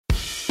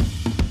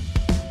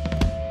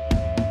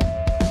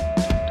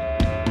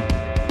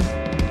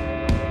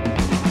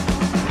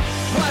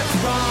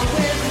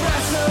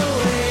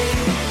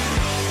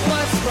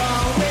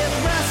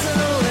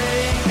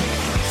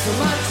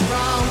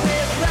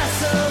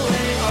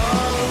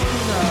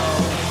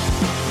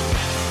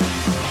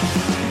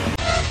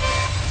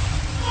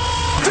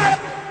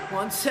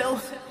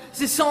tell. Is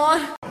this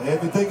on? And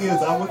the thing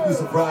is, I wouldn't be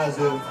surprised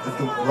if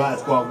the Riot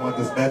Squad won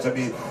this match. I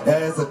mean,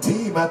 as a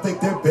team, I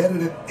think they're better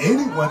than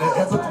anyone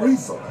as a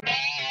threesome.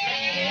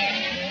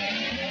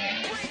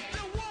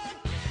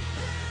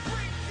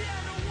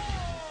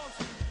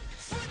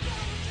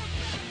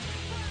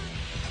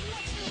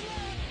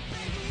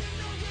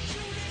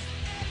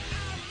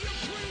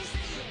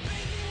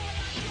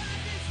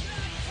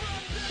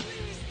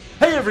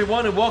 Hey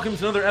everyone, and welcome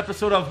to another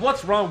episode of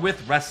What's Wrong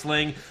with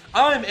Wrestling.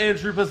 I'm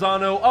Andrew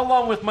Pisano,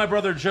 along with my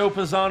brother Joe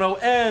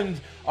Pisano, and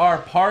our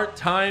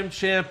part-time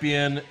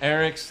champion,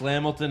 Eric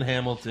Slamilton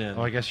Hamilton.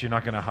 Oh, I guess you're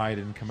not going to hide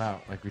and come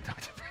out like we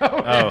talked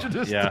about.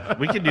 Oh, yeah.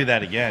 We can do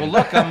that again. Well,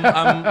 look,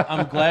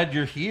 I'm glad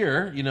you're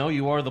here. You know,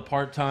 you are the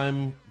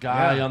part-time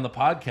guy on the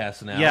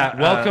podcast now. Yeah.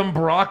 Welcome,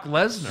 Brock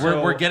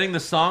Lesnar. We're getting the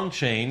song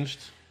changed.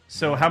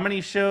 So how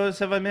many shows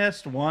have I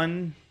missed?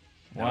 One?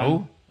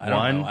 No. I don't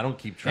One? know. I don't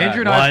keep track. Andrew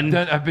and I One.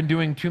 I've been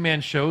doing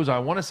two-man shows, I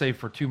want to say,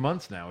 for 2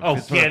 months now. Oh,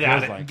 It's what it get out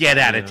feels of like. get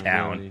out of Yeah,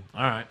 town. really.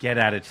 All right. Get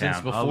out of Since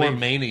town. before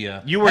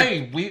Mania. You were-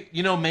 Hey,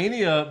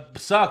 Mania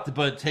sucked,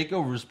 but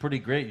TakeOver was pretty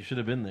great. You should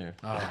have been there.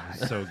 Oh,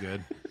 so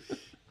good.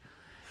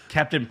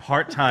 Captain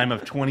Part-Time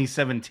of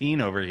 2017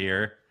 over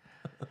here.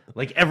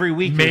 Like every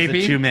week Maybe.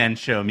 was a two-man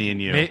show, me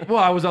and you.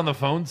 Well, I was on the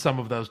phone some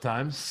of those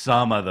times.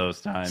 Some of those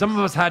times. Some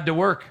of us had to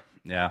work,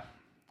 Yeah.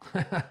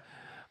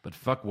 but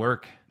fuck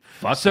work.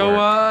 Fuck So,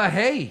 work.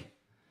 hey,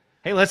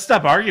 Hey, let's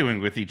stop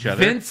arguing with each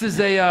other. Vince is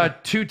a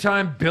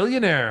two-time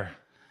billionaire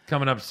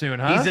coming up soon,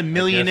 huh? He's a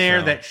millionaire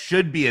so. that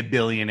should be a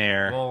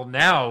billionaire, Well,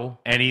 now,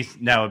 and he's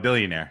now a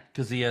billionaire.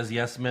 Because he has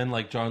yes men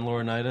like John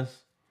Laurinaitis.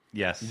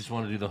 Yes. You just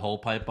want to do the whole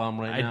pipe bomb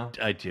right now?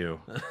 I do.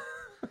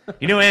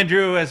 You know,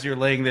 Andrew, as you're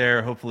laying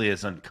there, hopefully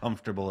as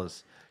uncomfortable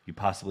as you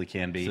possibly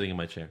can be. Sitting in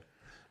my chair.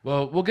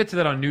 well, we'll get to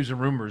that on News and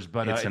Rumors,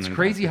 but It's it's an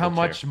crazy how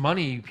uncomfortable much chair.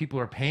 money people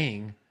are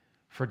paying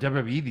for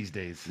WWE these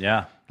days.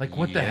 Yeah. Like,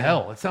 what the Yeah.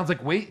 hell? It sounds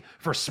like, wait,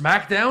 for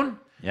SmackDown?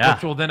 Yeah.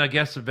 Which will then, I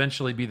guess,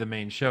 eventually be the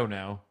main show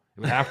now.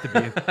 It would have to be.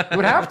 It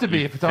would have to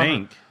be. If it's on.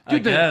 think.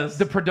 Dude, I guess.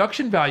 the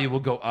production value will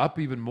go up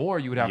even more,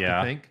 you would have Yeah.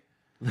 to think.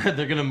 They're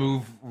going to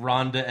move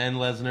Ronda and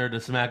Lesnar to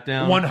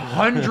SmackDown.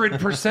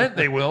 100%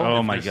 they will.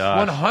 Oh, my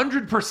gosh.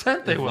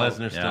 100% they If will.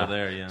 Lesnar's Yeah. still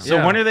there, yeah. So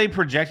Yeah. when are they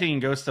projecting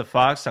Ghost of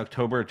Fox?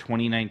 October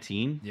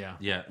 2019? Yeah.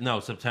 Yeah, no,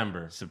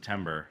 September.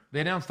 September.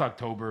 They announced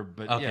October,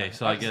 but Okay, yeah.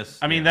 so I guess...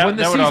 I mean, yeah. when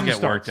that the would all season get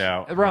starts, worked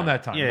out. around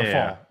that time, Yeah, the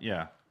fall.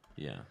 yeah.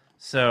 Yeah.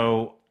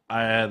 So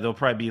there'll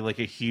probably be like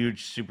a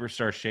huge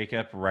superstar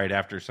shakeup right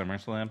after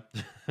SummerSlam.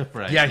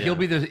 Right, Yeah, he'll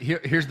be the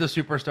here's the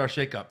superstar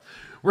shakeup.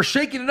 We're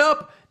shaking it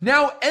up.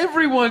 Now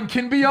everyone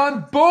can be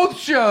on both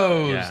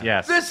shows. Yeah.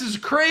 Yes. This is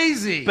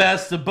crazy.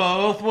 Best of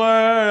both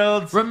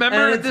worlds.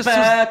 Remember and it's this was-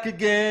 back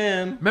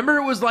again. Remember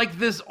it was like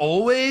this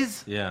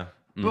always Yeah.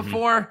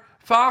 before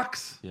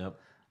Fox? Yep.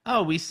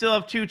 Oh, we still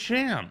have two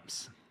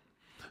champs.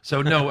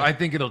 So no, I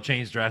think it'll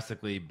change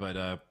drastically, but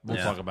we'll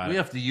Yeah. talk about We it.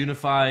 have to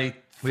unify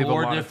We have a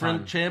 4 lot of different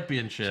time.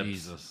 championships.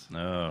 Jesus.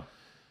 Oh.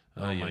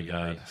 Oh my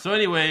God. So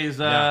anyways,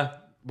 Yeah.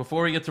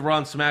 before we get to Raw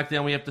and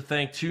SmackDown, we have to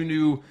thank 2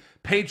 new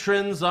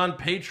patrons on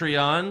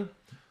Patreon.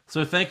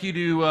 So thank you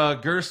to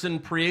Gerson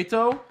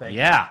Prieto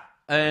Yeah.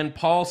 and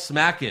Paul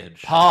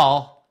Smackage.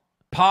 Paul.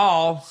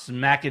 Paul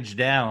Smackage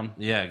down.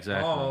 Yeah,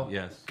 exactly. Paul.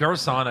 Yes.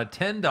 Gerson, a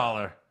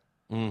 $10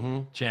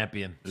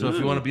 champion. So if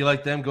you want to be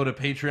like them, go to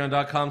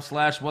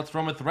patreon.com/What's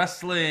Wrong with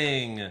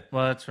Wrestling.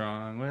 What's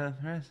wrong with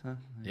wrestling?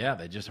 Yeah,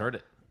 they just heard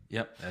it,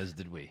 Yep. as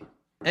did we.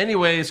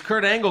 Anyways,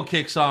 Kurt Angle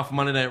kicks off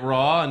Monday Night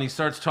Raw, and he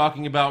starts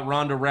talking about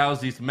Ronda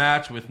Rousey's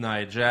match with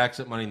Nia Jax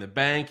at Money in the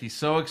Bank. He's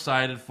so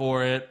excited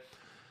for it.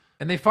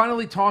 And they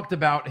finally talked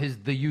about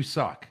the "you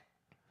suck."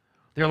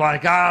 They're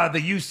like,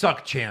 the "you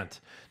suck" chant,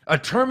 a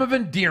term of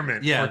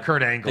endearment Yeah. for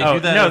Kurt Angle. They do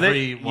that no,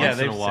 every they- once yeah, in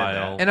they've a said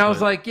while. that. And I was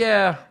but like,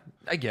 yeah,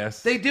 I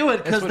guess. they do it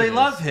because That's what they it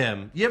love is.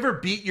 him. You ever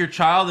beat your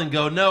child and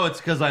go, no, it's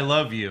because I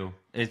love you?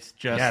 It's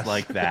just Yes.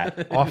 like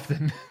that.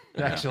 Often,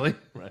 actually.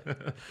 Right.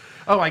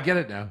 Oh, I get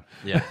it now.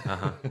 Yeah,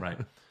 right.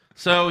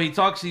 So he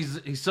talks,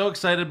 he's so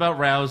excited about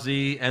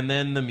Rousey, and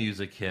then the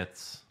music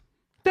hits.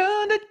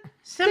 Where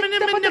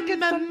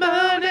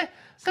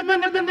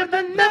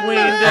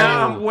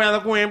the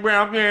queen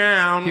brown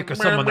down. Here, 'cause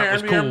someone that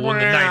was cool in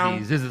the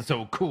 90s isn't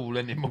so cool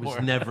anymore.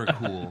 was never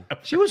cool.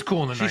 She was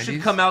cool in the She 90s.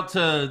 should come out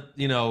to,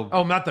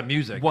 Oh, not the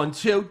music. 1,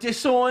 2,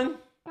 this on.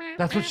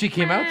 That's what she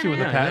came out to in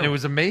the Yeah, I past, and know. it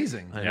was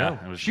amazing. Yeah,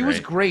 it was She great. was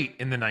great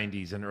in the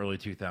 90s and early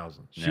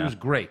 2000s. She Yeah. was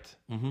great.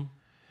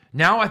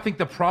 Now I think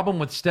the problem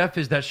with Steph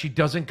is that she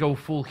doesn't go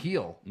full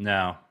heel.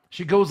 No.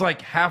 She goes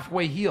like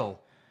halfway heel,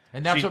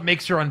 and that's She- what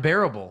makes her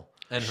unbearable.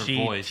 And her She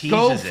voice. te-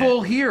 Go teases it.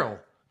 full heel.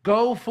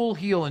 Go full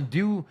heel and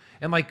do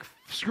and like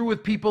screw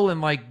with people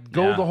and like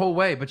go Yeah. the whole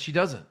way, but she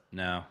doesn't.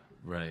 No.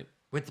 Right.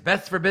 It's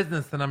best for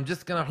business, and I'm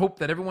just gonna hope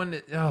that everyone.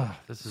 This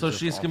is So just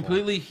she's awful.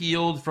 completely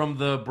healed from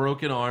the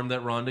broken arm that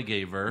Ronda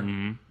gave her.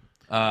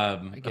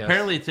 guess.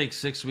 Apparently, it takes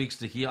 6 weeks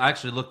to heal. I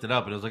actually looked it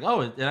up, and it was like,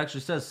 oh, it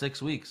actually says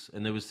 6 weeks,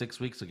 and it was 6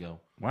 weeks ago.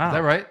 Wow. Is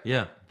that right?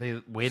 Yeah, They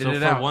waited so it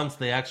for out. once,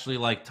 they actually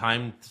like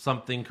timed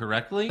something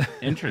correctly.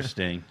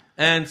 Interesting.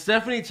 And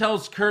Stephanie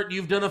tells Kurt,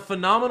 "You've done a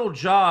phenomenal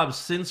job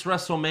since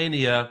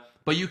WrestleMania,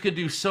 but you could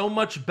do so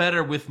much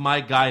better with my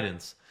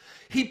guidance."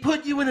 He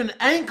put you in an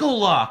ankle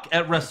lock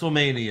at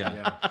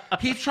WrestleMania.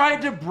 He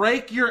tried to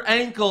break your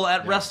ankle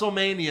at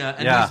WrestleMania,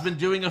 and Yeah. he's been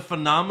doing a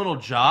phenomenal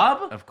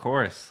job. Of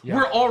course.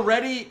 We're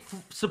already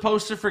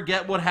supposed to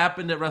forget what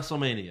happened at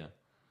WrestleMania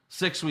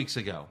 6 weeks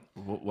ago.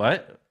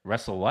 What?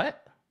 Wrestle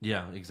what?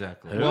 Yeah,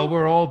 exactly. Well,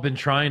 we're all been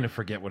trying to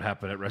forget what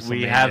happened at WrestleMania.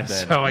 We have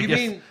been. So I You guess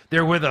mean-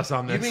 they're with us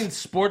on You this. mean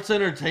Sports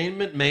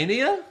Entertainment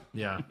Mania?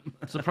 yeah.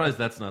 I'm surprised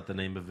that's not the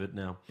name of it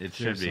now. It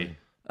should be.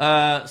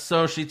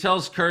 So she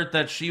tells Kurt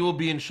that she will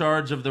be in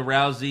charge of the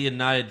Rousey and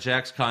Nia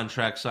Jax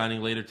contract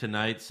signing later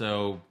tonight,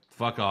 so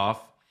fuck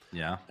off.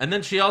 Yeah. And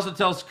then she also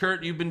tells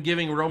Kurt, "You've been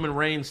giving Roman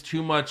Reigns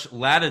too much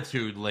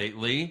latitude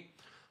lately."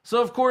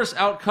 So, of course,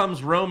 out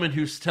comes Roman,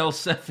 who tells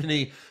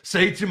Stephanie,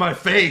 "Say it to my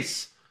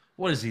face."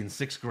 What is he, in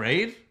 6th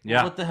grade?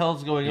 Yeah. What the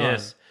hell's going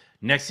Yes.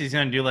 Next, he's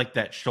going to do like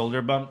that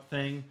shoulder bump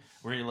thing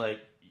where you like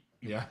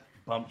Yeah.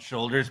 bump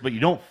shoulders, but you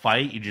don't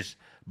fight. You just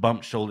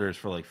bump shoulders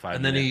for like 5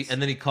 on? And minutes.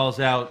 then he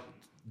calls out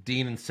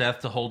Dean and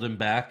Seth to hold him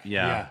back.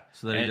 Yeah.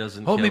 So that he And-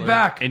 doesn't Hold kill me her.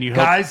 back. And you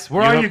guys, hope,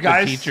 where are hope you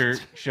guys? The teacher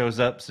shows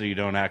up so you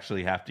don't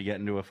actually have to get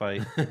into a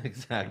fight.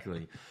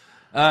 Exactly.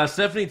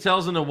 Stephanie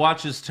tells him to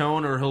watch his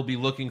tone or he'll be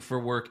looking for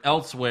work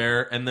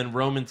elsewhere. And then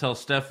Roman tells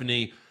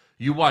Stephanie,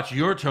 "You watch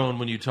your tone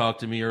when you talk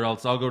to me or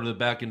else I'll go to the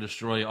back and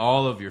destroy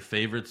all of your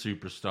favorite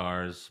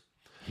superstars."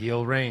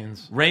 Heel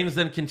Reigns. Reigns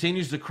then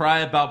continues to cry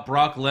about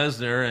Brock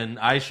Lesnar and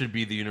I should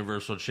be the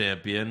Universal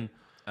Champion.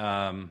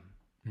 No.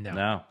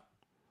 No.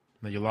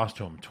 No, you lost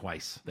to him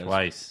twice.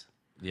 Twice.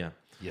 Yeah.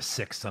 You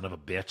sick son of a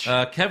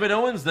bitch. Kevin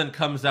Owens then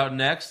comes out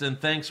next and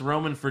thanks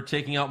Roman for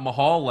taking out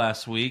Mahal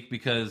last week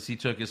because he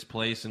took his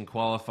place and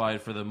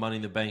qualified for the Money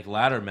in the Bank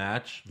ladder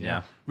match.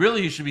 Yeah.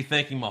 Really, he should be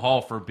thanking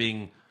Mahal for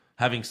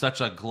having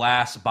such a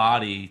glass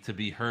body to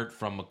be hurt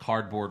from a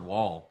cardboard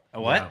wall.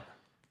 A what? Wow.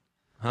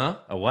 Huh?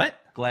 A what?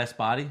 Glass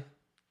body?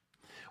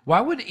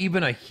 Why would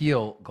even a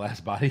heel glass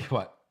body?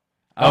 What?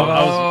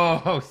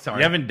 Oh, Sorry.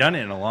 You haven't done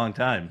it in a long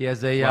time. He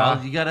has a.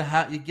 Well, you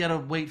gotta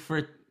wait for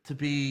it to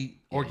be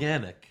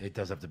organic. It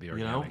does have to be You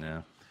organic. know?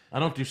 No. I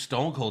don't do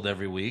Stone Cold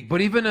every week.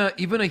 But even a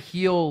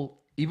heel.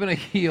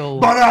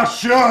 But I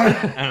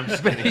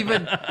should. But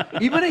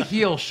even a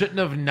heel shouldn't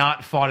have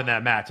not fought in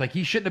that match. Like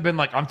he shouldn't have been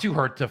like, I'm too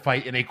hurt to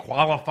fight in a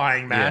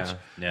qualifying match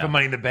Yeah. for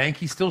Money in the Bank.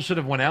 He still should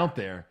have went out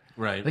there.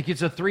 Right. Like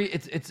it's a three.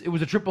 It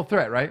was a triple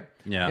threat, right?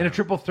 Yeah. In a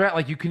triple threat,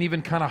 like you can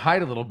even kind of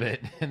hide a little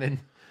bit, and then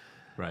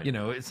Right. you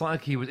know it's not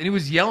like he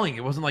was yelling.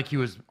 It wasn't like he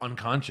was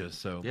unconscious.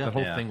 So Yeah. the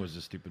whole Yeah. thing was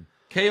just stupid.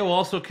 KO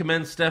also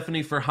commends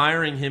Stephanie for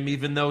hiring him,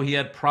 even though he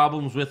had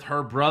problems with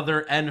her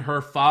brother and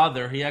her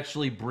father. He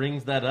actually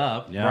brings that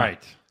up. Yeah.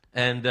 Right.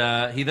 And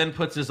he then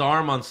puts his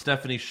arm on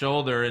Stephanie's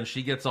shoulder, and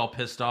she gets all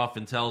pissed off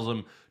and tells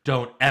him,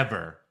 "Don't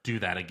ever do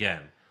that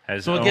again."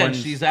 Has So again,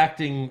 Owens- she's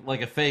acting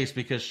like a face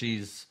because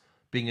she's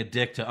being a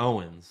dick to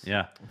Owens.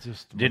 Yeah.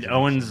 Just Did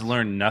Owens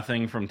learn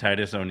nothing from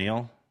Titus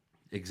O'Neil?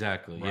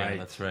 Exactly. Yeah, Right.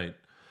 that's right.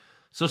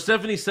 So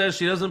Stephanie says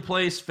she doesn't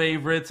place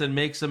favorites and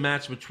makes a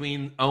match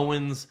between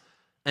Owens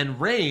and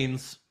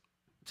Reigns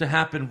to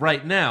happen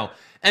right now.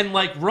 And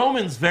like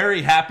Roman's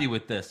very happy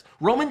with this.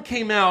 Roman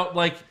came out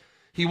like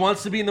he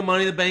wants to be in the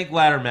Money in the Bank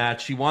ladder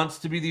match. He wants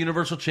to be the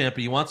Universal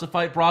Champion. He wants to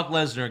fight Brock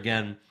Lesnar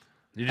again.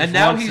 He just And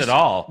now wants he's it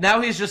all.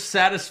 Now he's just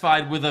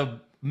satisfied with a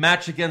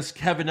match against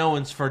Kevin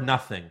Owens for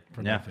nothing.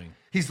 for Yeah. nothing.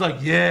 He's like,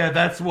 "Yeah,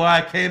 that's why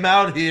I came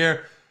out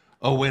here."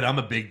 Oh wait, I'm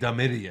a big dumb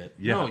idiot.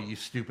 Yeah. No, you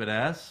stupid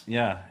ass.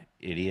 Yeah.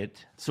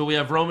 Idiot. So we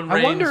have Roman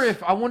Reigns.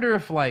 I wonder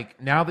if like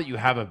now that you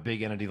have a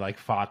big entity like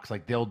Fox,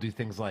 like they'll do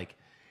things like,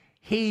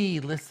 hey,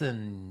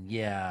 listen,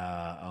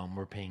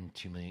 we're paying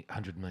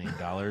 $100 million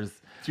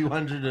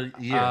 $200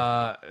 a year.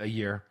 a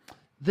year.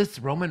 This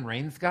Roman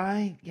Reigns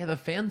guy, the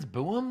fans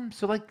boo him,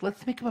 so like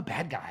let's make him a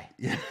bad guy.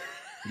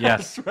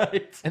 Yes.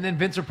 Right. And then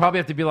Vince would probably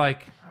have to be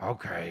like,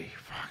 okay,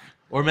 fuck.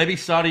 Or maybe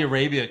Saudi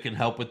Arabia can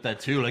help with that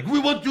too. Like, we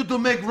want you to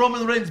make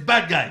Roman Reigns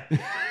bad guy.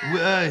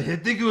 I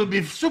think it would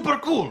be super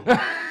cool.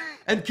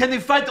 And can he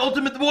fight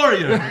Ultimate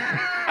Warrior?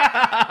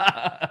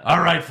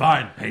 All right,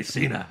 fine. Hey,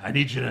 Cena, I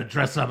need you to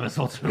dress up as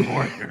Ultimate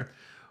Warrior.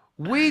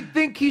 We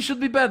think he should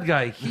be bad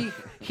guy.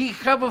 He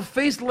have a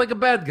face like a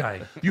bad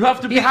guy. You have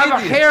to be He have a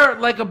idiot. hair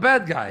like a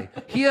bad guy.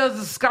 He has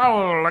a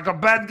scowl like a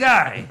bad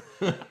guy.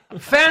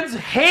 Fans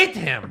hate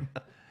him.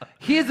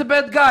 He is a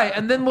bad guy,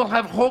 and then we'll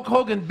have Hulk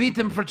Hogan beat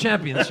him for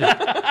championship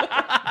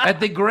at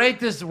the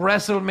greatest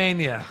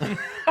WrestleMania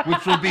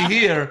Which will be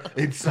here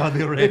in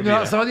Saudi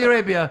Arabia. in Saudi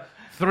Arabia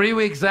 3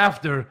 weeks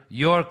after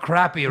your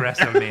crappy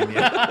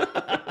WrestleMania.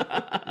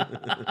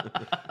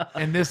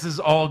 And this is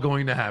all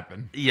going to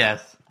happen.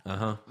 Yes.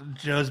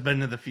 Joe's been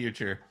to the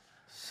future.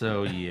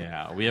 So,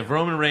 yeah, we have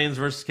Roman Reigns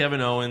versus Kevin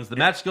Owens. The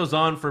match goes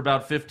on for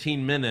about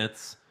 15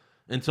 minutes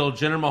until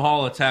Jinder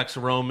Mahal attacks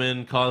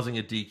Roman, causing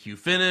a DQ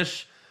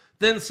finish.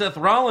 Then Seth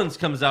Rollins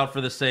comes out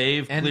for the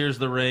save, And- clears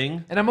the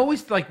ring. And I'm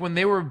always like, when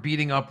they were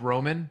beating up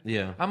Roman,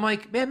 Yeah. I'm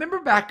like, man, remember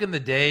back in the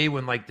day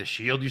when like the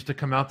Shield used to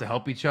come out to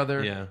help each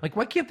other? Yeah. Like,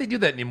 why can't they do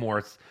that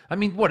anymore? I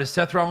mean, what is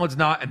Seth Rollins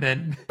not? And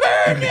then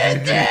burn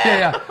it down.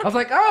 Yeah. I was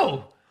like,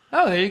 oh,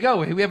 there you go.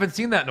 We haven't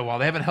seen that in a while.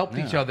 They haven't helped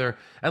each other,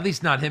 at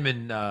least not him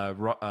and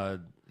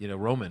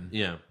Roman.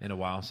 Yeah. in a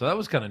while. So that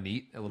was kind of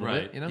neat, a little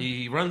Right. bit. You know,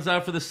 He runs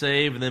out for the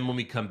save, and then when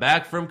we come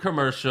back from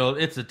commercial,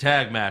 it's a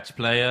tag match,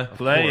 playa.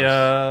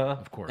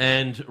 of course.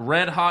 And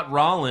Red Hot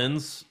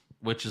Rollins,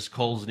 which is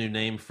Cole's new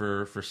name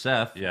for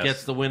Seth, Yes.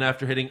 gets the win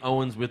after hitting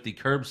Owens with the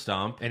curb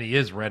stomp. And he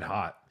is red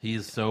hot.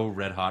 He's so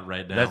red hot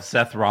right now. That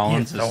Seth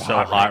Rollins He is is so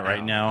hot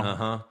right now.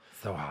 Uh-huh.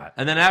 So hot.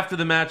 And then after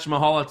the match,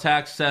 Mahal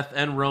attacks Seth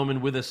and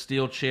Roman with a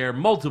steel chair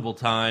multiple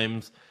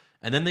times.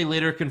 And then they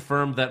later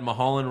confirmed that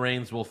Mahal and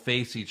Reigns will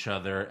face each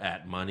other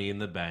at Money in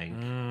the Bank.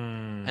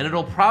 And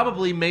it'll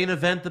probably main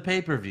event the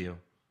pay-per-view.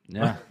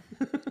 Yeah,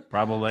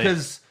 probably.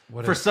 Because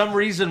for some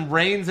reason,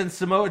 Reigns and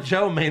Samoa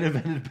Joe main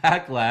evented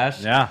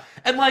Backlash. Yeah.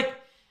 And like,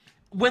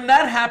 when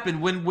that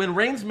happened, when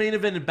Reigns main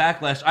evented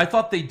Backlash, I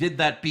thought they did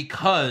that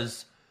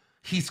because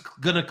he's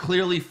going to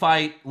clearly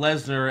fight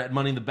Lesnar at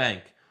Money in the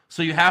Bank.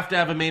 So you have to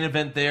have a main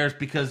event there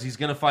because he's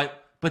going to fight,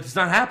 but it's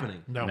not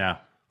happening. No.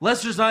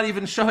 Lesnar's not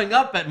even showing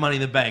up at Money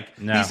in the Bank.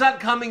 No. He's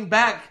not coming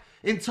back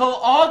until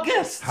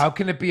August. How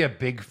can it be a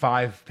Big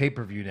Five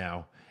pay-per-view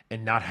now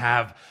and not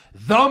have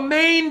the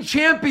main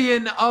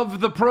champion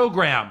of the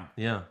program?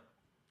 Yeah.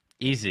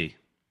 Easy.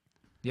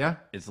 Yeah?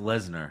 It's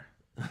Lesnar.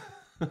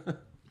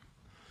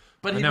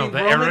 But I he know, mean, the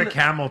Eric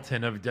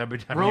Hamilton of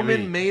WWE.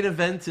 Roman main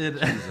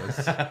evented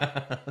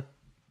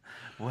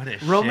What a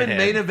Roman shithead.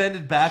 main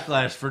evented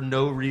Backlash for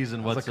no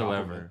reason was a whatsoever.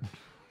 compliment.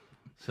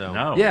 So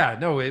No. Yeah,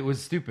 no, it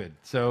was stupid.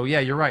 So, yeah,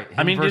 you're right.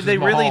 I Him mean, did versus they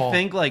really Mahal.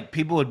 think like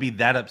people would be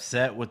that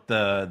upset with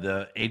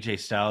the AJ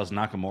Styles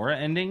Nakamura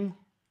ending?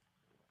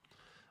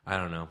 I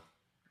don't know.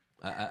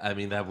 I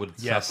mean, that would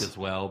Yes. suck as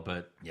well,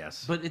 but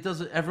Yes. but it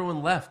doesn't.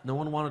 Everyone left. No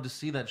one wanted to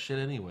see that shit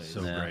anyways.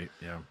 So great,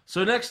 yeah.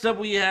 So next up,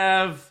 we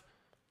have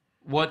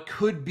what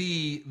could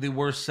be the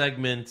worst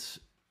segment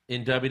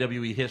in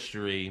WWE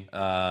history.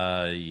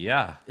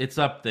 Yeah. It's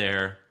up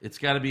there. It's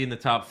got to be in the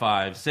top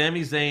 5.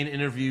 Sami Zayn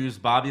interviews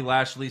Bobby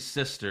Lashley's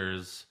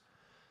sisters.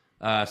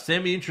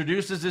 Sami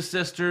introduces his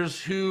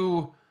sisters,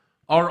 who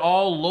are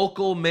all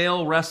local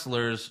male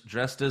wrestlers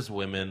dressed as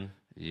women.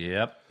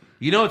 Yep.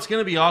 You know, it's going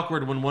to be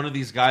awkward when one of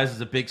these guys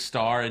is a big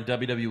star in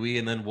WWE,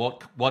 and then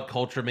What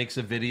Culture makes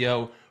a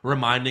video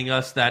reminding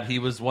us that he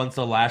was once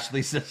a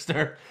Lashley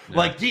sister.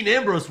 Like, Dean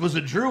Ambrose was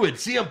a druid.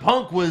 CM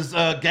Punk was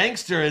a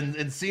gangster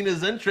in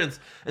Cena's entrance.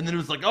 And then it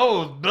was like,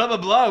 oh, blah, blah,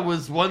 blah,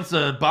 was once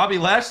a Bobby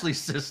Lashley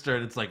sister.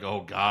 And it's like,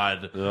 oh,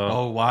 God.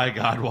 Oh, why,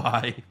 God,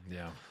 why?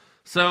 Yeah.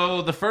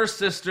 So the first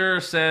sister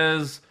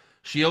says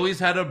she always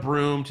had a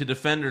broom to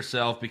defend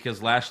herself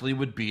because Lashley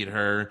would beat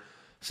her.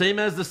 Same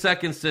as the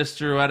second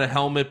sister, who had a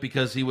helmet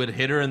because he would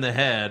hit her in the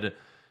head.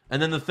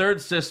 And then the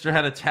third sister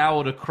had a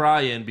towel to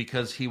cry in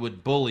because he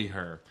would bully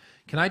her.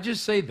 Can I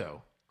just say,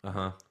 though,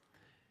 Uh-huh.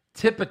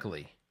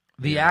 typically,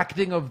 the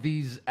acting of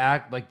these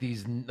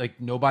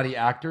nobody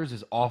actors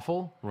is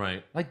awful.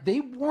 Right. Like,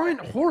 they weren't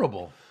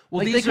horrible. Well,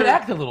 Like, they these could are-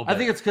 act a little bit. I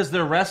think it's because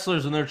they're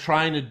wrestlers and they're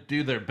trying to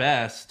do their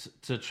best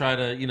to try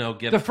to,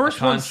 get the first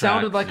a one contract.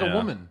 sounded like yeah. a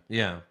woman.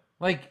 Yeah.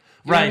 Like,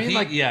 you know what I Right. mean?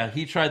 Like,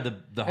 He tried the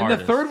and hardest.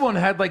 the third one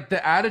had like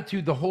the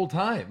attitude the whole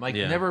time, like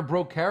Yeah. never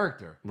broke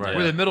character. Right.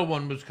 Where the middle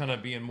one was kind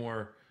of being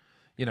more,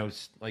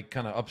 like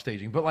kind of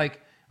upstaging. But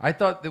like I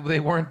thought that they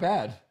weren't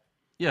bad.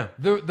 Yeah.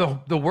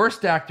 The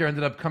worst actor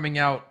ended up coming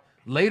out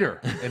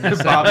later in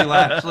this Bobby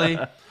Lashley.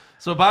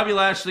 So Bobby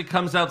Lashley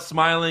comes out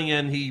smiling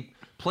and he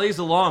plays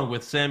along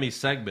with Sammy's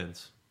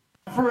segments.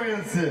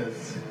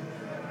 Francis,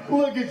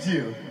 look at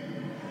you.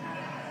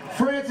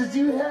 Francis,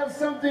 you have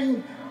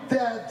something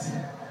that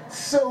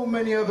so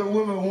many other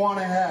women want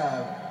to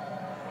have.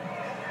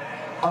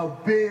 A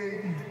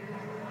big,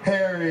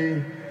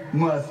 hairy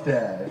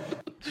mustache.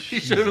 He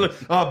should have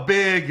looked a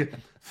big,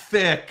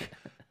 thick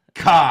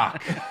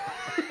cock.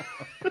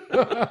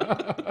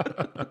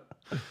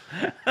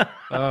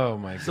 Oh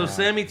my god. So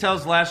Sammy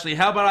tells Lashley,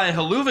 how about I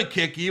haluva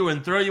kick you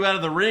and throw you out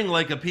of the ring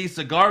like a piece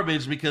of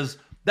garbage because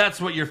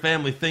that's what your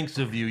family thinks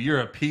of you.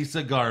 You're a piece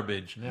of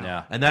garbage.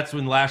 Yeah. And that's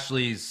when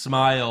Lashley's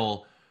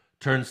smile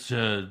turns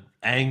to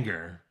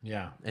anger.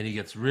 Yeah. And he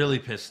gets really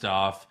pissed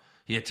off.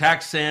 He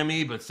attacks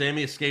Sammy, but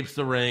Sammy escapes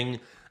the ring.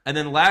 And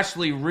then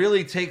Lashley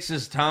really takes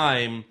his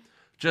time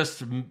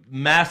just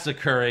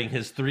massacring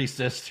his 3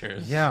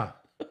 sisters. Yeah.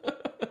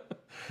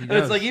 And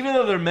it's like, even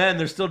though they're men,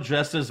 they're still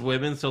dressed as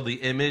women, so the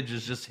image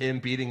is just him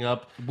beating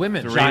up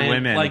Women. Three giant,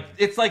 women. Like,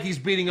 it's like he's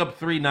beating up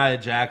 3 Nia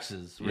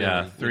Jaxes. Really,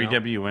 Yeah. you 3 know?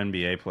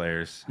 WNBA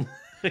players.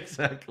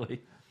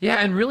 Exactly. Yeah,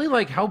 and really,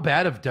 like, how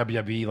bad of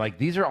WWE? Like,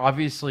 these are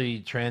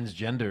obviously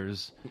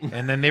transgenders,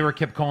 and then they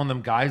kept calling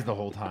them guys the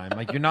whole time.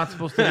 Like, you're not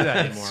supposed to do that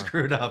anymore.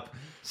 Screwed up.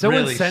 So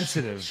Really,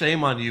 insensitive.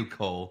 Shame on you,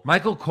 Cole.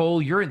 Michael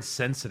Cole, you're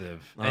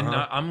insensitive, and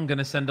I'm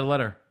gonna send a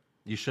letter.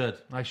 You should.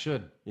 I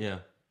should, Yeah.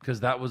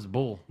 because that was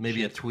bull.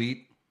 Maybe a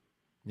tweet.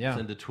 Yeah.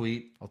 Send a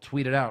tweet. I'll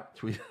tweet it out.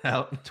 Tweet it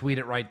out. Tweet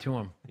it right to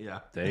him. Yeah.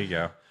 There you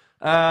go.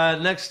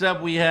 Next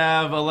up, we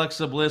have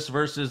Alexa Bliss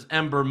versus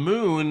Ember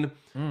Moon.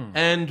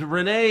 And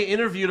Renee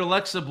interviewed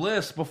Alexa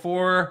Bliss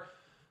before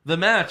the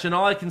match, and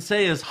all I can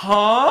say is,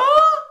 huh?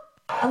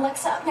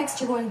 Alexa, up next,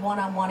 you're going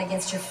one-on-one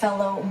against your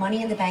fellow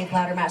Money in the Bank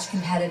ladder match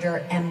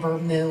competitor, Ember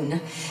Moon.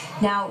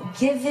 Now,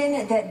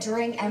 given that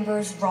during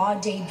Ember's Raw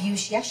debut,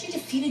 she actually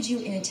defeated you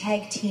in a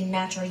tag team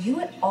match, are you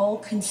at all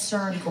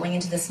concerned going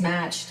into this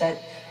match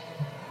that...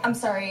 I'm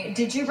sorry,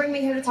 did you bring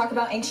me here to talk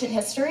about ancient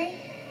history?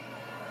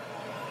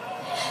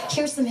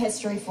 Here's some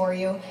history for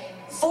you.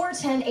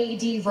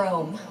 410 AD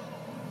Rome,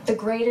 the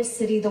greatest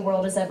city the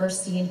world has ever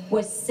seen,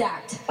 was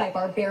sacked by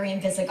barbarian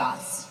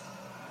Visigoths.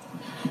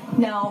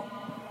 Now,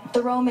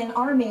 the Roman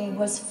army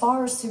was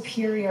far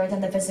superior than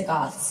the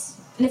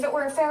Visigoths. And if it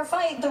were a fair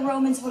fight, the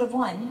Romans would have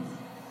won.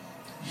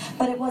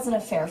 But it wasn't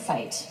a fair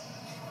fight.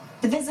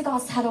 The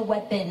Visigoths had a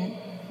weapon,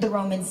 the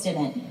Romans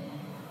didn't.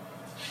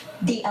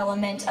 The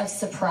element of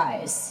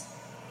surprise.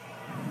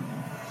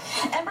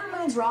 Ember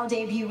Moon's Raw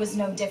debut was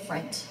no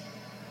different.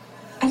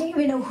 I didn't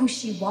even know who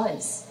she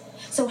was.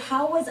 So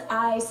how was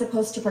I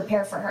supposed to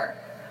prepare for her?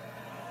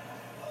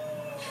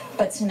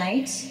 But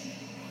tonight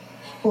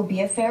will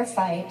be a fair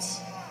fight,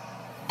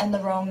 and the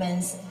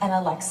Romans and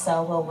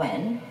Alexa will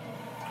win.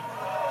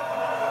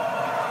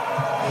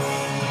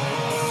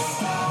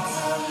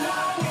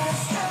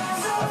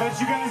 I bet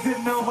you guys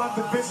didn't know about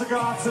the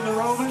Visigoths and the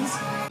Romans.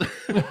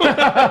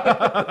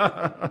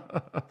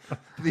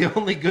 The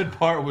only good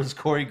part was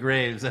Corey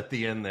Graves at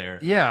the end there.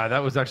 Yeah,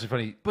 that was actually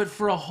funny. But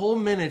for a whole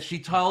minute, she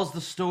tells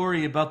the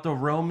story about the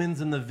Romans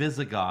and the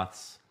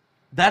Visigoths.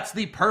 That's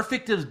the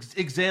perfect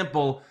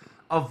example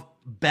of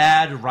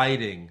bad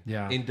writing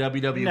in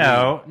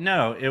WWE.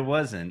 No, it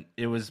wasn't.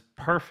 It was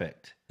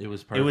perfect. It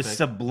was perfect. It was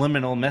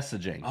subliminal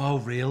messaging. Oh,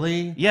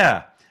 really?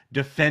 Yeah.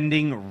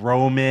 Defending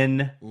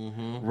Roman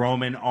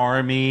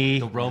army,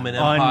 The Roman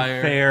Empire.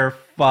 unfair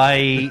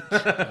fight.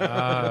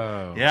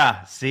 Oh.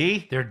 Yeah,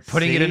 see? They're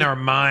putting it in our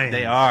minds.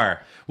 They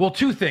are. Well,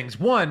 two things.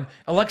 One,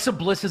 Alexa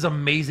Bliss is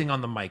amazing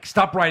on the mic.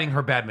 Stop writing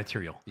her bad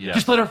material. Yeah.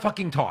 Just let her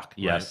fucking talk.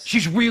 Yes.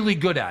 She's really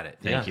good at it.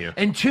 Thank you.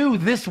 And two,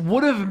 this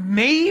would have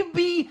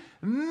maybe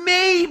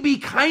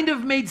kind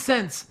of made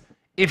sense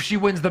if she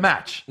wins the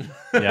match.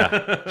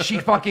 Yeah. She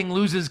fucking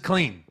loses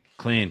clean.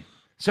 Clean.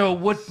 So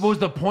what was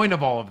the point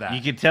of all of that?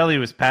 You could tell he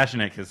was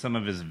passionate because some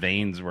of his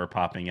veins were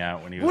popping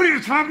out when he was... What are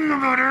you talking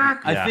about, Eric?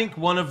 I think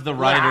one of the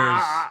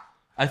writers...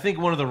 I think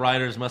one of the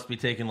writers must be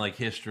taking like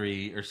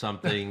history or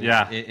something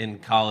in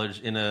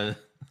college in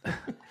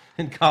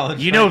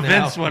college. You know, right now.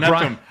 Vince went up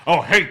to him.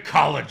 Oh, hey,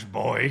 college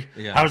boy.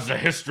 Yeah. How's the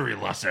history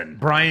lesson?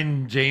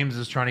 Brian James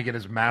is trying to get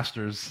his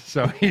master's,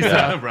 so he's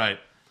right.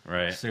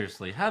 Right.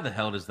 Seriously, how the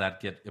hell does that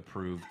get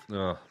approved?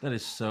 Ugh. That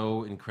is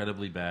so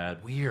incredibly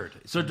bad. weird.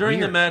 So during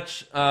the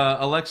match,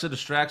 Alexa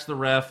distracts the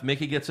ref.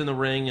 Mickey gets in the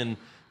ring and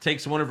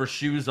takes one of her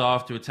shoes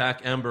off to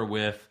attack Ember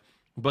with,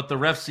 but the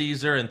ref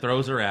sees her and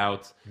throws her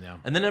out. Yeah.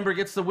 And then Ember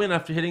gets the win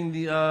after hitting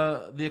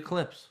the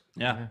Eclipse.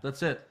 Yeah.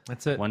 That's it.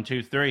 That's it. 1,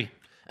 2, 3.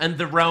 And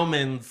the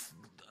Romans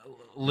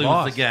lose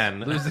Lost.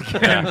 again. Lose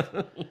again.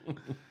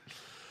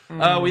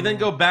 We then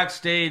go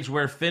backstage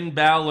where Finn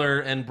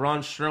Balor and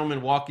Braun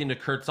Strowman walk into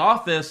Kurt's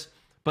office,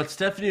 but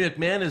Stephanie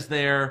McMahon is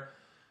there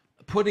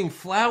putting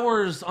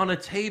flowers on a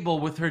table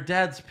with her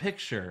dad's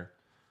picture.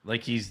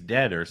 Like he's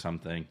dead or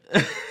something.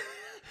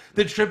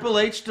 Did Triple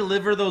H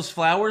deliver those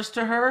flowers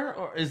to her?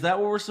 Or is that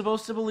what we're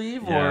supposed to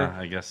believe? Yeah, or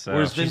I guess so.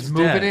 or is Vince She's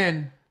moving dead?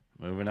 in.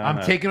 Moving on. I'm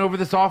up. taking over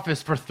this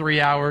office for 3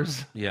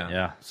 hours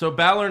Yeah. So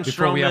Balor and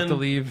before Strowman we have to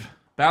leave.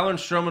 Balor and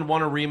Strowman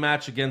want a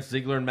rematch against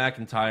Ziggler and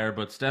McIntyre,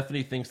 but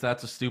Stephanie thinks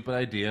that's a stupid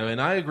idea,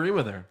 and I agree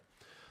with her.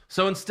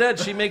 So instead,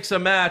 she makes a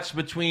match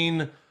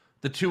between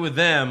the two of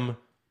them,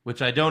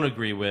 which I don't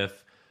agree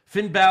with.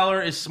 Finn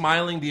Balor is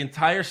smiling the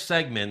entire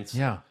segment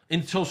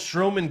until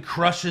Strowman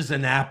crushes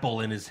an apple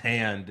in his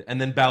hand, and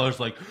then Balor's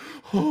like,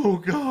 oh,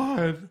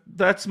 God.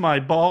 That's my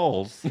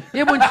balls.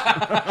 Yeah, when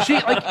she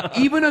like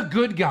even a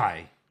good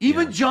guy,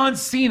 even John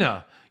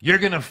Cena, you're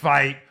gonna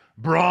fight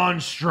Braun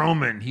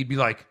Strowman. He'd be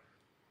like,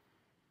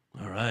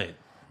 All right.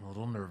 a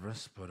little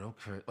nervous, but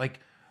okay.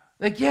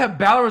 Like yeah,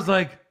 Balor was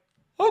like,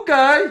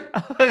 okay,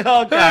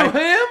 Okay.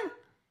 him,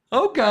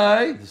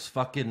 okay. This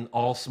fucking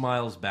all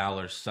smiles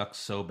Balor sucks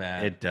so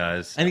bad. It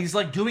does. And he's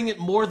like doing it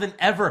more than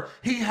ever.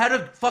 He had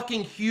a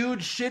fucking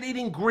huge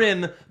shit-eating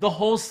grin the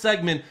whole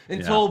segment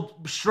until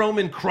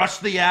Strowman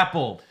crushed the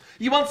apple.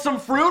 You want some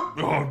fruit?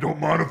 Oh, don't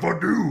mind if I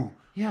do.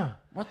 Yeah.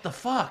 What the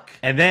fuck?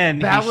 And then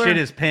Balor- he shit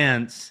his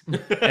pants and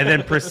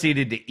then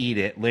proceeded to eat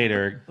it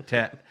later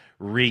to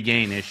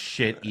regain his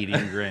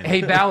shit-eating grin.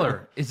 Hey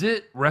Balor, is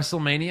it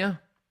WrestleMania?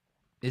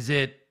 Is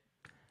it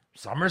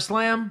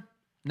SummerSlam?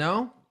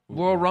 No?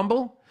 Royal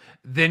Rumble?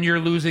 Then you're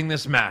losing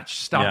this match.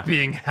 Stop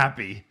being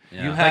happy.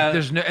 Yeah. You Like have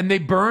there's no, and they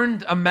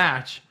burned a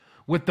match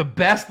with the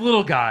best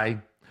little guy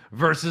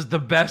versus the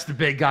best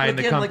big guy in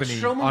the again, like company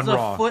Strowman's on a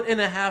Raw. foot and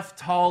a half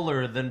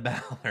taller than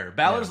Balor.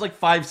 Balor's like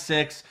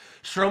 5'6".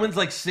 Strowman's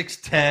like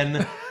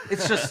 6'10".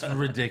 It's just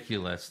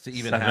ridiculous to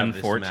even have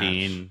this match.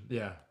 7-14.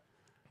 Yeah.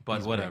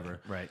 but whatever.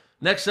 Right.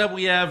 Next up,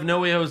 we have No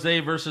Way Jose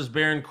versus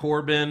Baron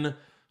Corbin.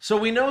 So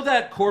we know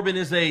that Corbin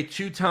is a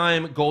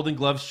 2-time Golden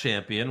Gloves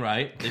champion,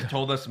 right? They've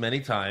told us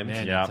many times.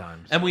 Many Yeah.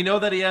 times. And we know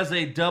that he has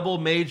a double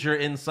major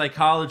in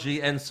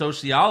psychology and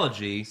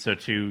sociology. So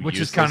two Which is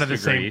useless kind of the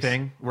same degrees.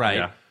 thing. Right.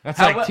 Yeah. That's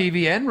How- like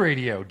TV and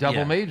radio, double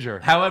Yeah. major.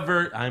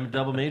 However, I'm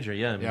double major,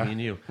 yeah, me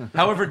and you.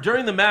 However,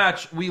 during the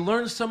match, we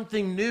learned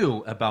something new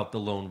about the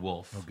Lone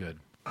Wolf. Oh, good.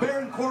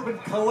 Baron Corbin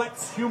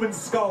collects human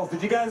skulls.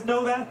 Did you guys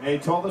know that? He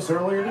told us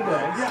earlier today.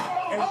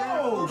 Yeah. And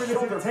Baron Corbin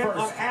is intent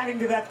on adding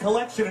to that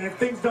collection. And if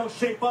things don't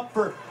shape up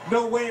for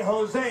No Way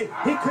Jose,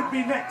 he could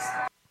be next.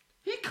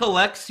 He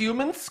collects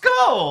human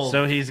skulls.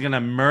 So he's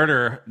gonna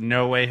murder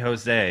No Way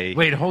Jose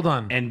Wait, hold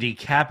on. and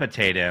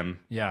decapitate him,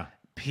 Yeah.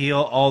 peel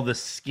all the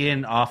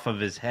skin off of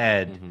his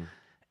head,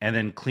 and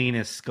then clean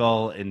his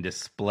skull and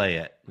display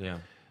it. yeah.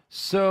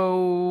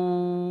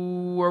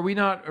 So, are we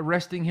not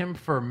arresting him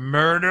for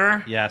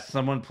murder? Yeah,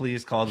 someone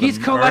please call the He's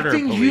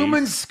collecting murder human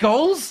police.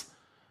 skulls?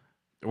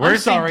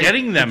 Where's he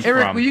getting them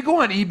Eric, from? will you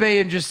go on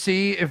eBay and just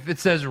see if it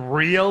says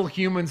real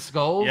human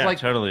skulls? Yeah,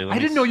 totally. Let I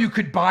me didn't know you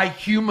could buy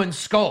human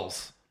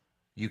skulls.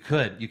 You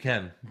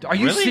can. Are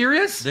you Really?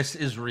 serious? This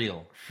is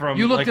real. From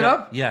You looked like it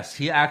up? Yes,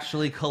 he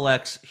actually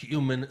collects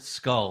human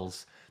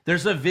skulls.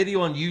 There's a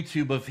video on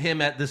YouTube of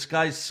him at this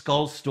guy's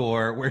skull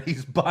store where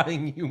he's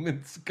buying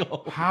human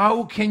skulls.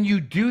 How can you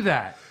do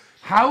that?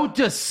 How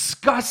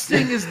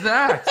disgusting is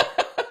that?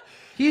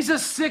 He's a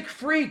sick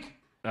freak.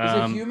 Is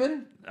it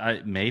human?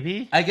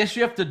 Maybe. I guess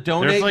you have to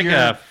donate There's like your...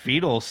 a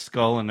fetal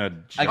skull in a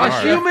jar.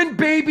 guess A human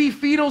baby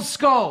fetal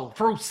skull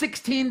for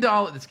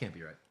 $16. This can't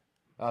be right.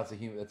 Oh, it's a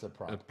human. That's a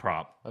prop.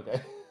 prop.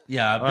 Okay.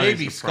 Yeah, a Oh,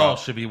 baby he's a skull prop.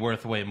 should be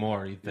worth way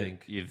more, you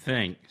think. You'd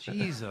think.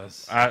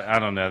 Jesus. I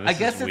don't know. This I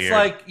guess is it's weird.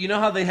 like, you know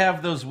how they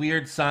have those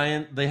weird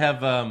science... They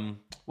have,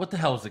 what the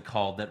hell is it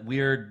called? That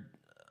weird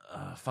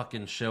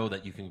fucking show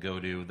that you can go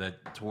to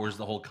that tours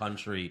the whole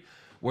country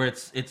where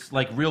it's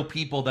like real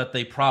people that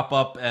they prop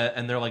up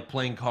and they're like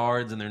playing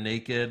cards and they're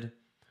naked.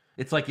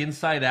 It's like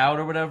Inside Out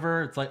or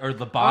whatever. It's like, or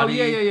The Body.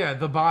 Oh, yeah.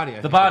 The body.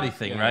 The body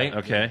thing, right?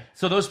 Okay.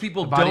 So those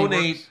people Body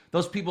donate. Works.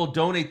 Those people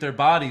donate their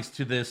bodies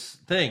to this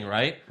thing,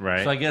 right?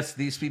 Right. So I guess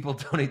these people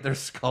donate their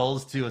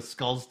skulls to a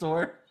skull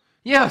store.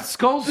 Yeah,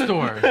 skull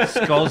store.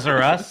 Skulls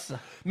are us.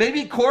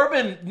 Maybe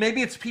Corbin.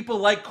 Maybe it's people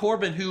like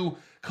Corbin who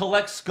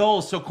collect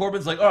skulls. So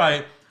Corbin's like, all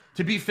right.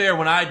 To be fair,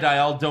 when I die,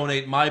 I'll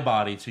donate my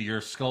body to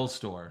your skull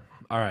store.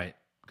 All right,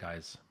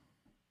 guys.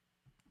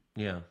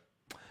 Yeah.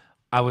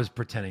 I was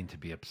pretending to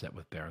be upset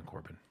with Baron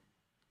Corbin.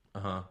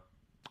 Uh-huh.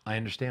 I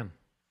understand.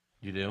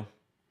 You do?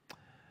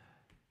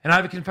 And I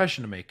have a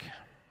confession to make.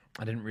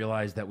 I didn't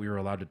realize that we were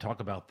allowed to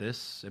talk about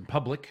this in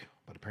public,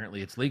 but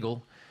apparently it's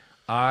legal.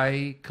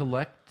 I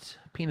collect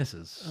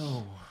penises.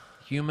 Oh.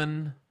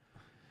 Human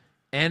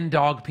and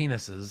dog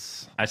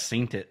penises. I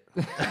synced it.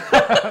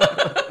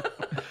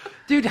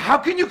 Dude, how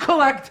can you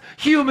collect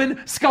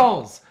human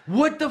skulls?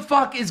 What the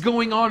fuck is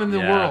going on in the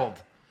Yeah. world?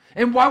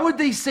 And why would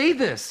they say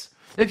this?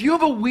 If you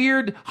have a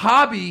weird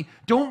hobby,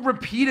 don't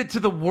repeat it to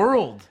the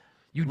world.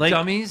 You Like,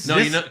 dummies. No,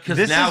 This- you know, because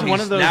this now is he's one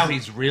of those- now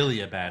he's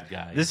really a bad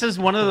guy. This is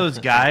one of those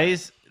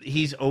guys.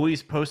 He's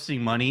always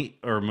posting money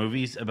or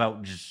movies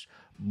about just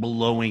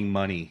blowing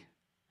money.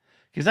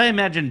 Because I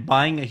imagine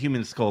buying a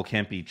human skull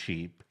can't be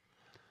cheap.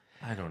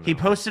 I don't know. He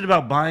posted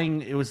about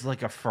buying, it was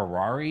like a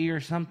Ferrari or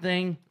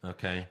something.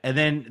 Okay. And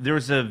then there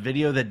was a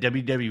video that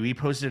WWE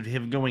posted of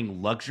him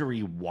going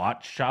luxury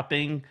watch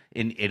shopping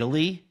in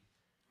Italy.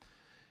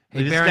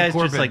 Hey, This Baron guy's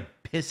Corbin. just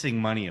like pissing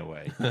money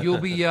away. You'll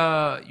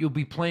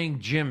be playing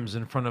gyms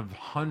in front of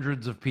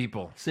hundreds of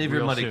people. Save your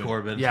real money, soon.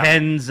 Corbin. Yeah.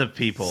 Tens of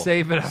people.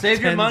 Save it up. Save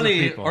your Tens of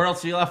money, people. or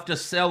else you'll have to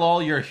sell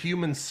all your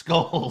human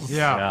skulls.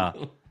 Yeah.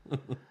 Yeah.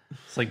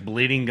 It's like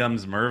Bleeding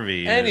Gums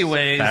Murphy.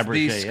 Anyways, the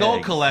Fabergé skull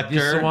eggs. collector.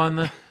 This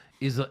one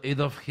is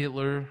Adolf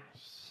Hitler's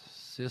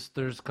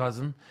sister's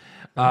cousin.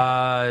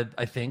 I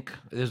think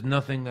there's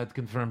nothing that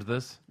confirms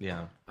this.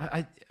 Yeah.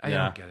 I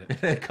Yeah. don't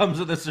get it. It comes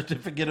with a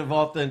certificate of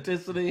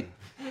authenticity.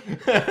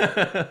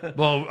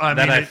 Well, I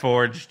that mean, I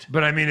forged.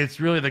 but I mean, it's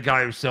really the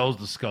guy who sells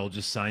the skull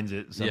just signs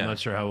it. So Yeah. I'm not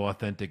sure how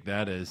authentic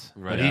that is.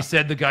 Right. But Yeah. he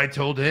said the guy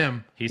told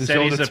him. He who said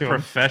sold he's it a to him.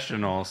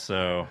 professional,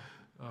 so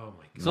Oh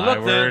my god! So My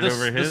look, word the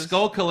over his.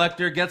 skull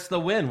collector gets the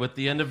win with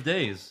the end of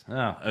days.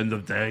 Oh, end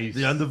of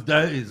days. of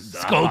days.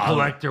 Skull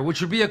collector, which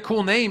would be a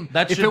cool name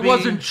That if should it be-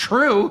 wasn't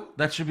true.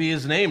 That should be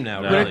his name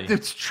now, Yeah. really. But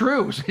it's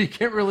true, so you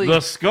can't really. The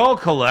skull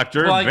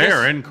collector, Well, I guess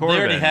Baron Corbin.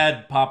 They already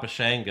had Papa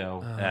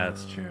Shango,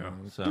 That's true.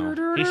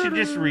 so He should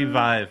just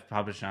revive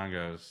Papa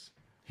Shango's.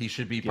 he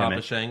should be Gimmick.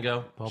 Papa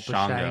Shango.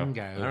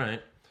 Shango. All right.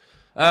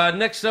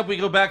 Next up, we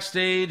go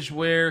backstage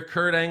where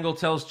Kurt Angle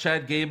tells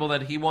Chad Gable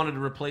that he wanted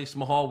to replace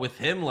Mahal with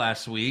him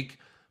last week,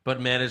 but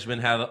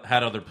management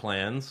had other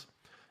plans.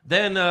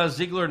 Then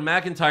Ziggler and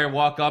McIntyre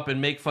walk up and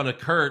make fun of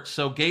Kurt,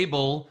 so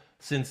Gable,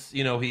 since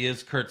he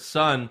is Kurt's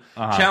son,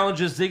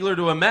 challenges Ziggler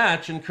to a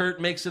match, and Kurt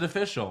makes it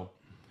official.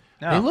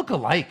 They look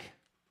alike.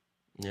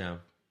 Yeah.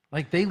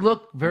 Like they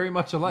look very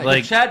much alike.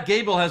 Like- Chad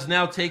Gable has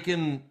now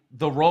taken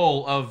the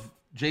role of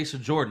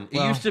Jason Jordan. It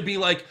used to be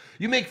like,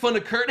 you make fun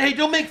of Kurt. Hey,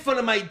 don't make fun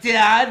of my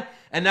dad.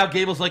 And now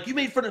Gable's like,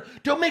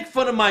 don't make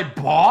fun of my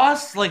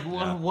boss. Like,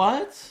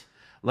 what?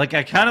 Like,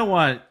 I kind of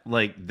want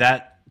like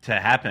that to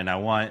happen. I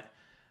want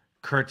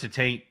Kurt to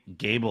take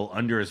Gable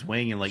under his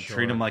wing and like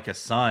treat him like a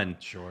son.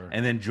 Sure.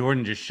 And then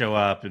Jordan just show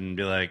up and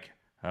be like,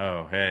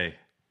 oh, hey,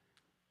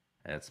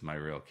 that's my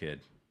real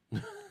kid.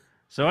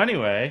 So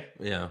anyway,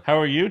 how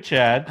are you,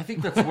 Chad? I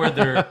think that's where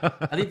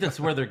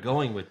they're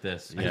going with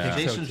this. I think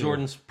Jason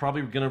Jordan's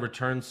probably going to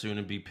return soon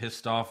and be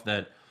pissed off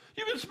that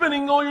you've been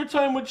spending all your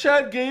time with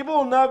Chad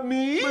Gable, not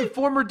me. My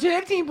former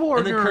tag team partner.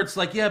 And then Kurt's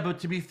like, yeah, but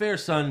to be fair,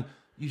 son,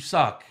 you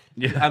suck.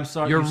 Yeah. I'm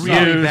sorry. You're you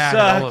really suck. bad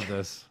at all of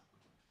this.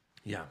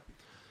 Yeah.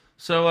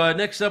 So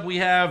next up we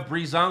have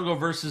Breezango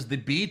versus the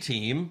B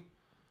Team.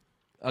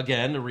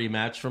 Again, a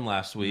rematch from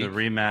last week. The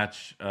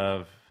rematch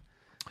of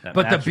that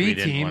But the match we B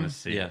didn't team want to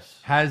see.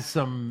 has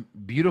some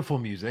beautiful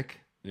music.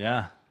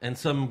 Yeah. And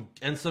some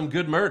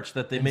good merch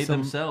that they made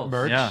some themselves.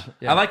 merch. Yeah.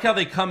 I like how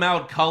they come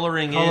out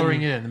coloring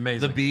in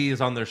amazing. the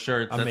bees on their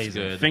shirts. That's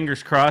Amazing. good.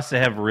 Fingers crossed they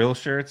have real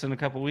shirts in a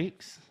couple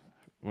weeks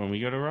when we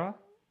go to Raw.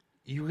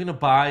 You're going to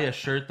buy a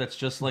shirt that's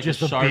just like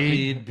Just a a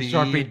Sharpied bee?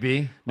 Sharpied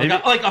bee. Like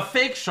a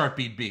fake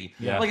Sharpied bee.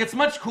 Yeah. Like, it's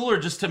much cooler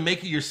just to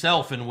make it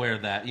yourself and wear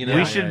that. You know?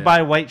 We should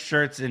buy white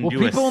shirts and do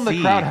people a in the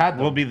C. crowd had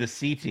them. We'll be the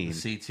C team.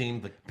 C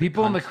Team.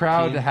 People in the cunt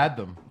crowd team. had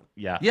them.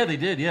 Yeah. Yeah, they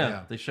did.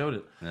 Yeah. They showed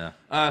it.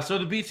 Yeah. So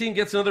the B Team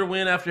gets another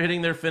win after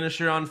hitting their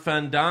finisher on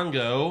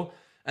Fandango.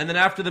 And then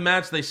after the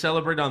match, they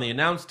celebrate on the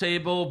announce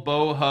table.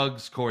 Bo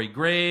hugs Corey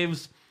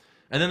Graves.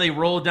 And then they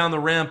roll down the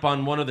ramp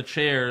on one of the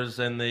chairs.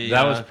 And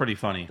That was pretty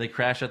funny. They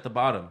crash at the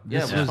bottom.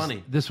 Yeah, it was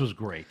funny. This was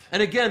great.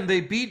 And again, they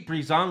beat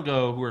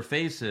Breezango, who are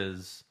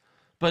faces.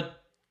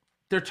 But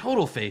they're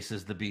total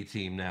faces, the B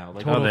Team now.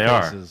 Like, Total they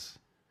are. faces.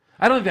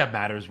 I don't think that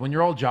matters. When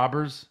you're all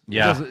jobbers,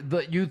 Yeah.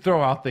 you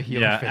throw out the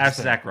heel and face ask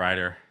thing. Zack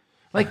Ryder.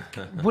 Like,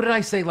 what did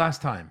I say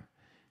last time?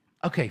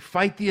 Okay,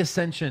 fight the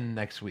Ascension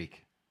next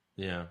week.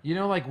 Yeah. You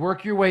know, like,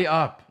 work your way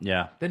up.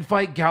 Yeah. Then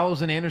fight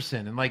Gallows and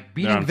Anderson. And, like, They're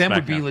beating on them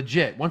would be SmackDown.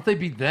 legit. Once they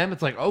beat them,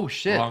 it's like, oh,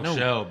 shit. Wrong no.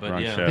 show, but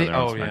Wrong yeah. show. They, They're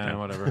on oh, yeah, SmackDown.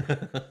 whatever.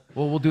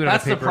 Well, we'll do it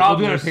That's on a the pay-per-view. problem. We'll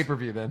do it on There's-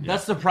 pay-per-view then.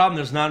 That's the problem.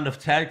 There's not enough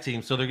tag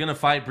teams, so they're going to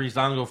fight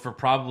Breezango for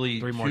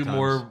probably 3 more two times.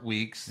 more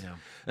weeks.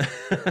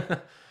 Yeah.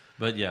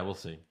 But yeah, we'll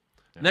see.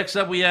 Next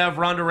up, we have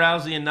Ronda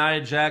Rousey and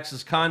Nia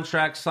Jax's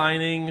contract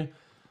signing.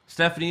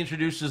 Stephanie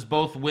introduces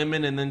both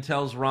women and then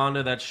tells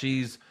Ronda that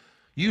she's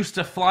used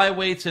to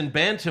flyweights and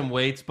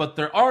bantamweights, but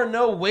there are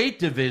no weight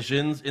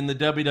divisions in the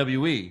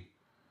WWE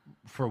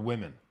For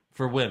women.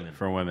 for women.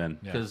 For women.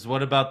 Because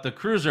what about the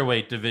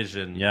cruiserweight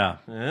division? Yeah.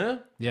 Eh?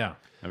 Yeah.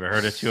 Ever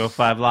heard of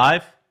 205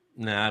 Live?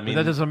 Nah, I mean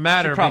But that doesn't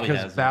matter she probably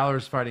because hasn't.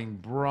 Balor's fighting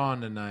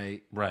Braun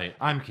tonight. Right.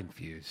 I'm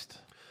confused.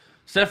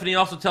 Stephanie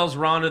also tells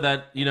Ronda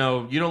that, you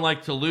know, you don't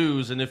like to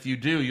lose, and if you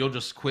do, you'll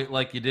just quit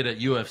like you did at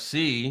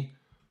UFC.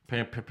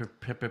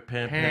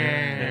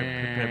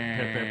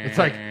 It's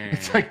like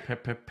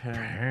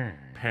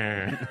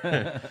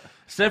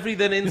Stephanie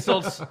then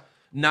insults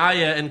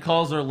Nia and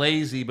calls her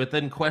lazy, but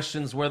then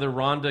questions whether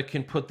Ronda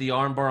can put the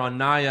armbar on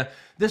Nia.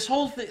 This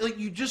whole thing, like,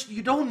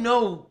 you don't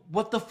know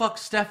what the fuck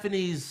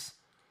Stephanie's,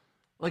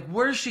 like,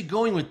 where is she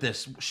going with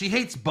this? She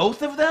hates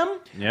both of them?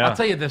 Yeah. I'll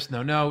tell you this,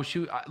 no.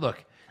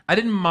 Look, I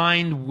didn't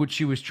mind what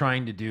she was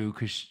trying to do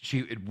because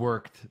it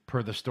worked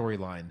per the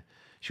storyline.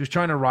 She was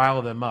trying to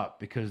rile them up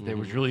because there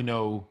was really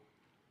no,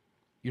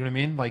 you know what I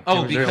mean? Like,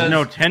 Oh, there was because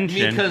no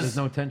tension. Because There's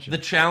no tension. the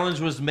challenge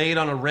was made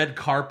on a red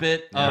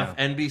carpet of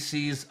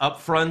NBC's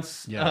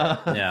upfronts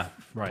Yeah.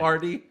 right.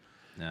 party.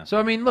 So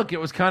I mean, look, it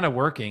was kind of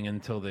working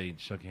until they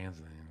shook hands.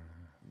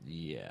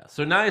 Yeah.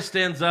 So Nia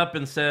stands up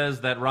and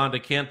says that Ronda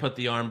can't put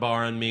the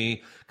armbar on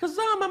me because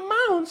I'm a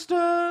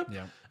monster.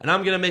 Yeah. And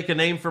I'm going to make a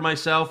name for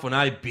myself when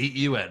I beat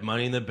you at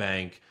Money in the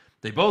Bank.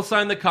 They both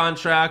sign the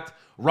contract.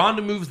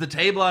 Ronda moves the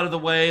table out of the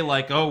way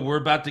like, oh, we're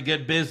about to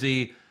get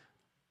busy.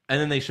 And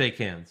then they shake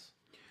hands.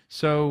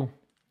 So,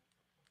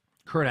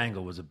 Kurt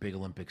Angle was a big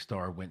Olympic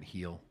star, went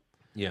heel.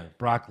 Yeah.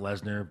 Brock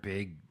Lesnar,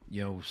 big,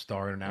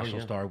 star,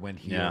 international star, went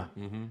heel. Yeah.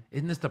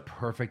 Isn't this the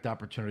perfect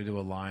opportunity to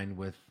align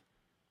with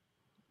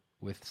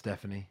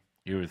Stephanie?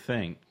 You would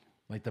think.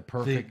 Like the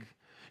perfect,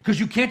 because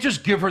you can't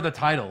just give her the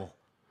title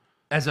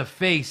as a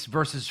face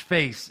versus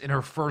face in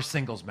her first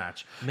singles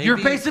match. You're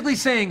basically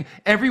saying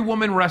every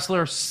woman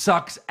wrestler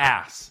sucks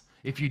ass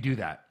if you do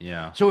that.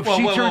 Yeah. So if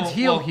she turns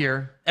heel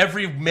here,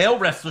 every male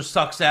wrestler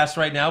sucks ass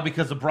right now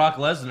because of Brock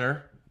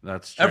Lesnar.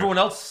 That's true. Everyone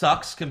else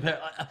sucks.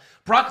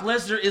 Brock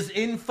Lesnar is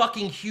in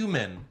fucking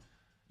human.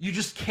 You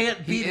just can't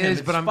he beat him. is,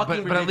 It's but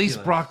fucking at least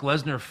ridiculous. Brock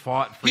Lesnar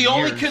fought for He years.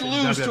 only can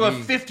in lose to a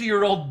WWE.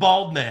 50-year-old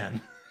bald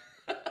man.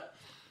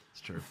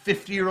 It's true.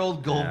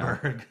 50-year-old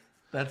Goldberg.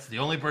 That's the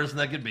only person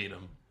that could beat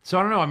him. So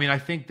I don't know. I mean, I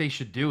think they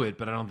should do it,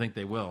 but I don't think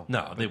they will.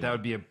 No, But they that won't.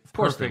 would be a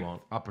course they perfect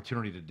won't.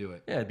 opportunity to do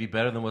it. Yeah, it'd be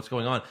better than what's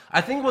going on.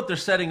 I think what they're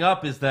setting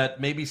up is that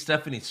maybe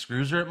Stephanie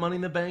screws her at Money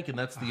in the Bank, and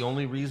that's the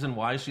only reason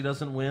why she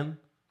doesn't win.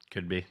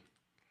 Could be.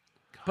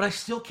 But I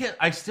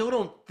still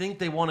don't think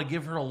they want to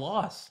give her a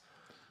loss.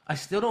 I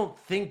still don't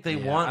think they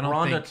want I don't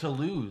Ronda think- to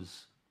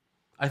lose.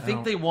 I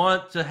think they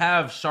want to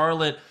have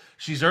Charlotte.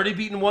 She's already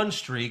beaten one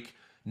streak.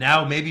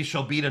 Now maybe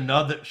she'll beat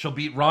another. She'll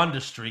beat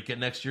Ronda's streak at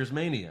next year's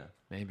Mania.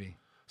 Maybe.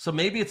 So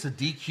maybe it's a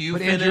DQ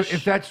But finish. Andrew,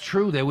 if that's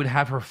true, they would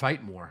have her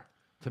fight more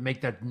to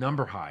make that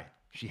number high.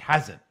 She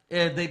hasn't.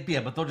 But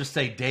they'll just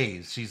say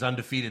days. She's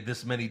undefeated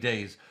this many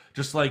days.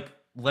 Just like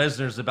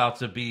Lesnar's about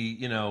to be,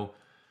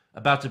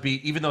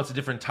 even though it's a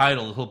different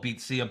title, he'll beat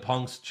CM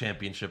Punk's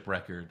championship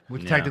record.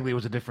 Which technically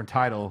was a different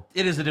title.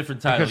 It is a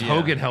different title. Because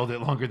Hogan held it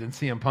longer than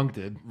CM Punk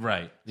did.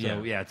 Right.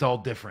 So, it's all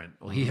different.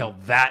 Well, he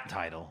held that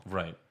title.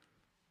 Right.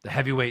 The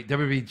heavyweight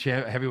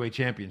WWE heavyweight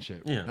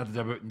championship. Yeah. Not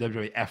the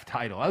WWF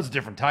title. That was a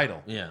different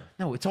title. Yeah.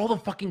 No, it's all the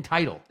fucking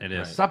title. It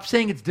is. Stop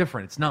saying it's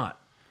different. It's not.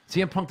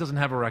 CM Punk doesn't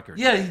have a record.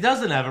 Yeah, he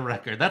doesn't have a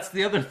record. That's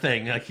the other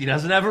thing. Like, he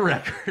doesn't have a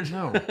record.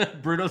 No.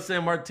 Bruno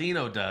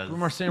Sammartino does.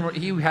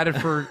 He had it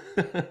for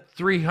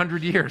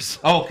 300 years.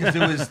 Oh,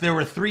 because there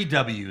were 3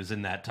 W's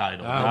in that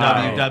title.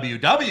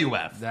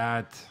 WWF.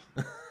 That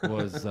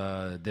was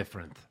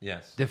different.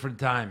 Yes. Different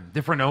time.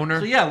 Different owner.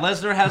 So yeah,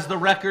 Lesnar has the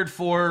record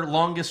for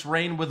longest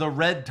reign with a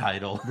red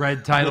title.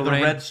 Red title with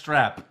reign. a red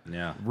strap.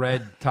 Yeah.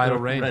 Red title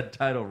reign. Red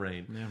title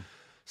reign. Yeah.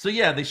 So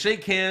yeah, they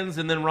shake hands,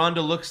 and then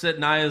Ronda looks at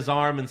Nia's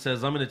arm and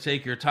says, "I'm going to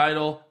take your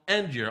title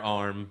and your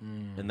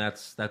arm," and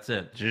that's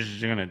it.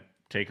 You're gonna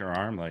take her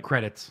arm, like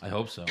Credits. I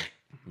hope so.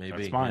 Maybe.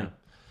 That's fine. Yeah.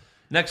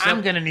 Next up,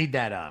 I'm going to need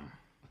that arm.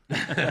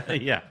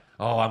 yeah.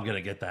 oh, I'm going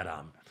to get that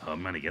arm. Oh,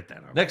 I'm gonna get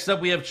that arm. Next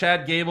up, we have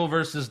Chad Gable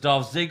versus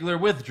Dolph Ziggler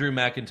with Drew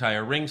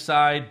McIntyre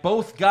ringside.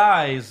 Both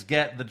guys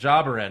get the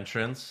jobber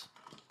entrance,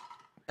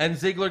 and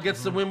Ziggler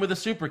gets the win with a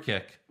super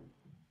kick.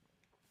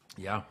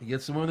 Yeah. He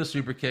gets the win with a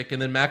super kick,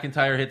 and then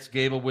McIntyre hits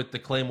Gable with the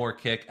Claymore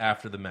kick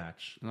after the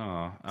match.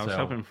 Oh, I was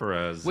hoping for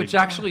a Which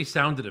actually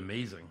sounded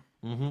amazing.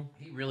 Mm-hmm.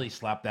 He really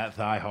slapped that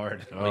thigh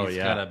hard. Oh, He's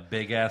yeah. got a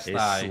big-ass They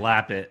thigh.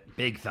 slap it.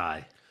 Big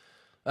thigh.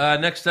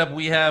 Next up,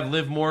 we have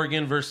Liv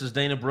Morgan versus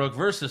Dana Brooke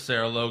versus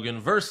Sarah Logan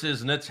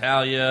versus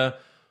Natalya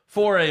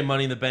for a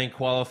Money in the Bank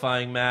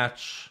qualifying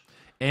match.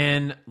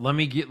 And let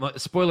me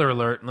spoiler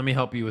alert, let me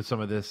help you with some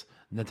of this.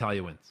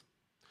 Natalya wins.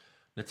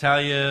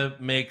 Natalya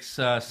makes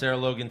Sarah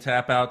Logan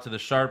tap out to the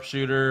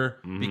sharpshooter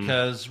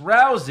because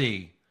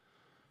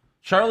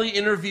Charlie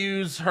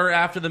interviews her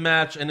after the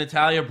match, and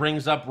Natalya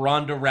brings up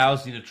Ronda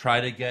Rousey to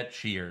try to get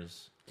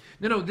cheers.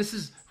 No, this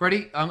is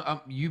ready.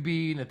 You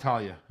be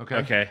Natalya, okay?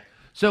 Okay.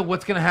 So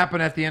what's going to happen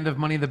at the end of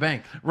Money in the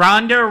Bank?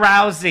 Ronda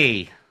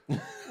Rousey. Is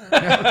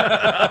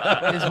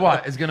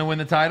what? Is going to win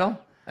the title?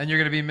 And you're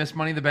going to be Miss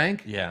Money in the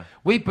Bank? Yeah.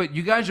 Wait, but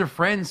you guys are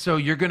friends, so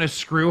you're going to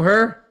screw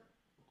her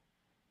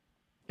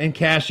and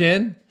cash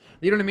in?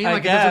 You know what I mean? I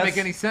Like, it doesn't guess. make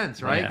any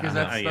sense, right? Because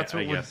I that's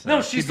what would... guess so.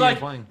 No, she's keep like,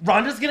 you playing.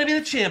 Ronda's going to be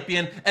the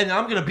champion, and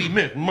I'm going to be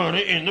Miss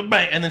Money in the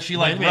Bank. And then she,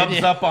 like,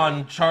 rubs up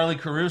on Charlie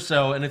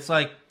Caruso, and it's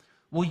like,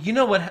 well, you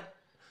know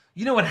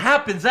what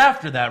happens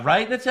after that,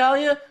 right,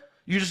 Natalya?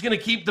 You're just going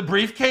to keep the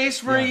briefcase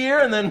for a year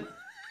and then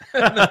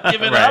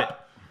give it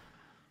up?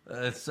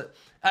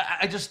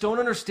 I just don't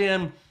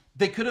understand.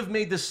 They could have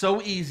made this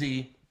so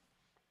easy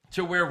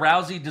to where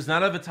Rousey does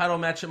not have a title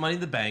match at Money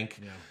in the Bank.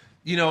 Yeah.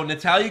 You know,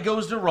 Natalya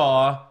goes to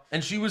Raw,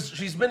 and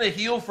she's been a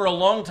heel for a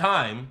long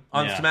time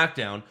on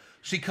SmackDown.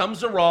 She comes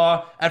to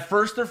Raw. At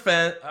first they're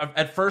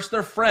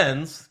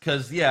friends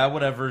because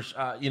whatever.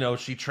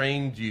 She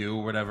trained you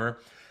or whatever.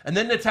 And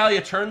then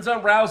Natalya turns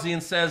on Rousey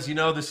and says,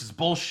 this is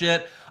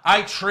bullshit.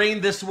 I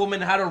trained this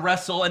woman how to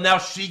wrestle, and now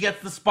she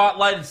gets the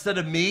spotlight instead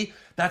of me.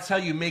 That's how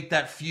you make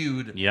that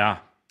feud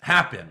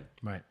happen.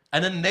 Right.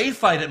 And then they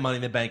fight at Money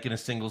in the Bank in a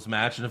singles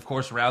match, and of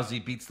course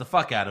Rousey beats the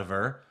fuck out of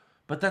her.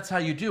 But that's how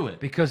you do it.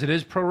 Because it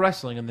is pro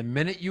wrestling, and the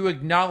minute you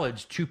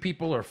acknowledge two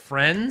people are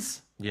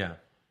friends,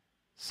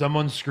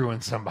 someone's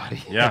screwing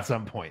somebody at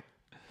some point.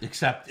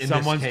 Except in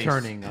someone's this case,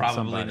 turning on probably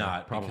somebody.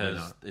 not, Probably because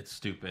not. it's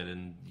stupid,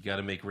 and you got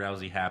to make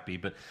Rousey happy.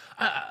 But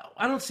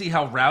I don't see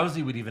how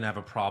Rousey would even have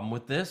a problem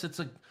with this. It's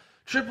like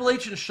Triple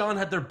H and Shawn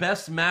had their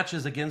best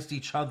matches against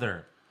each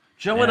other.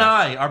 Joe and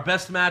I, our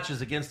best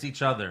matches against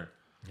each other.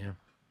 Yeah.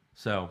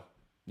 So,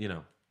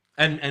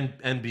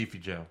 and Beefy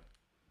Joe.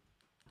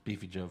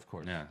 Beefy Joe, of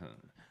course. Yeah.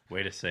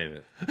 Way to save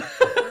it.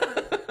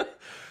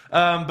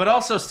 But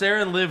also,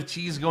 Sarah and Liv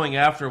tease going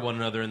after one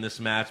another in this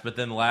match, but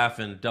then laugh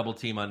and double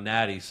team on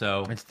Natty.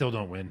 So And still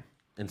don't win.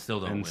 Still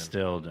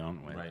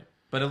don't win. Right.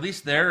 But at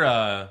least they're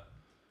a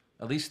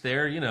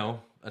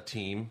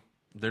team.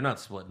 They're not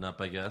splitting up,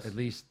 I guess. At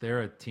least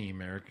they're a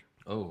team, Eric.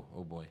 Oh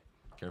boy,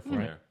 careful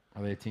there.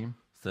 Are they a team?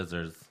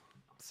 Scissors.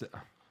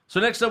 So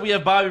next up, we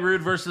have Bobby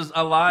Roode versus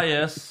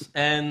Elias,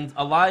 and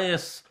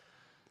Elias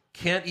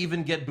can't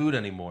even get booed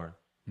anymore.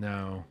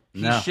 No.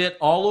 He shit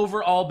all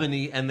over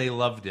Albany, and they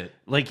loved it.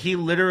 Like, he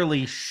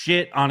literally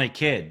shit on a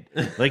kid.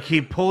 Like,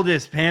 he pulled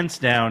his pants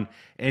down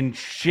and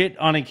shit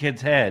on a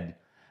kid's head,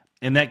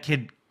 and that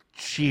kid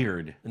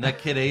cheered. And that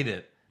kid ate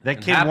it. That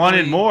And kid happily-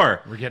 wanted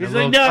more. We're getting He's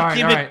a like, little- no, all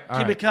right,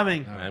 keep it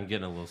coming. I'm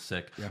getting a little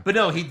sick. Yeah. But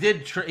no, he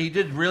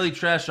did really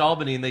trash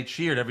Albany, and they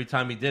cheered every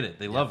time he did it.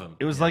 They love him.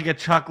 It was like a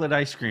chocolate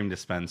ice cream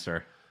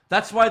dispenser.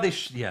 That's why they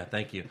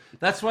thank you.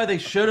 That's why they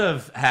should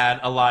have had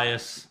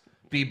Elias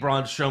be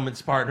Braun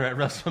Strowman's partner at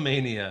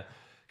WrestleMania,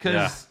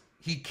 because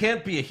he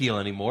can't be a heel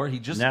anymore. He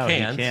just No,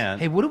 can't. he can't.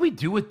 Hey, what do we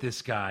do with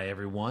this guy,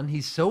 everyone?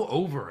 He's so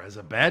over as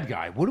a bad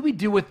guy. What do we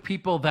do with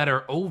people that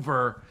are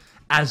over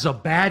as a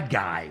bad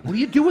guy? What do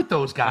you do with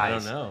those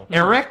guys? I don't know.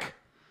 Eric?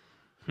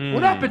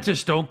 What happened to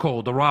Stone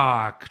Cold, The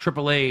Rock,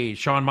 Triple H,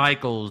 Shawn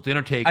Michaels, The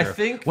Undertaker? I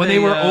think when they,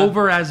 they were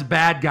over as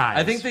bad guys.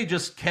 I think they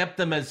just kept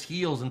them as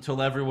heels until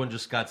everyone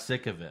just got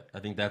sick of it. I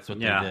think that's what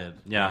they did.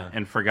 Yeah,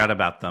 and forgot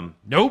about them.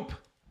 Nope.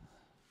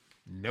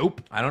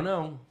 I don't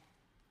know.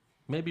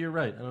 Maybe you're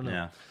right. I don't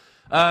know.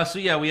 Yeah. So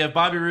we have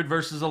Bobby Roode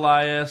versus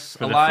Elias.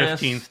 For the Elias,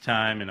 15th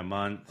time in a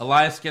month.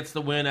 Elias gets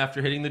the win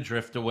after hitting the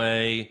drift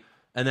away.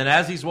 And then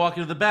as he's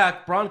walking to the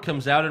back, Braun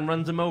comes out and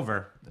runs him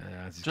over.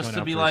 Just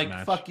to be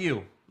like, fuck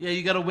you. Yeah,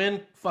 you got to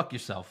win. Fuck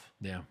yourself.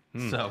 Yeah.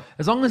 So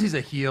as long as he's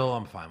a heel,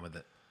 I'm fine with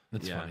it.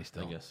 It's funny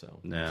still. I guess so.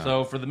 Yeah.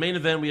 So for the main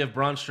event, we have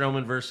Braun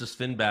Strowman versus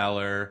Finn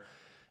Balor.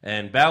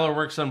 And Balor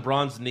works on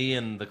Braun's knee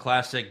in the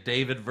classic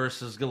David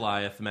versus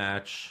Goliath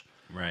match.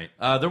 Right.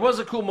 There was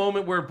a cool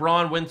moment where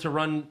Braun went to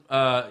run.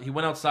 He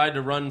went outside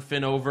to run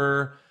Finn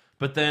over,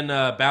 but then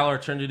Balor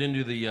turned it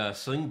into the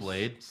sling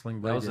blade.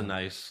 That was a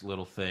nice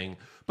little thing.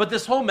 But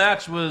this whole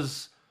match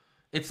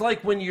it's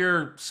like when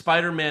you're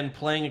Spider-Man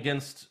playing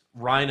against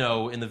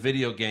Rhino in the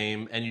video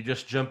game and you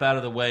just jump out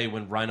of the way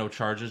when Rhino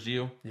charges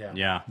you.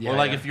 Yeah. Or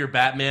like if you're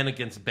Batman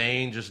against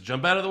Bane, just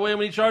jump out of the way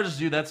when he charges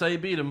you. That's how you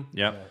beat him.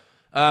 Yep.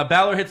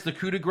 Balor hits the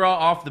coup de grace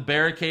off the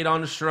barricade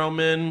onto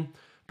Strowman.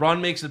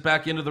 Braun makes it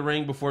back into the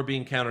ring before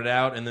being counted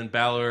out, and then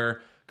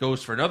Balor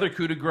goes for another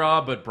coup de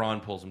grace, but Braun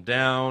pulls him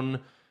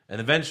down.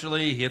 And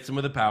eventually he hits him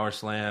with a power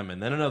slam,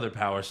 and then another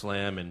power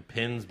slam, and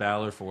pins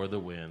Balor for the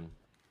win.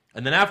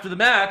 And then after the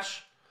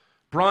match,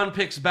 Braun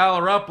picks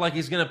Balor up like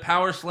he's going to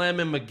power slam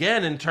him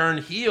again and turn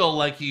heel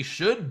like he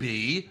should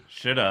be.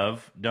 Should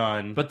have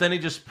done. But then he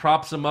just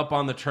props him up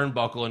on the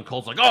turnbuckle, and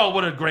Cole's like, oh,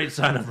 what a great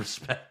sign of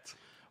respect.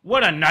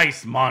 What a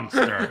nice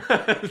monster.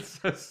 It's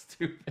so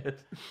stupid.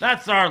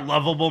 That's our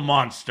lovable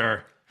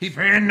monster.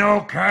 Finn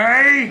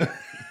okay?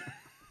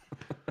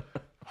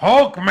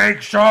 Hulk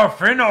makes sure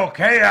Finn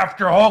okay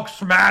after Hulk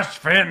smashed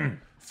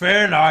Finn.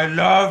 Finn, I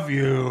love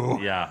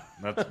you. Yeah,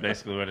 that's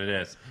basically what it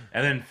is.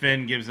 And then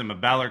Finn gives him a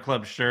Balor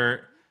Club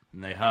shirt,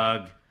 and they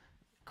hug.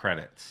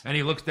 Credits. And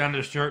he looks down at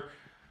his shirt.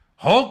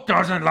 Hulk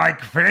doesn't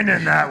like Finn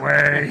in that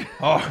way.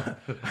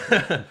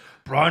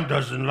 Braun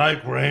doesn't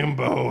like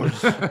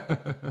rainbows.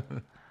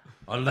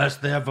 Unless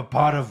they have a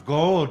pot of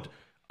gold,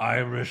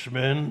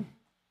 Irishman.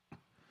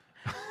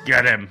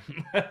 Get him.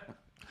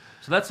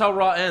 So that's how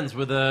Raw ends,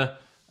 with a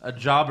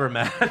jobber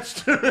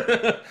match.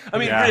 I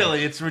mean,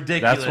 really, it's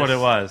ridiculous. That's what it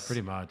was.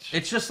 Pretty much.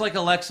 It's just like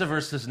Alexa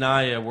versus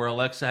Nia, where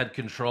Alexa had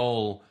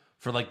control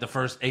for like the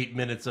first 8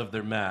 minutes of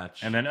their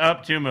match. And then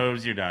up 2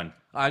 moves, you're done.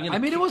 I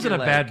mean, it wasn't a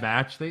bad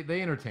match.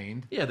 They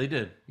entertained. Yeah, they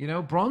did. You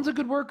know, Braun's a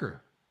good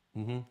worker.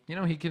 Mm-hmm. You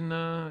know, he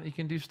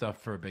can do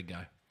stuff for a big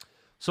guy.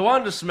 So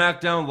on to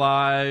SmackDown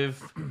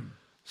Live.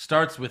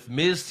 Starts with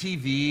Miz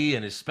TV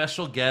and his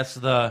special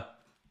guest, the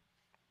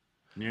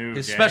New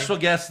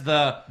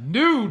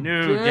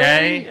New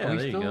Day. Yeah,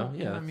 there you go.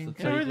 Yeah, I mean,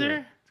 that's how you do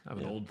it. I have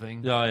an old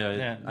thing.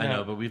 Yeah, I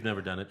know, but we've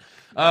never done it.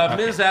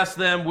 Miz asked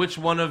them which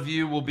one of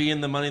you will be in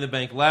the Money in the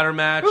Bank ladder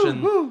match,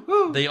 and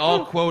they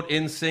all quote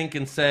in sync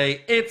and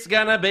say, "It's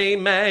gonna be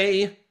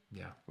me."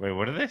 Yeah. Wait,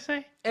 what did they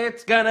say?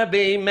 It's gonna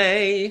be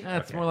me.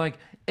 That's more like,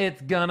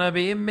 it's gonna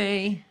be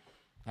me.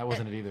 That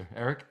wasn't it either.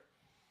 Eric?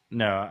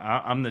 No,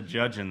 I'm the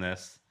judge in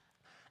this.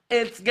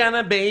 It's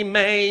gonna be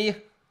me.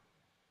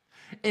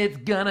 It's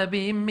gonna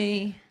be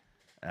me.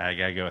 I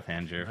gotta go with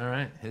Andrew. All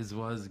right. His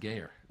was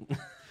gayer.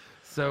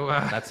 So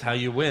That's how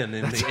you win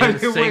in the how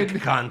you win.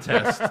 in-sync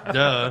contest.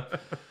 Duh.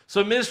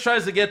 So Miz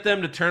tries to get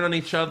them to turn on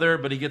each other,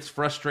 but he gets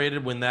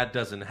frustrated when that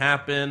doesn't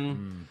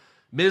happen.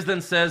 Miz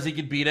then says he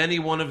could beat any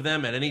one of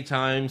them at any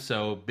time,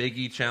 so Big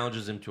E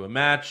challenges him to a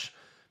match.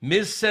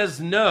 Miz says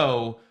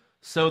no,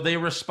 so they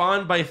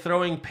respond by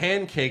throwing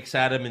pancakes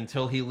at him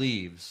until he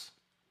leaves.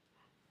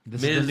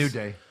 this Miz is the New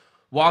Day.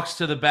 Walks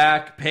to the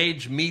back.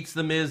 Paige meets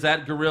the Miz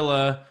at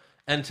Gorilla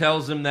and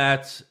tells him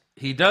that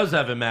he does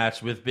have a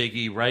match with Big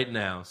E right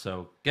now.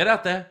 So get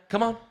out there.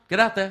 Come on. Get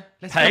out there.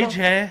 Paige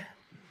here.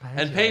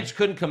 And Paige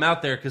couldn't come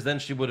out there because then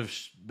she would have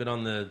been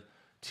on the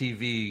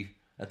TV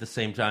at the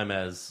same time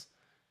as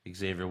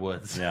Xavier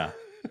Woods. Yeah.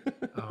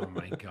 Oh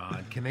my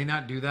God! Can they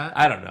not do that?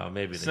 I don't know.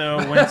 Maybe they So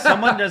when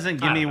someone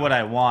doesn't give me what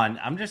I want,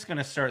 I'm just going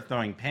to start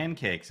throwing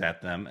pancakes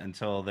at them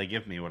until they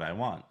give me what I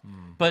want.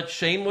 But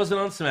Shane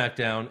wasn't on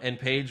SmackDown, and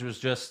Paige was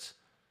just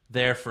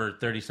there for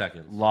 30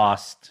 seconds.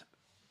 Lost.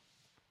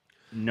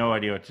 No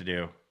idea what to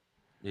do.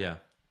 Yeah.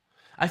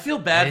 I feel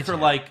bad for,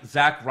 like,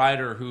 Zack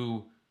Ryder,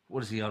 who,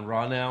 what is he, on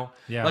Raw now?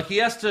 Yeah. Like, he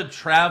has to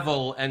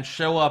travel and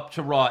show up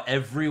to Raw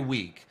every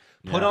week,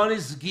 put on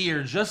his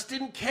gear just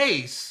in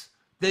case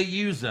they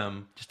use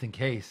him, Just in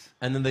case.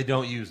 and then they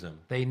don't use him.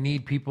 They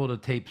need people to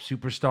tape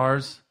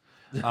Superstars,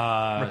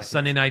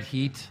 Sunday Night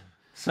Heat,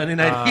 Sunday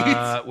Night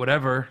Heat.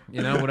 whatever,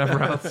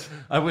 whatever else.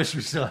 I wish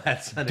we still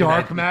had Sunday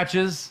Dark Night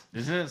matches,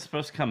 Isn't it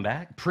supposed to come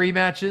back?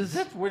 pre-matches.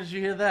 Heat. Where did you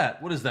hear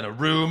that? What is that, a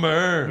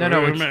rumor?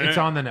 No, it's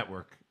on the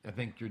network. I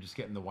think you're just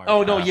getting the wire.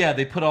 Oh no, yeah,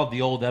 they put all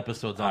the old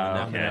episodes on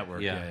the on the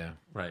network. network. Yeah.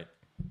 Right.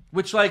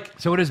 Which like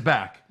So it is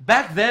back.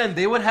 back then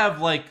they would have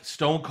like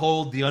Stone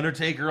Cold, The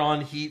Undertaker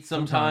on Heat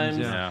sometimes.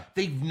 yeah.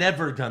 They've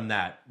never done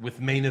that with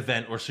main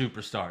event or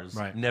superstars.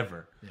 Right.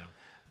 Never. Yeah.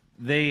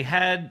 They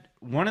had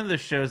one of the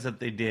shows that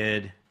they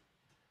did.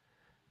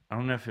 I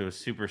don't know if it was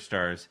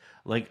Superstars.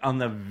 Like on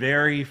the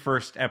very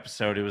first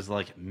episode, it was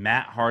like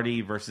Matt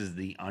Hardy versus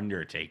The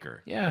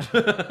Undertaker Yeah.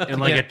 in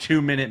like a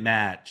 2-minute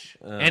match.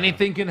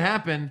 Anything can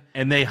happen.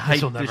 And they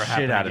This'll hyped the never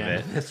shit happen out of again.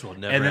 it. This will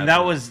never And then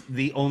happen. that was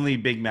the only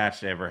big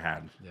match they ever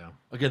had. Yeah.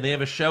 Again, they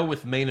have a show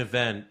with main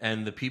event,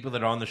 and the people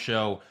that are on the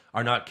show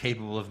are not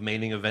capable of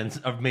main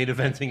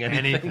eventing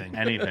anything.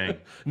 Anything.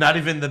 Not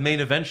even the main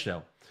event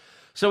show.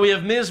 So we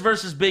have Miz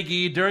versus Big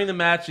E. During the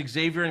match,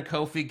 Xavier and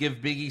Kofi give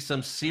Big E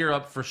some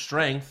syrup for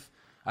strength.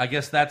 I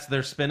guess that's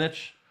their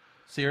spinach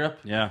syrup.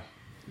 Yeah.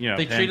 You know,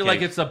 They treat it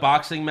like pancakes. it's a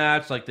boxing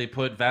match, like they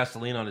put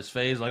Vaseline on his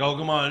face, like, oh,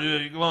 come on,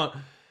 dude, come on.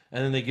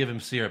 And then they give him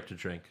syrup to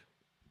drink.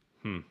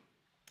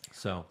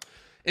 So,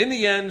 in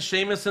the end,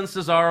 Sheamus and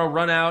Cesaro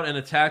run out and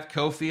attack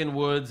Kofi and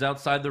Woods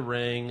outside the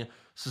ring.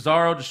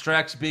 Cesaro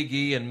distracts Big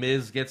E, and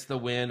Miz gets the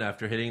win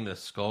after hitting the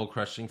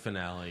skull-crushing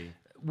finale.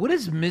 What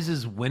is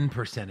Miz's win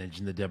percentage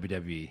in the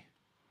WWE?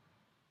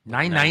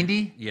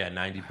 990? Yeah,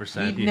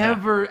 90%. He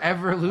never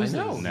ever loses.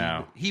 No.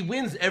 No. He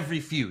wins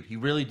every feud. He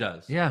really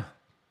does. Yeah.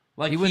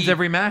 Like He wins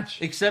every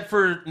match. Except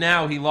for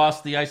now, he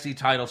lost the IC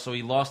title, so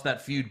he lost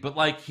that feud. But,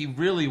 like, he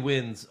really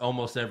wins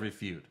almost every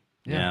feud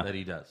Yeah. that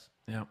he does.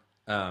 Yeah.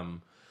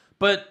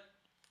 But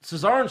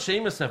Cesaro and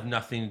Sheamus have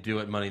nothing to do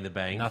at Money in the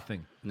Bank.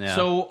 Nothing. Yeah.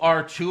 So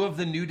are two of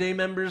the New Day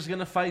members going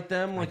to fight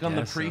them, like on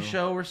the guess so.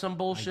 pre-show or some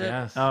bullshit?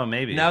 Yes. Oh,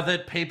 maybe. Now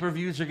that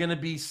pay-per-views are going to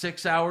be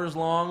 6 hours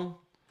long?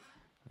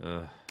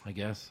 I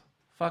guess.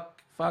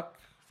 Fuck.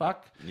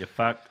 You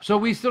fuck. So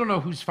we still don't know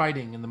who's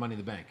fighting in the Money in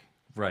the Bank.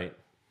 Right.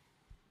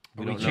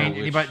 We Did don't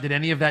know which- Did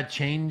any of that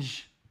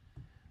change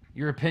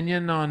your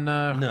opinion on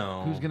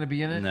No. who's going to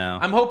be in it? No.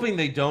 I'm hoping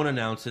they don't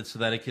announce it so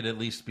that it could at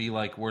least be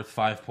like worth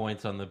 5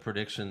 points on the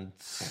prediction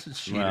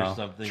sheet or Well,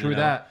 something. True you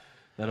know? that.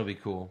 That'll be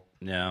cool.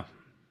 Yeah.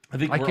 I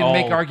think I we're can all,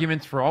 make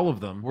arguments for all of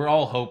them. We're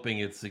all hoping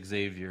it's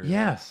Xavier.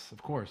 Yes,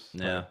 of course.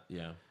 Yeah.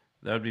 Yeah.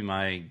 That would be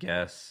my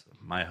guess,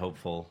 my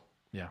hopeful.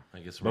 Yeah. I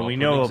guess we're But all we putting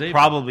know it'll Xavier.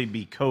 probably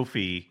be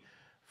Kofi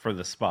for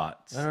the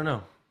spots. I don't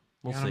know.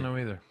 We'll I see. don't know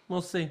either.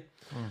 We'll see.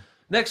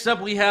 Next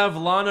up, we have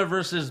Lana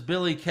versus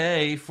Billie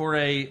Kay for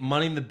a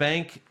Money in the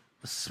Bank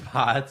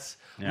spots.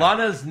 Yeah.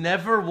 Lana's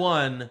never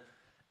won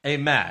a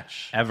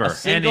match. Ever. A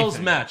singles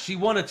Anything. match. She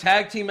won a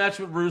tag team match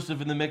with Rusev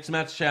in the Mixed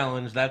Match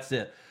Challenge. That's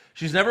it.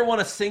 She's never won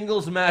a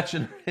singles match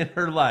in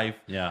her life.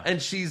 Yeah.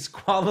 And she's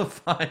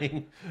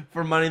qualifying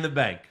for Money in the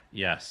Bank.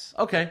 Yes.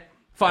 Okay,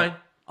 fine.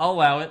 I'll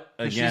allow it.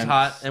 'Cause she's Against-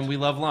 hot, and we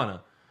love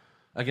Lana.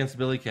 Against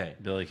Billie Kay.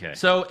 Billie Kay.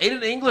 So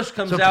Aiden English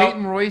comes So out.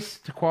 Peyton Royce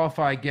to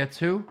qualify gets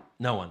who?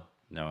 No one.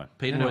 No one.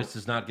 Peyton No. Royce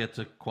does not get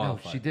to No,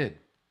 qualify. she did.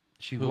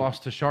 She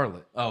lost to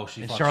Charlotte. Oh,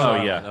 she And fought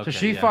Charlotte. Oh, yeah. Okay, So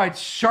she yeah. fights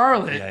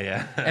Charlotte. Yeah,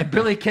 yeah. And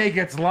Billie Kay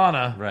gets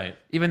Lana. Right.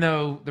 Even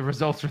though the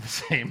results are the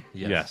same.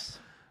 Yes.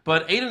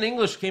 But Aiden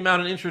English came out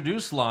and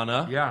introduced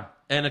Lana. Yeah.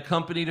 And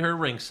accompanied her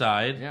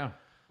ringside. Yeah.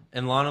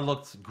 And Lana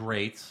looked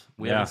great.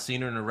 We Yeah. haven't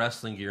seen her in a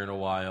wrestling gear in a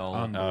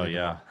while. Oh,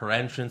 yeah. Her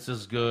entrance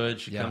is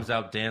good. She Yeah. comes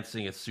out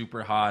dancing. It's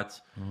super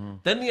hot.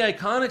 Then the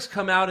Iconics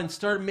come out and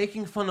start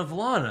making fun of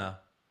Lana.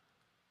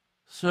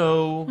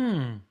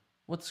 So,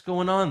 what's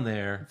going on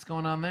there? What's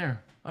going on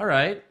there? All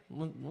right.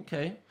 Well,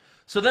 okay.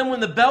 So then when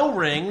the bell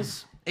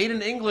rings,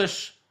 Aiden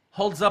English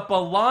holds up a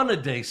Lana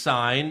Day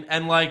sign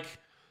and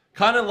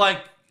kind of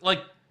like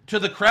to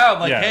the crowd,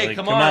 like, Yeah, hey, like,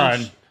 come come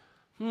on.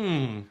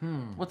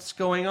 on. What's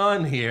going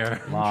on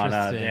here? Lana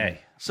Interesting. Day.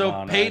 So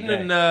Lana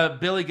Peyton Day. and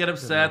Billy get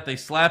upset. They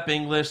slap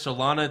English. So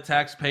Lana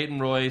attacks Peyton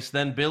Royce.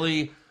 Then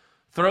Billy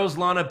throws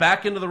Lana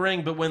back into the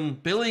ring. But when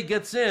Billy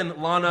gets in,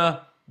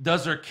 Lana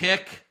does her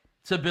kick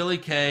to Billie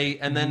Kay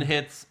and then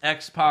hits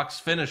X-Pac's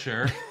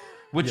finisher,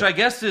 which I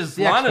guess is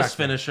The X Lana's Factor.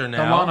 finisher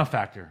now. The Lana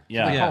factor.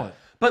 Yeah. They Yeah. call it.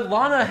 But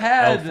Lana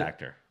had L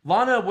factor.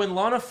 when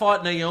Lana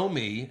fought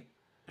Naomi,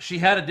 she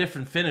had a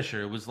different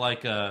finisher. It was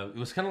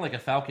kind of like a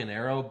Falcon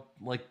Arrow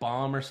like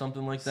bomb or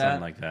something like that.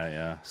 Something like that,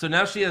 yeah. So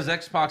now she has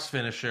X-Pac's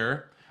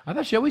finisher. I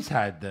thought she always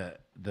had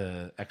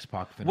the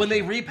X-Pac finish. When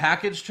they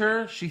repackaged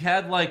her, she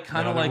had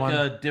kind of Another like one?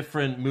 a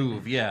different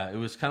move. Yeah, it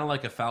was kind of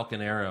like a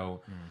Falcon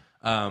Arrow.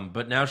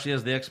 But now she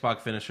has the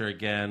X-Pac finisher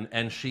again,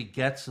 and she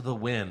gets the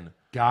win.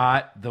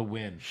 got the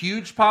win.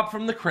 Huge pop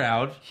from the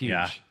crowd. Huge.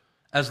 Yeah.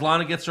 As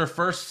Lana gets her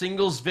first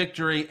singles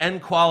victory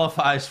and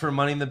qualifies for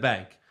Money in the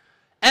Bank.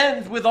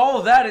 And with all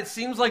of that, it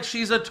seems like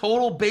she's a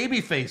total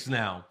babyface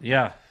now.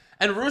 Yeah.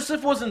 And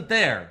Rusev wasn't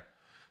there.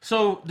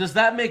 So does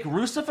that make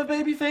Rusev a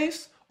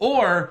babyface?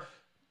 Or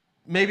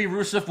maybe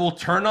Rusev will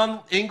turn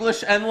on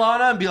English and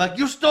Lana and be like,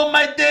 you stole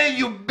my day,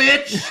 you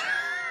bitch!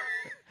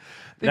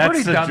 They've That's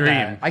already the done dream.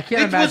 that. I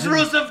can't It imagine.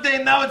 was Rusev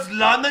Day, now it's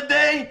Lana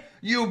Day,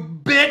 you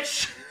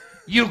bitch!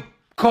 You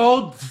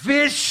cold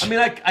fish. I mean,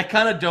 I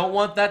kind of don't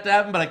want that to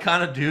happen, but I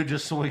kind of do,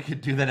 just so we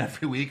could do that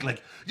every week.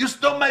 Like, you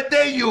stole my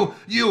day, you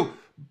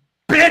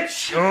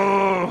bitch.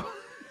 Oh.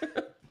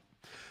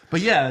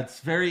 But yeah, it's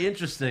very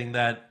interesting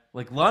that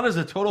like Lana's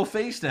a total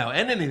face now,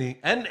 and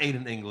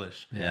Aiden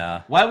English.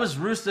 Yeah. Why was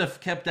Rusev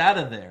kept out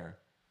of there?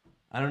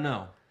 I don't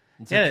know.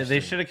 It's Yeah, they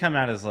interesting. should have come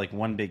out as like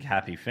one big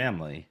happy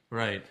family.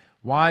 Right.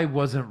 Why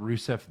wasn't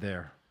Rusev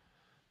there?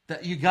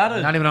 That you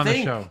gotta Not even on the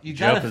think, show. You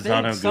Joe gotta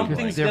Pisano think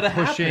something's They're gonna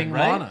pushing happen,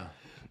 right? Lana.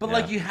 But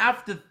like you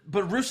have to.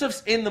 But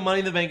Rusev's in the Money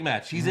in the Bank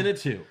match. He's in it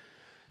too.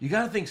 You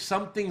gotta think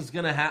something's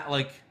gonna happen.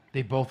 Like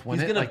They both win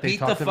he's it. gonna like they beat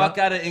the talked fuck about?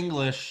 out of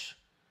English,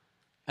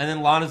 and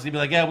then Lana's gonna be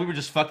like, "Yeah, we were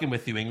just fucking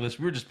with you, English.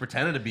 We were just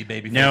pretending to be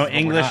baby." No, faces, but we're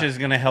English not." is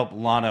going to help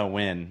Lana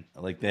win.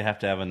 Like they have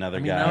to have another I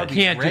mean, guy. that You would be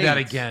can't do that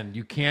great. again.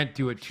 You can't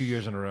do it 2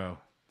 years in a row.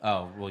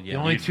 Oh well, yeah. The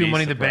only You'd two be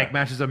Money in the Bank surprised.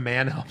 matches a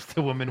man helps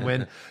the woman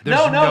win.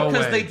 There's no,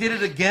 because way. they did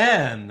it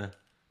again.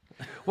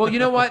 Well, you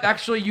know what?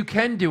 Actually, you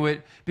can do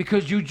it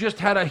because you just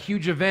had a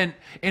huge event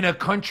in a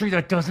country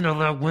that doesn't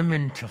allow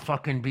women to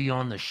fucking be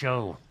on the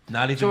show.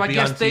 Not even So I be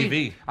guess on they,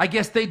 TV. I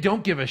guess they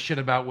don't give a shit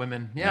about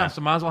women. Yeah,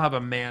 so might as well have a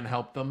man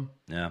help them.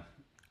 Yeah.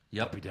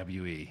 Yep.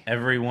 WWE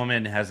Every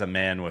woman has a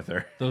man with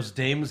her. Those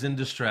dames in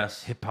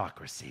distress.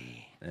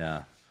 hypocrisy.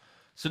 Yeah.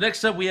 So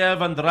next up, we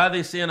have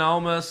Andrade Cien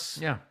Almas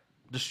Yeah,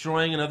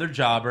 destroying another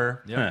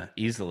jobber. Yeah.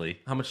 Easily.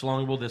 How much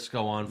longer will this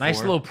go on?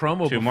 nice for? little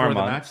promo 2 before more the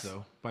months. match,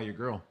 though, by your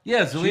girl.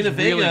 Yeah, Zelina She's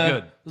Vega really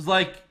good. was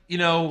like,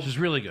 She's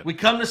really good. We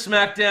come to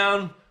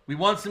SmackDown. We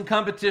want some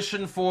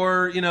competition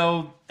for,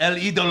 El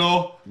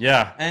Idolo.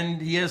 Yeah.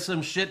 And he has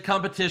some shit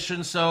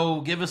competition, so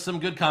give us some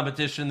good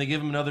competition. They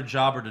give him another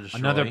jobber to destroy.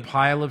 Another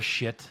pile of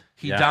shit.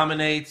 He Yeah.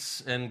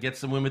 dominates and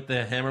gets them win with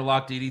the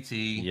hammerlock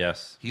DDT.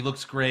 Yes. He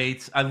looks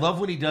great. I love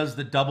when he does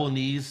the double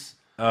knees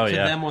Oh, to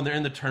yeah. them when they're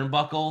in the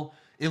turnbuckle.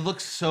 It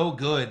looks so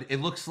good. It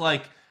looks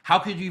like, how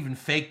could you even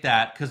fake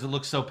that? Because it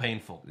looks so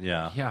painful.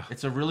 Yeah. Yeah.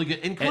 It's a really good,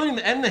 including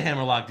the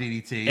hammerlock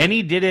DDT. And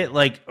he did it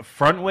like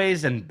front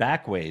ways and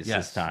back ways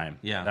Yes. this time.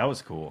 Yeah. That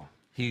was cool.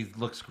 He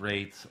looks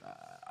great.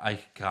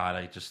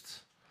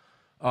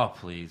 Oh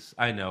please!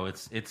 I know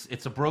it's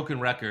a broken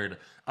record.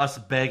 Us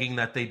begging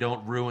that they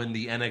don't ruin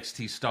the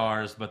NXT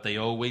stars, but they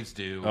always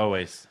do.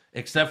 Always.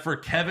 Except for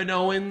Kevin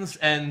Owens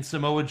and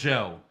Samoa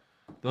Joe.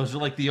 Those are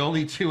like the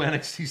only 2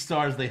 NXT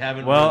stars they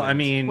haven't. Well, ruined. I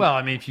mean, Well,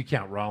 I mean, if you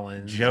count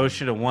Rollins. Joe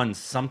should have won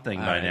something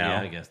All by right, now.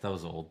 yeah, I guess that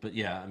was old, but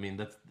yeah, I mean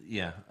that's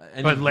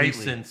Any But lately,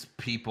 recent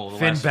people, the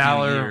Finn last few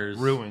Balor years,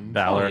 ruined.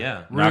 Balor, Oh,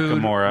 yeah.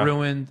 Rude, Nakamura,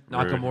 ruined.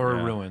 Nakamura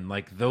yeah. ruined.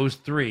 Like those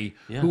 3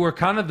 Yeah. who were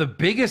kind of the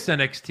biggest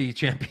NXT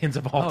champions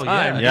of all Oh,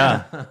 time.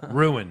 Yeah.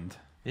 Ruined.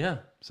 Yeah.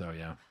 So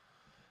yeah.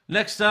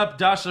 Next up,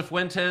 Dasha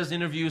Fuentes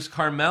interviews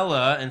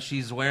Carmella, and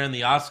she's wearing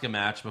the Asuka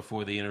match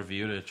before the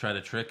interview to try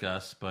to trick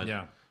us, but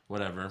Yeah.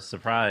 whatever.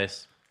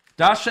 Surprise.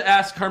 Dasha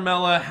asks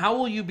Carmella, how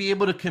will you be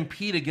able to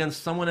compete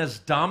against someone as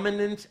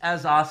dominant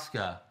as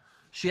Asuka?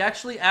 She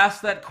actually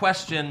asked that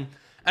question,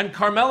 and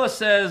Carmella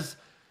says,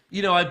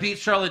 I beat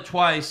Charlotte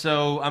twice,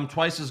 so I'm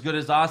twice as good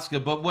as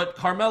Asuka. But what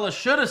Carmella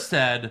should have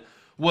said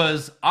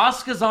was,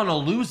 Asuka's on a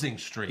losing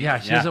streak. Yeah,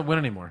 she doesn't win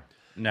anymore.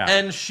 No.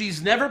 And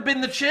she's never been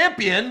the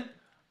champion.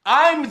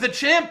 I'm the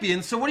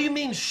champion, so what do you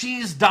mean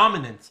she's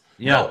dominant?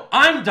 Yeah. No,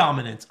 I'm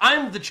dominant.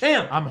 I'm the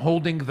champ. I'm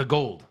holding the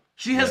gold.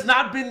 She has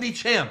not been the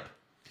champ.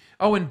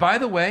 Oh, and by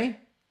the way,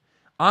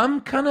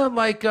 I'm kind of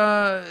like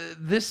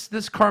this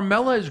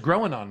Carmella is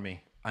growing on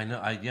me. I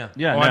know. yeah,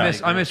 Oh, no.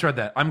 I misread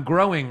that. I'm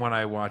growing when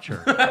I watch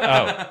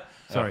her.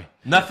 Sorry.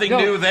 Nothing No.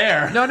 new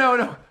there.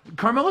 No.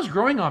 Carmella's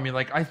growing on me.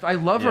 Like I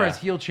love her Yeah. as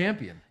heel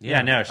champion.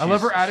 Yeah, no. I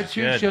love her she's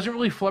attitude. good. She doesn't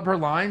really flub her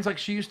lines like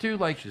she used to.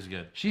 Like She's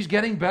good. She's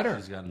getting better.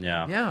 She's gotten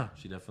Yeah. Yeah.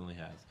 She definitely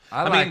has.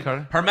 I like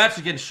her. Her match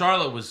against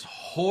Charlotte was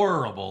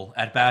horrible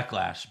at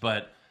Backlash,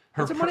 but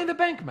her It's a Money in the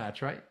Bank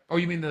match, right? Oh,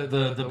 you mean the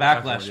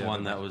Backlash yeah,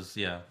 one the- that was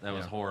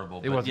was horrible.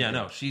 It But wasn't yeah, good.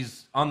 no,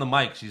 she's on the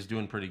mic. She's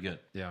doing pretty good.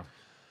 Yeah.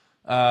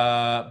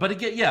 But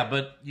again,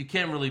 but you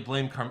can't really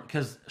blame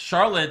because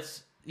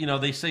Charlotte's.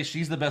 They say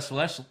she's the best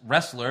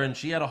wrestler, and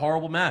she had a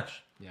horrible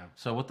match. Yeah.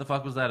 So what the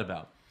fuck was that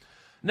about?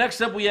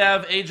 Next up, we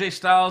have AJ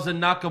Styles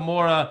and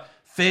Nakamura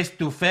face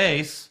to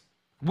face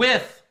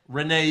with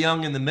Renee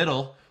Young in the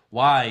middle.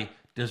 Why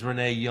does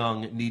Renee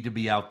Young need to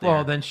be out there?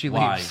 Well, then she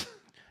Why? leaves.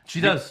 She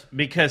does.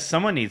 Because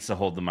someone needs to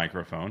hold the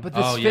microphone. But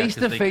this Oh, yeah, 'cause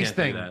they face-to-face can't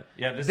do thing, that.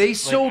 yeah, this they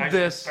is, sold I should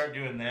this. Start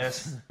doing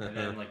this and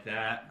then like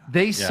that.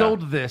 They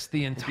sold this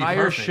the It'd be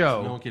entire perfect.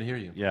 show. No one can hear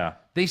you. Yeah.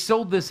 They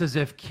sold this as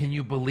if, can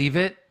you believe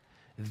it?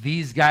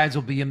 These guys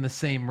will be in the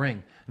same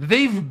ring.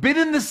 They've been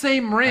in the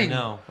same ring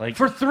know. Like-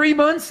 for 3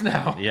 months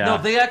now. Yeah. No,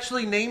 they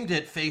actually named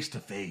it face to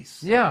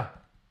face. Yeah.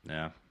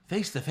 Yeah.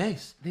 Face to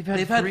face. They've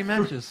had 3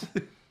 matches.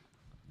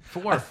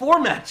 4. 4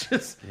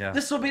 matches. Yeah.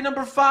 This will be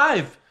number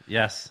 5.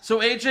 Yes.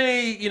 So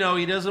AJ,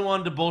 he doesn't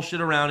want to bullshit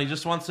around. He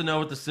just wants to know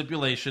what the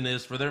stipulation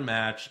is for their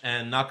match.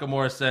 And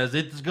Nakamura says,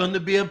 it's going to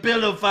be a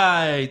pillow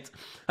fight.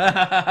 They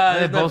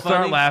Isn't both that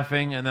start funny?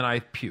 laughing, and then I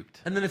puked.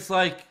 And then it's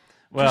like,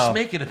 Well- just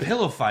make it a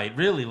pillow fight,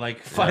 really.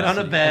 Like, fight on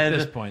a At bed.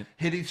 this point.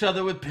 Hit each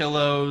other with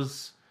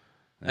pillows.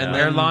 And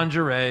Wear then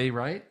lingerie,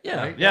 right? Yeah.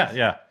 Right? Yeah.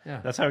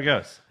 Yeah. That's how it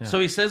goes. So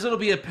he says it'll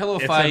be a pillow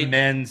It's a fight.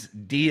 men's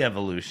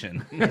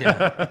de-evolution.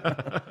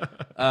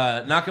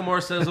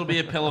 Nakamura says it'll be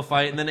a pillow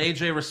fight, and then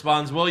AJ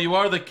responds, "Well, you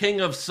are the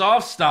king of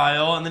soft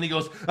style," and then he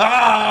goes,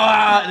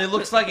 "Ah!" and it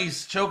looks like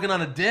he's choking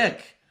on a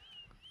dick.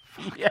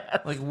 Yeah.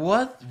 Like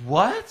what?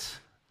 What?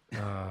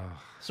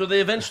 So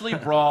they eventually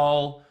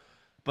brawl,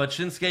 but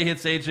Shinsuke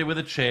hits AJ with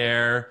a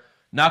chair.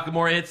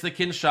 Nakamura hits the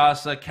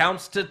Kinshasa,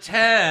 counts to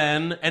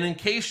 10, and in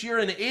case you're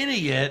an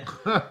idiot,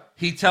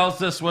 he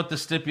tells us what the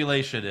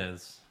stipulation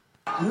is.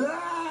 Last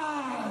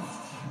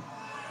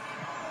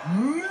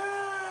man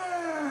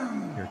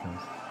Here it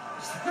comes.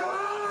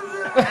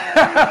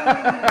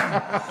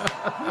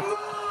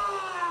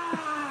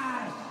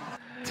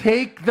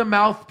 Take the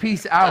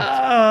mouthpiece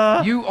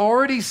out. You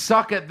already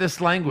suck at this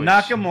language.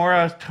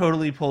 Nakamura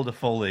totally pulled a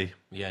Foley.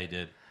 Yeah, he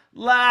did.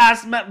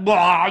 Last man.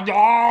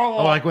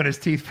 Oh, like when his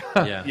teeth.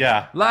 Yeah.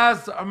 Yeah.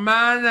 Last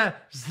man.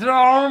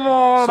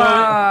 Stromora.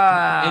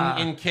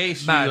 So, in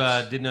case you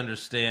Match. didn't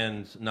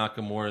understand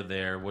Nakamura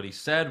there, what he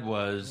said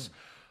was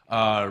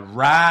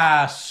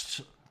Rast,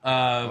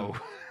 ramen.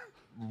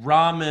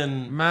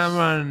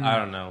 Mammon. I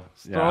don't know.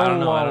 Yeah, I don't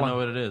know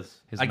what it is.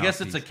 His I guess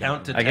it's a mouthpiece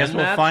count to 10 I guess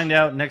we'll match. find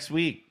out next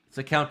week. It's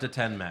a count to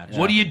 10 match.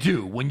 What do you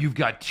do when you've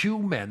got two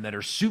men that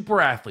are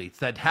super athletes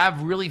that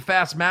have really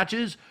fast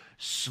matches?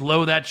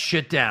 Slow that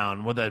shit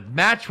down with a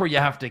match where you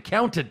have to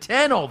count to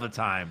 10 all the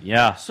time.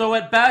 Yeah. So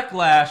at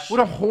Backlash, What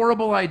a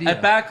horrible idea.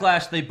 at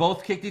Backlash, they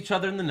both kicked each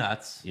other in the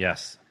nuts,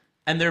 Yes.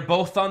 and they're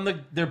both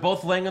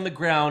laying on the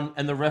ground,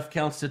 and the ref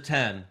counts to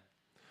 10.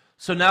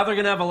 So now they're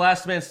gonna have a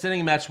last man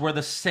standing match where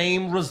the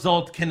same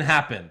result can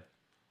happen.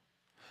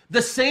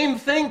 The same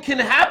thing can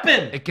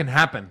happen, It can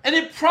happen. and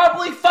it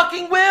probably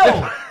fucking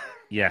will.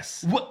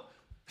 Yes. What?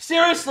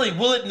 Seriously,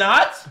 will it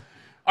not?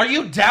 Are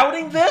you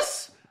doubting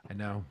this? I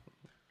know.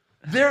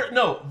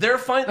 They're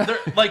fine. They're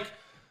like,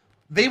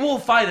 they will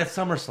fight at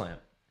SummerSlam.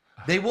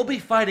 They will be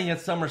fighting at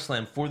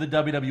SummerSlam for the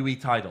WWE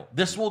title.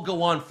 This will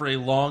go on for a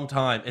long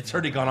time. It's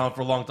already gone on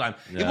for a long time.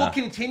 It will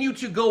continue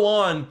to go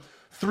on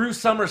through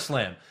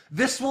SummerSlam.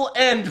 This will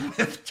end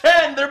with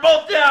 10. They're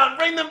both down.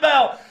 Ring the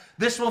bell.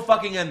 This will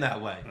fucking end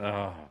that way.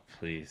 Oh,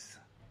 please.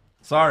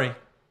 Sorry.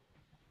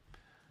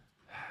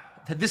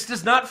 This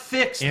does not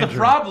fix the Andrew.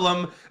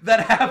 problem that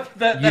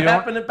happened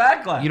at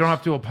Backlash. You don't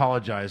have to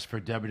apologize for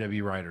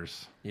WWE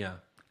writers. Yeah.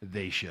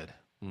 They should.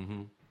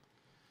 Mm-hmm.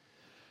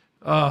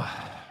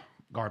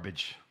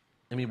 Garbage.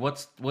 I mean,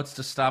 what's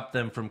to stop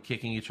them from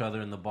kicking each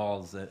other in the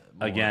balls more?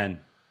 Again.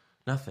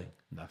 Nothing.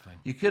 Nothing.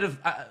 You could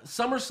have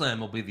SummerSlam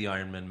will be the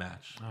Iron Man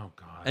match. Oh,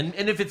 God. And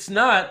if it's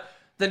not,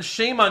 then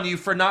shame on you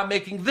for not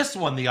making this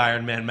one the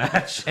Iron Man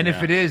match. And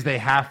if it is, they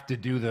have to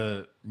do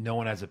the no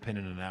one has a pin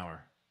in an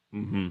hour.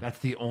 Mm-hmm. That's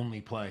the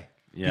only play.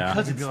 Yeah.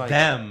 Because You'd it's be like,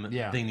 them,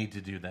 yeah. they need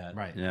to do that.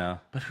 Right. Yeah.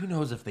 But who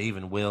knows if they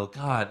even will.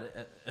 God,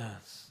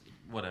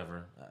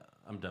 whatever.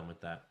 I'm done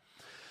with that.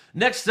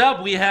 Next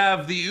up, we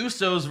have the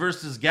Usos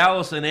versus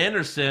Gallows and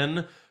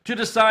Anderson to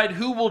decide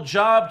who will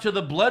job to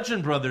the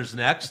Bludgeon Brothers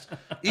next,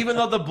 even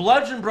though the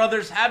Bludgeon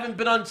Brothers haven't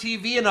been on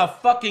TV in a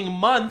fucking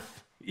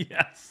month.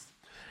 Yes.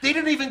 They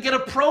didn't even get a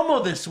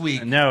promo this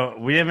week. No,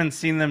 we haven't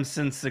seen them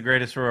since the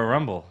Greatest Royal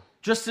Rumble.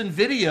 Just in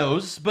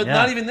videos, but Yeah.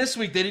 not even this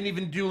week. They didn't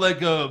even do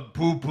like a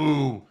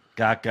poo-poo,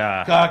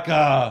 Gaga.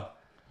 caca.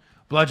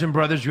 Bludgeon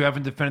Brothers, you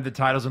haven't defended the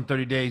titles in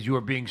 30 days. You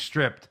are being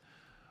stripped.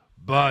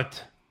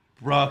 But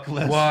Brock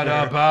Lesnar. what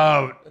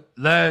about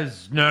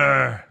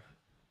Lesnar?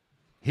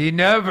 He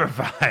never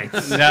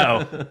fights.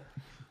 No.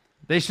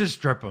 They should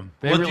strip him.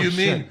 They What really do you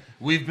mean? should.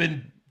 We've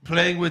been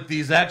playing with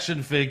these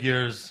action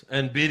figures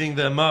and beating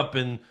them up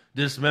and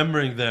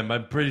dismembering them.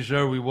 I'm pretty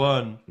sure we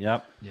won.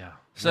 Yep. Yeah.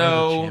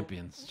 So- We're the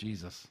champions.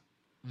 Jesus.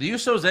 The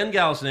Usos and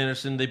Gallows and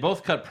Anderson, they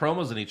both cut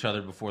promos on each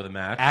other before the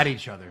match. At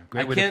each other.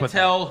 Great I way to can't put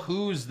tell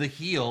who's the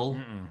heel.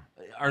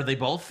 Are they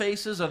both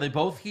faces? Are they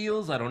both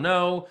heels? I don't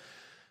know.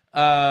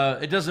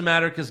 It doesn't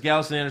matter because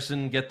Gallows and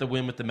Anderson get the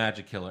win with the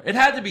Magic Killer. It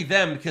had to be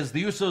them because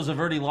the Usos have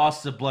already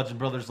lost to Bludgeon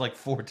Brothers like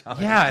 4 times.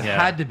 that. Yeah, it Yeah.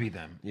 had to be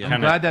them. Yeah. I'm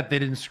Kinda- glad that they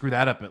didn't screw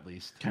that up at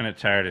least. Kind of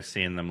tired of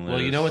seeing them lose.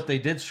 Well, you know what they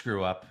did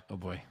screw up? Oh,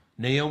 boy.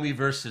 Naomi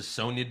versus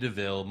Sonya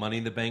Deville, Money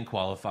in the Bank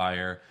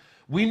qualifier.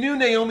 We knew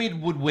Naomi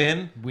would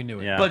win, We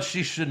knew it. Yeah. but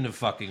she shouldn't have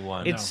fucking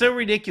won. It's so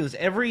ridiculous.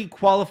 Every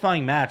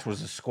qualifying match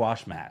was a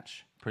squash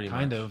match. pretty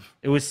Kind much. of.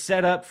 It was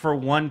set up for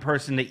one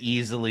person to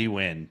easily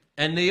win.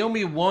 And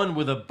Naomi won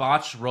with a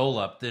botched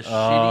roll-up. This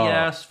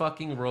shitty-ass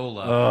fucking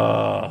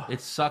roll-up.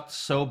 It sucked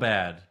so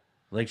bad.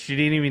 Like, she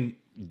didn't even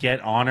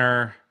get on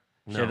her.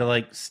 She No. had to,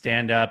 like,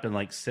 stand up and,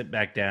 like, sit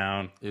back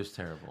down. It was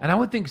terrible. And I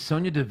would think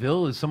Sonya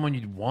Deville is someone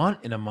you'd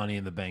want in a Money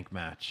in the Bank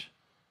match.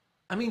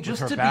 I mean,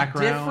 just her to be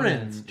background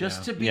different. and- Just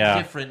yeah. to be Yeah.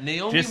 different.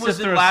 Naomi Just to was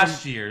in throw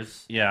last some-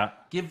 year's. Yeah.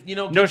 Give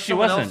No, she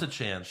someone wasn't. else a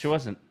chance. She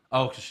wasn't.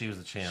 Oh, because she was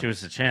the champ. She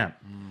was the champ.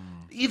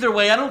 Either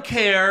way, I don't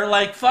care.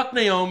 Like, fuck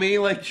Naomi.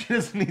 Like, she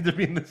doesn't need to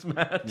be in this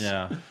match.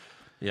 Yeah.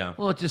 Yeah.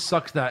 Well, it just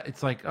sucks that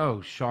it's like,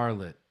 oh,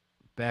 Charlotte,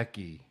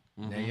 Becky,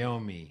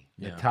 Naomi,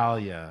 Yeah.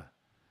 Natalia.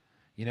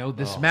 You know,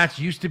 this match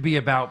used to be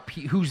about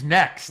who's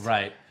next.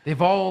 Right.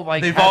 They've all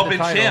They've had all the been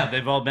title champ.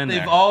 They've all been They've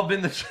there. all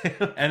been the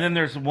champ. And then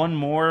there's one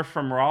more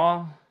from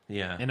Raw.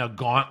 Yeah. in a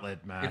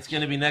gauntlet match. It's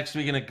going to be next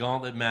week in a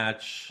gauntlet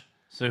match.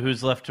 So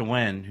who's left to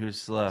win?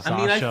 Who's left? I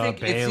mean, I Sasha, think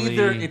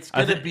Bayley. it's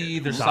going to be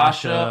either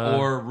Sasha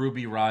or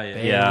Ruby Riott.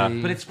 Bayley. Yeah.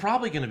 But it's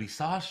probably going to be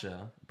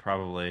Sasha.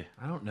 Probably.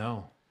 I don't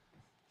know.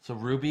 So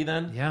Ruby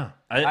then? Yeah.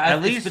 At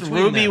it's least between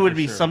Ruby them would for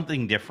be sure.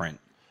 something different.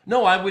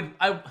 No,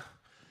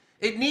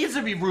 it needs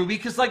to be Ruby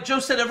because, like Joe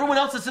said, everyone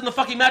else that's in the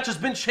fucking match has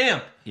been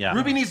champ. Yeah.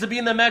 Ruby needs to be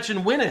in that match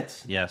and win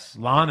it. Yes.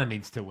 Lana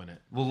needs to win it.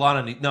 Well,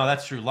 no,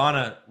 that's true.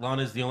 Lana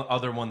is the only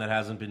other one that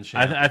hasn't been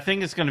champ. I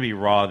think it's going to be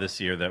Raw this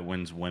year that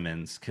wins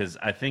women's because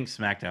I think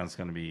SmackDown's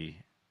going to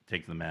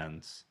take the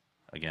men's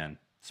again.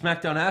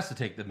 SmackDown has to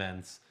take the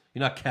men's.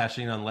 You're not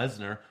cashing on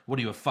Lesnar. What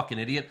are you, a fucking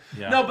idiot?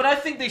 Yeah. No, but I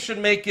think they should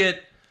make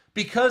it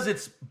because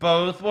it's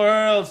both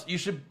worlds. You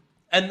should,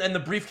 and the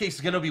briefcase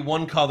is going to be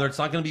one color. It's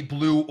not going to be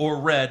blue or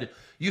red.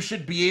 You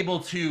should be able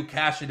to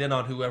cash it in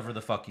on whoever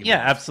the fuck you Yeah,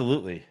 want.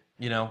 absolutely.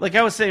 You know, Like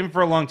I was saying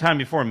for a long time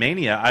before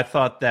Mania, I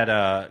thought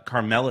that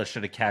Carmella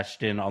should have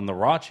cashed in on the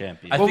Raw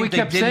champion. I Well, think we they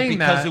kept didn't saying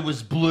because that. it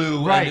was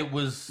blue Right. and it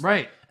was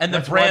Right. and the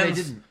That's why they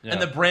brands didn't. and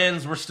the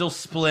brands were still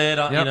split,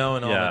 you Yep. know,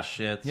 and all Yeah. that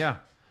shit. Yeah.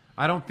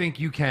 I don't think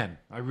you can.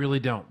 I really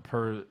don't.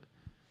 Per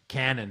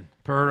canon.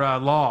 Per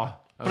law.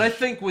 But I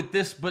think with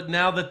this, but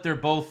now that they're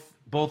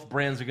both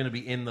brands are going to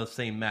be in the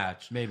same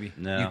match, Maybe.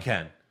 No. you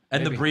can.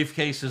 And Maybe. the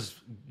briefcase is,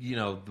 you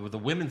know, the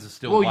women's is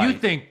still Well, white. you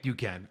think you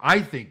can. I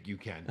think you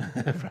can.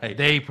 Right.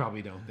 They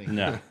probably don't think.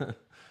 No.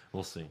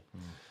 We'll see.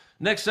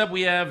 Next up,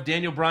 we have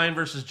Daniel Bryan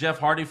versus Jeff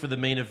Hardy for the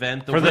main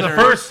event. For the winner-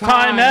 first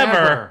time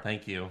ever.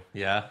 Thank you.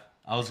 Yeah,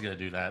 I was going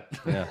to do that.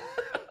 Yeah.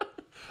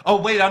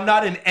 Oh, wait, I'm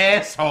not an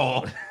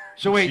asshole.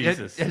 So wait,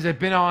 Jesus. has it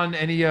been on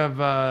any of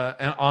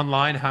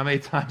online? How many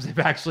times they've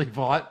actually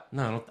fought?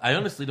 No, I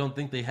honestly don't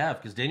think they have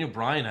because Daniel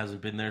Bryan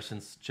hasn't been there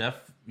since Jeff,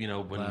 you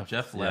know, when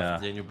Jeff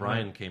left, Yeah. Daniel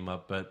Bryan came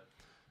up. But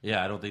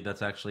yeah, I don't think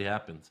that's actually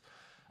happened.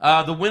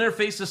 The winner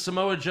faces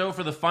Samoa Joe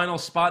for the final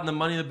spot in the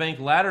Money in the Bank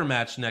ladder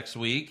match next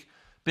week.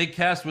 Big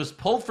Cass was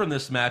pulled from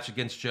this match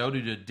against Joe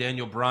due to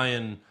Daniel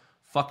Bryan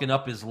fucking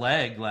up his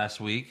leg last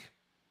week.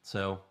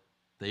 So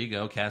there you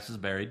go. Cass is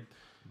buried.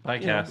 Bye,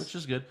 You know, Cass. which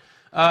is good.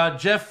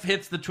 Jeff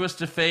hits the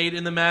twist of fade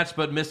in the match,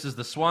 but misses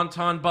the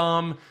swanton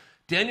bomb.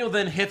 Daniel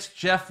then hits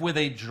Jeff with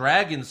a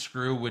dragon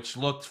screw, which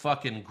looked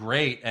fucking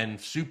great and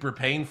super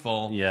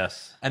painful.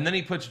 Yes. And then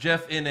he puts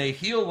Jeff in a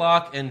heel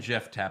lock, and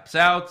Jeff taps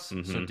out,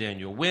 so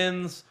Daniel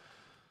wins.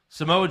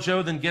 Samoa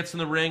Joe then gets in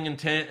the ring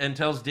and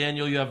tells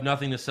Daniel, you have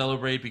nothing to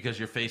celebrate because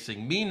you're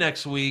facing me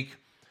next week.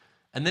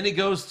 And then he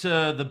goes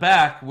to the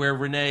back where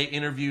Renee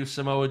interviews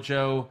Samoa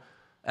Joe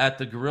at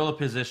the gorilla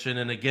position,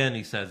 and again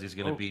he says he's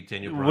going to beat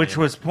Daniel Bryan. Which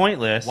was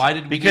pointless. Why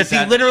did we Because need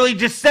he that? literally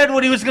just said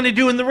what he was going to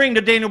do in the ring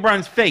to Daniel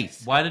Bryan's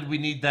face. Why did we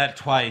need that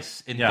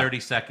twice in Yeah. 30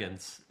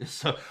 seconds?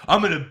 So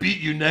I'm going to beat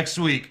you next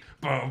week.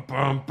 Bum,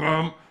 bum,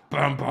 bum,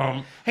 bum,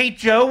 bum. Hey,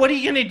 Joe, what are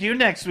you going to do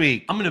next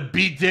week? I'm going to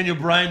beat Daniel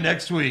Bryan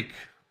next week.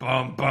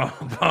 Bum, bum,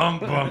 bum,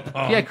 bum,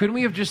 bum. Yeah, couldn't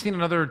we have just seen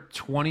another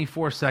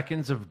 24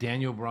 seconds of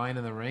Daniel Bryan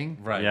in the ring?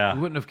 Right. Yeah. We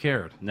wouldn't have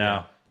cared.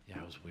 No. Yeah,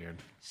 it was weird.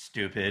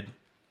 Stupid.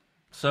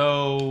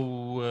 So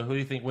who do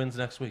you think wins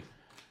next week?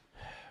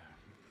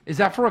 Is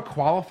that for a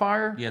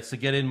qualifier? Yeah, it's to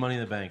get in Money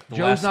in the Bank. The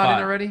Joe's last not in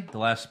spot. already? The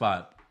last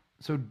spot.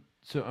 So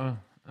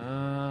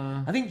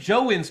I think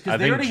Joe wins because I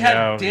they think already Joe,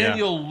 had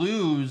Daniel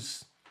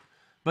lose.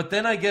 But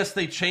then I guess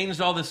they changed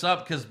all this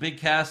up because Big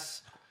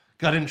Cass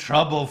got in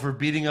trouble for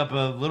beating up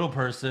a little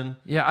person.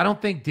 yeah, I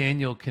don't think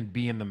Daniel can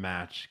be in the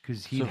match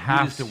because he'd So who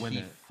have does to win he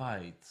it.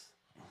 fight?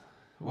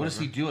 What does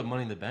he do at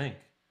Money in the Bank?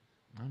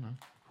 I don't know.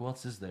 Who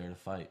else is there to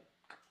fight?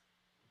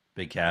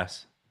 Big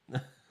Cass.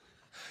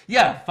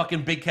 Yeah,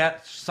 fucking Big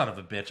Cat. Son of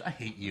a bitch. I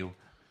hate you.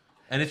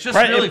 And it's just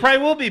Probably, really... it probably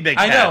will be Big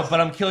I Cass. know, but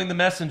I'm killing the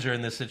messenger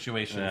in this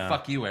situation. Yeah.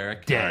 Fuck you,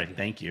 Eric. All right,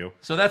 thank you.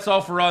 So that's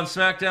all for Raw and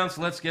SmackDown,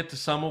 so let's get to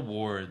some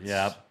awards.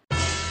 Yep.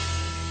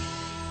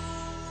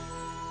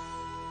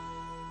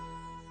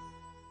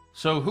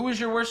 So who is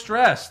your worst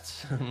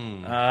dressed?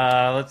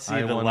 Let's see.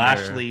 I The wonder.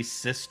 Lashley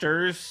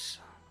sisters.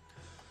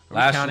 Are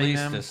we counting Lashley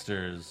them?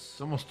 sisters.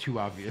 It's almost too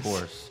obvious. Of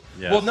course.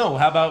 Yes. Well, no,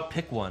 how about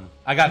pick one?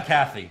 I got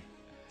Kathy.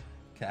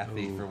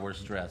 Kathy for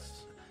worst dressed.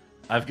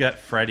 I've got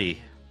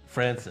Freddie.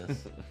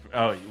 Francis.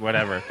 Oh,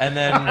 whatever. And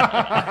then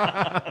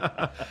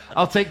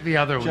I'll take the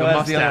other one. Joe The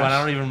has the other one. I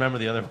mustache. don't even remember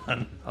the other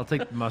one. I'll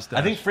take the mustache.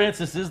 I think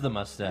Francis is the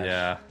mustache.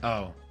 Yeah.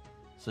 Oh.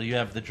 So you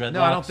have the dreadlocks.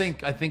 No, I don't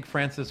think. I think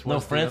Francis was. No,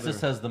 the Francis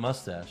other. has the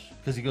mustache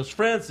because he goes,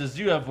 Francis,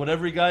 you have what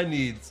every guy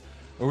needs,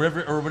 or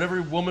what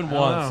every woman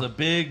wants, know. a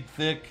big,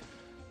 thick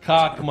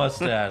cock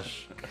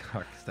mustache.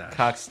 Mustache.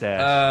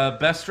 Cockstache.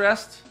 Best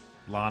dressed?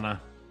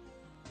 Lana.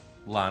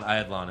 Lana. I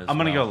had Lana. As I'm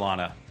gonna well. go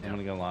Lana. I'm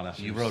gonna go Lana.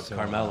 You wrote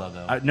Carmella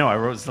though. No, I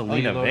wrote Oh,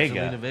 Selena you wrote Vega.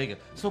 Selena Vega.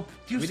 So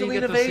do We didn't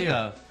Selena get to see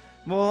Vega.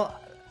 Well,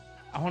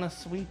 I want to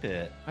sweep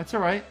it. That's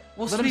all right.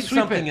 We'll Let him sweep sweep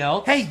something it.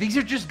 else. Hey, these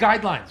are just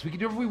guidelines. We can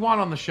do whatever we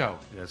want on the show.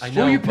 I Who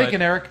know, are you but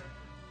picking, Eric?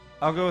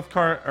 I'll go with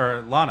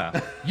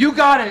Lana. You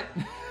got it.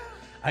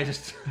 I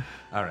just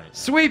All right.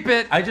 Sweep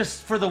it. I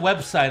just, for the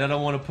website, I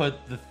don't want to put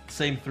the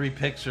same 3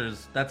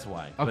 pictures. That's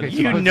why. Okay, But- so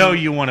You put know some-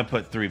 you want to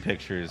put 3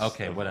 pictures.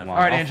 Okay, of whatever. Lana.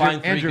 All right, I'll Andrew.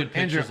 find 3 Andrew, good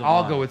pictures of I'll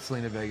Lana. go with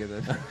Selena Vega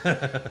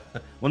then.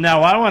 Well,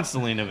 now I want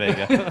Selena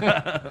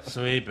Vega.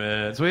 Sweep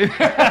it. Sweep.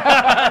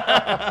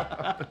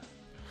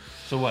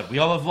 So what? We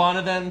all have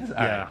Lana then?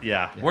 All Yeah. right.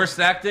 Yeah. Worst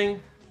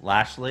acting?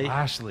 Lashley.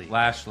 Lashley.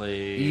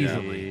 Lashley.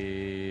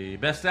 Easily.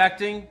 Best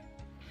acting?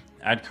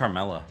 Add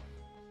Carmella.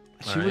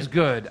 She was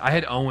good. I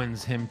had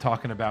Owens, him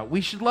talking about, we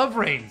should love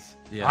Reigns.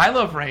 Yeah. I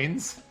love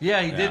Reigns. Yeah,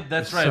 he did.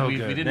 That's It's right. so we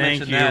good. did Thank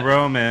mention you, that.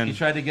 Roman. He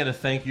tried to get a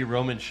thank you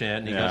Roman chant,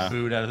 and he Yeah. got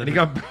booed out of the. And he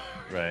got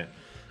Right.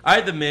 I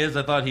had The Miz.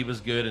 I thought he was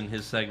good in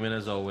his segment,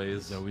 as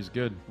always. always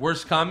good.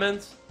 Worst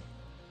comments?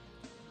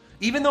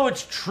 Even though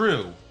it's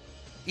true.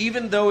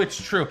 Even though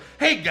it's true.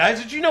 Hey, guys,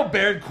 did you know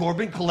Baron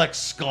Corbin collects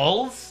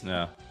skulls?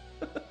 Yeah.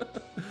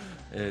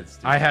 It's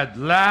I had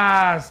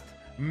last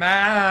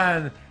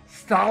man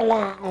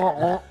Starling.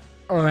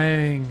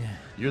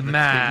 You're the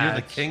match. You're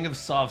the king of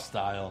soft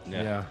style.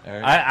 Yeah.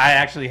 Eric. I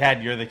actually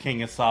had You're the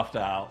King of Soft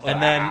Style.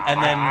 And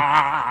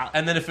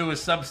then if it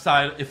was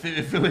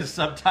if it was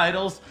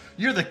subtitles,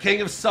 you're the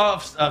king of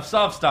soft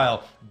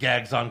style.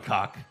 Gags on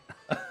cock.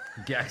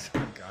 Gags.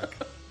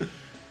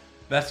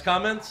 Best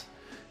comments?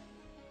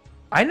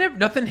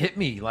 Nothing hit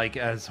me like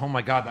as, oh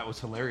my God, that was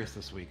hilarious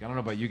this week. I don't know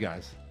about you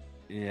guys.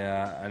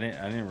 Yeah, I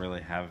didn't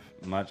really have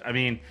much. I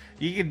mean,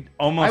 you could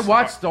almost I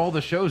watched all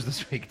the shows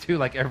this week too,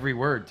 like every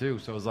word too.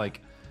 So it was like,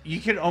 You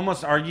could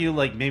almost argue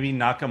like maybe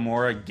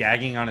Nakamura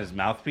gagging on his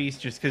mouthpiece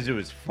just because it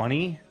was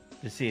funny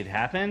to see it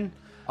happen.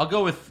 I'll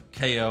go with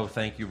KO.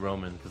 Thank you,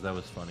 Roman, because that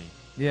was funny.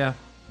 yeah,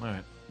 all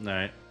right, All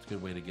right. It's a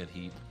good way to get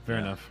heat. fair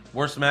enough.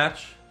 Worst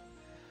match?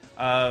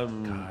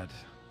 God,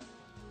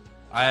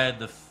 I had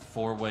the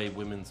 4-way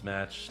women's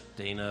match.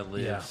 Dana,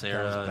 Liv, Yeah, that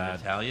Sarah, was and bad.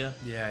 Natalia.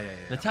 yeah.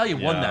 Natalia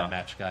won Yeah. that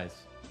match, guys.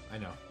 I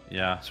know.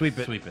 Yeah. Sweep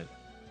it. Sweep it.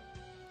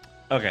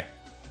 Okay.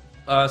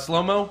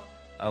 Slow-mo?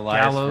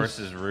 Elias Gallows.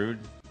 versus Rude.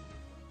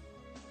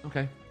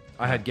 Okay,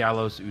 I had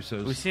Gallows,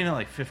 Usos, We've seen it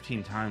like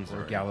 15 times or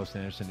already. Gallows,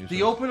 Anderson, Usos.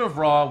 The open of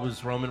Raw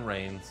was Roman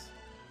Reigns.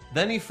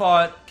 Then he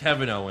fought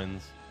Kevin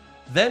Owens.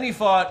 Then he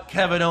fought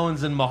Kevin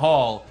Owens and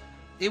Mahal.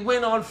 It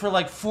went on for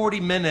like 40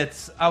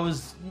 minutes. I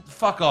was,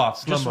 fuck off.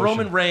 Slow Just motion.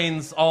 Roman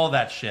Reigns, all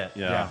that shit.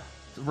 Yeah.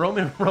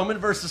 Roman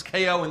versus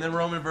KO, and then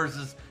Roman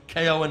versus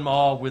KO and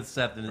Mahal with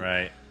Seth. And,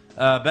 Right.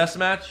 best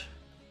match?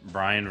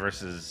 Brian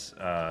versus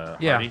Yeah.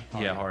 Hardy.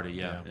 Yeah, Hardy,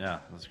 yeah. Yeah,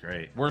 that's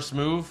great. Worst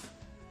move?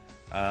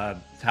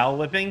 Towel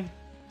whipping.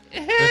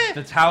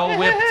 The towel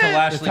whip to The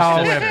Lashley's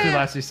towel sister. whip to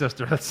Lashley's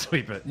sister. Let's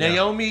sweep it.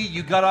 Naomi,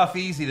 you got off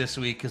easy this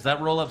week because that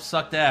roll-up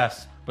sucked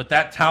ass. But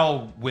that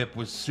towel whip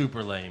was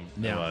super lame.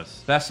 It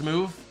was. Best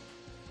move?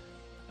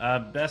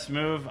 Best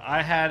move.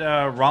 I had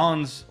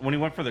Rollins when he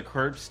went for the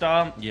curb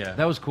stomp. Yeah.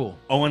 That was cool.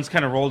 Owens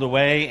kind of rolled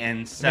away and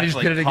he Seth just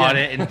like did it caught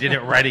again. it and did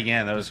it right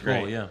again. That was great.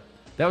 cool, yeah.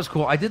 That was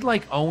cool. I did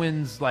like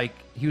Owens, like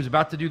he was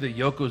about to do the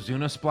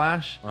Yokozuna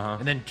splash, Uh-huh.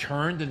 and then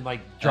turned and like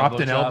dropped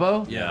Elbow an drop.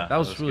 elbow. Yeah, that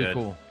was, that was really good.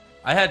 cool.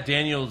 I had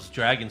Daniel's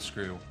Dragon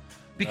Screw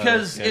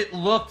because Okay. it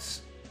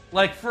looked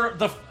like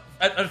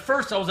at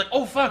first I was like,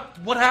 oh fuck,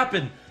 what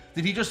happened?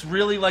 Did he just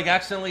really like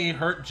accidentally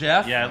hurt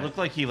Jeff? Yeah, it looked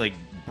like he like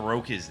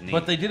broke his knee.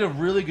 But they did a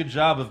really good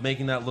job of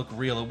making that look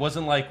real. It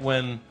wasn't like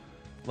when,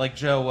 like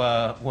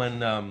Joe,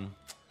 when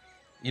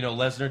you know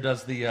Lesnar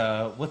does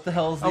the what the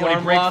hell is the Oh, when arm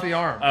he breaks lock? the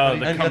arm. Oh,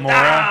 And the he goes,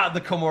 Kimura.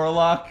 the Kimura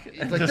lock.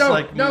 And Like, just no,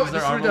 like no, moves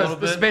this their is arm what a he does.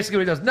 little This is bit. basically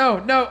what he does.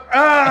 No,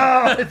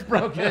 ah, it's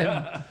broken.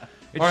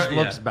 It Or- just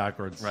looks yeah.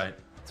 backwards. Right.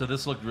 So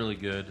this looked really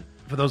good.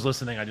 For those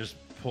listening, I just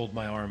pulled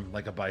my arm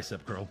like a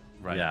bicep curl.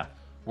 Right. Yeah.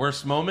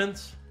 Worst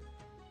moments?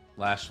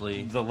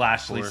 Lashley. The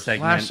Lashley Worst.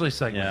 segment. Lashley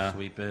segment. Yeah.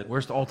 Sweep it.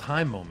 Worst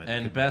all-time moment.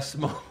 And best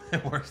moment,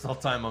 worst all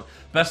time moment.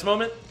 Best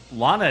moment?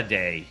 Lana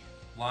Day.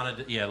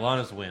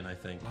 Lana's win, I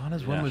think.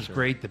 Lana's win Yeah, was sure.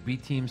 great. The B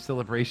Team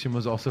celebration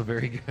was also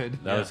very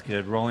good. That was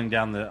good. Rolling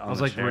down the. I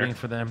was like rooting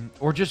for them,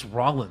 or just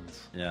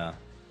Rollins. Yeah.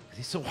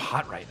 He's so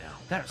hot right now.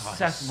 That Oh,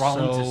 Seth he's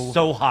Rollins so- is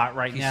so hot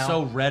right He's now.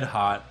 so red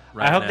hot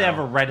right I hope now. they have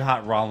a red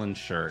hot Rollins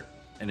shirt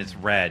and it's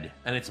red.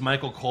 And it's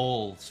Michael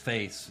Cole's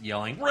face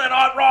yelling, Red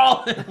Hot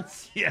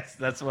Rollins! Yes,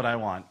 that's what I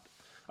want.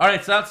 All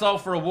right, so that's all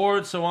for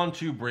awards. So on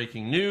to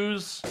breaking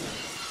news.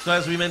 So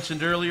as we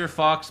mentioned earlier,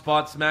 Fox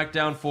bought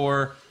SmackDown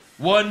for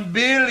 $1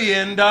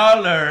 billion.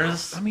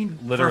 I mean,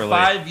 Literally. For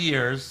 5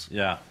 years.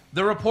 Yeah.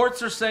 The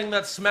reports are saying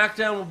that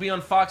SmackDown will be on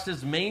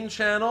Fox's main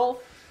channel.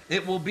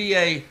 It will be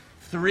a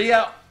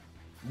 3-hour.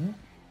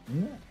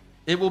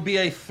 It will be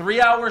a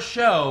 3-hour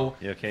show,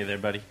 You okay there,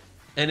 buddy?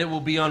 and it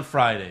will be on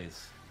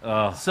Fridays.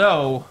 Oh.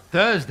 So,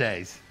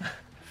 Thursdays,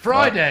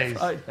 Fridays,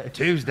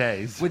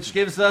 Tuesdays. which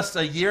gives us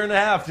a year and a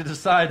half to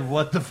decide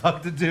what the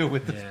fuck to do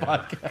with this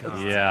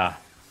podcast. Yeah.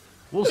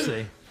 We'll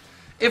see.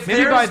 If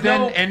Maybe by there's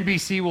then no,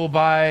 NBC will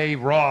buy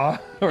Raw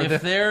or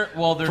if they're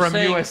they're from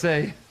saying,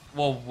 USA.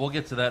 Well, we'll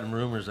get to that in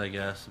rumors, I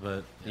guess,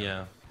 but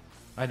yeah.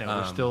 I know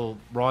we're still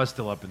Raw is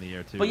still up in the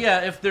air too. But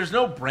yeah, if there's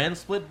no brand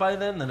split by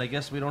then I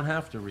guess we don't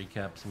have to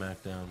recap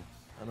SmackDown.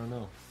 I don't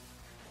know.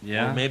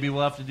 Yeah. Or maybe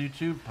we'll have to do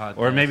 2 podcasts.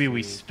 Or maybe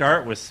we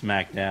start with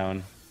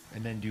SmackDown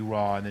and then do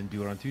Raw, and then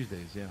do it on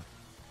Tuesdays. Yeah.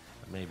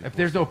 Maybe. If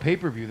there's no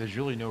pay-per-view, there's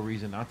really no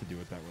reason not to do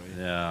it that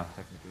way. Yeah.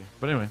 Technically.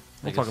 But anyway,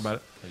 we'll talk about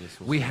it. I guess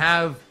We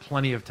have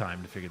plenty of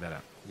time to figure that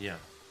out. Yeah.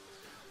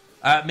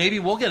 Maybe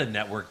we'll get a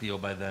network deal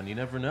by then. You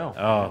never know.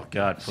 Oh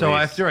God. Please. So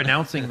after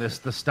announcing this,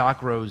 the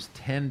stock rose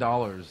 $10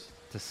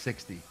 to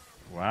 $60.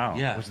 Wow.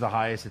 Yeah. Which was the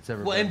highest it's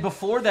ever Well, been. and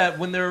before that,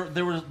 when there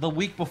was the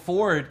week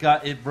before,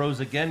 it rose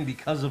again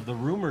because of the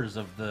rumors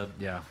of the.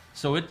 Yeah.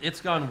 So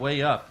it's gone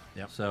way up.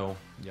 Yep. So.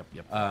 Yep.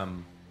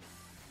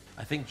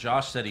 I think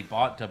Josh said he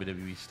bought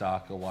WWE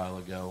stock a while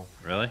ago,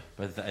 Really?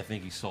 but I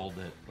think he sold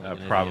it. like an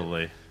idiot.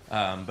 Probably.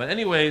 But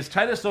anyways,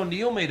 Titus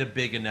O'Neil made a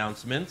big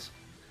announcement.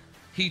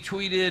 He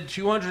tweeted,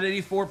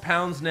 284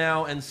 pounds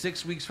now, and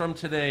 6 weeks from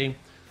today,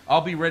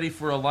 I'll be ready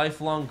for a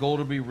lifelong goal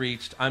to be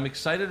reached. I'm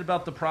excited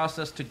about the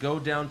process to go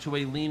down to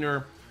a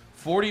leaner,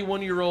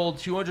 41-year-old,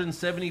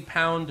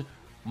 270-pound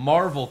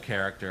Marvel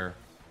character.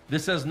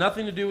 This has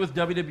nothing to do with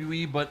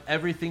WWE, but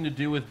everything to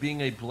do with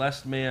being a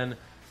blessed man.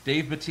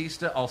 Dave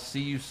Bautista, I'll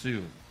see you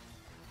soon.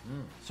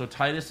 So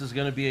Titus is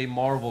going to be a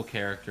Marvel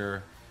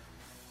character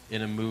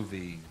in a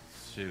movie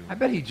soon. I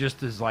bet he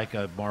just is like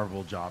a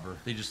Marvel jobber.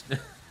 They just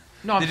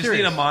No, I'm they just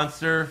serious. need a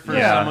monster for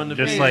Yeah. someone to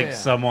Just be. like Yeah.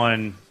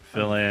 someone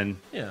fill in.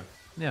 Yeah,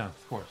 Yeah.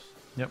 of course.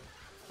 Yep.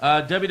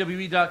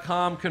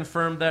 WWE.com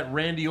confirmed that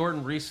Randy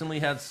Orton recently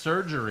had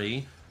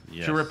surgery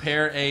Yes. to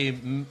repair a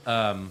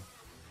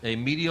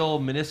medial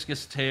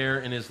meniscus tear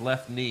in his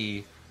left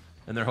knee,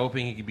 and they're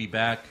hoping he could be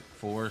back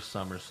for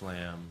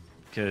SummerSlam.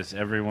 Because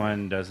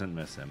everyone doesn't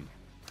miss him.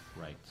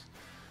 Right.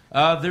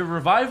 The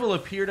Revival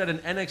appeared at an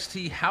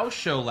NXT house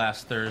show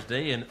last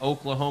Thursday in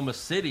Oklahoma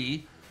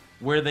City,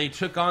 where they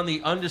took on the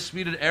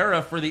Undisputed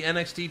Era for the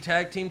NXT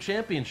Tag Team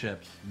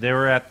Championships. They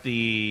were at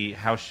the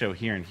house show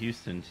here in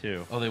Houston,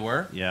 too. Oh, they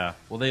were? Yeah.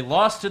 Well, they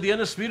lost to the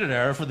Undisputed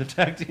Era for the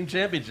Tag Team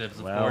Championships,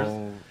 of course.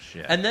 Well,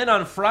 shit. And then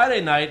on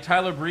Friday night,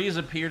 Tyler Breeze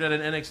appeared at an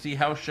NXT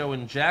house show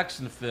in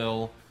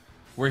Jacksonville,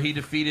 where he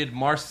defeated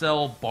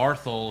Marcel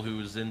Barthel,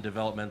 who's in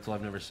developmental.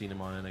 I've never seen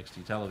him on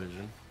NXT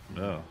television.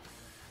 Oh.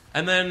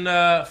 And then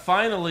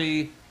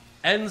finally,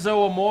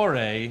 Enzo Amore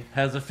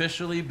has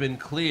officially been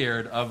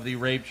cleared of the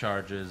rape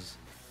charges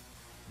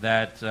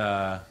that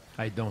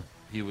I don't.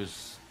 he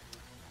was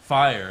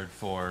fired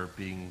for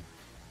being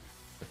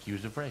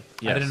accused of rape.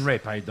 I didn't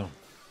rape. I don't.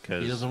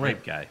 Because He doesn't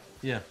rape. guy.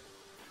 Yeah.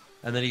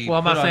 And then he Well,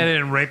 I'm not put saying I on-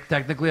 didn't rape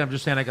technically. I'm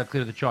just saying I got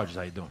cleared of the charges.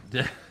 I don't.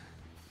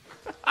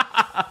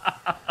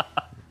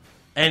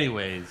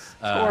 Anyways,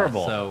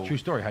 horrible. So True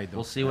story. How you doing?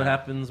 we'll see what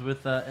happens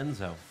with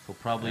Enzo. He'll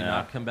probably Yeah.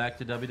 not come back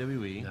to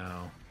WWE,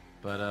 No.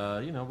 but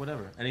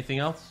whatever. Anything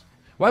else?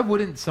 Why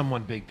wouldn't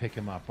someone big pick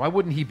him up? Why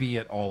wouldn't he be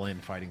at All In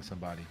fighting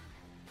somebody?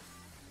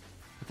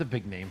 That's a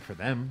big name for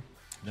them.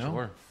 No?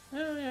 Sure.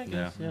 Yeah, I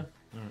guess. Yeah.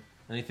 All right.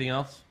 Anything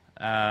else?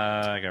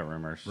 I got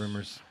rumors.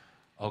 Rumors.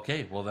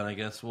 Okay, well then I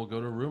guess we'll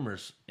go to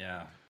rumors.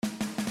 Yeah.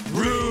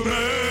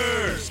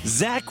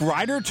 Zack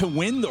Ryder to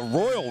win the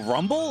Royal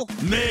Rumble?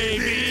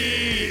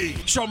 Maybe.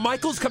 Shawn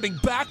Michaels coming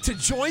back to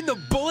join the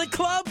Bullet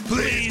Club?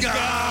 Please,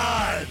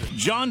 God.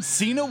 John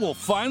Cena will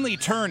finally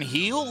turn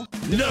heel?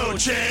 No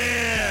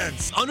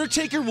chance.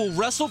 Undertaker will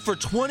wrestle for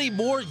 20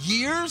 more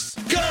years?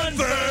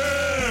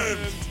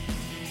 Confirmed.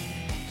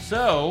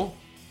 So,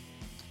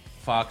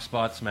 Fox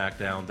bought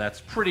SmackDown.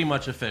 That's pretty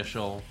much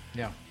official.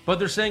 Yeah. But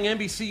they're saying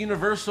NBC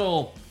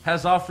Universal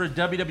has offered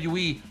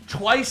WWE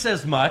twice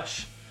as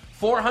much,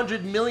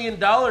 $400 million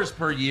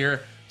per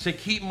year, to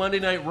keep Monday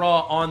Night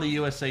Raw on the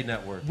USA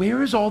Network.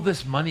 Where is all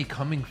this money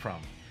coming from?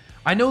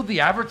 I know the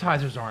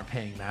advertisers aren't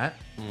paying that.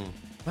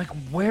 Like,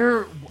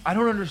 where? I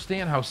don't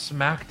understand how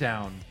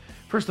SmackDown.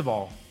 First of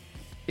all,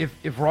 if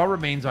Raw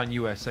remains on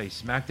USA,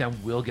 SmackDown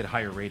will get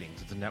higher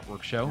ratings. It's a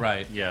network show.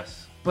 Right.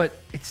 Yes. But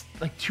it's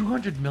like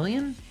 $200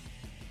 million?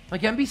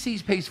 Like,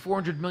 NBC pays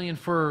 $400 million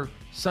for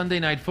Sunday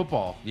Night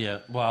Football. Yeah,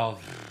 well,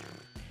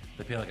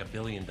 they pay like $1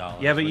 billion.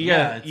 Yeah, but you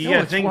it's- gotta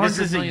it's think this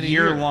is a 400 million a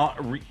year.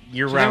 So they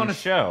year-round wanna-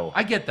 show.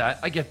 I get that.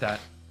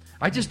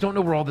 I just don't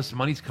know where all this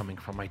money's coming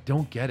from. I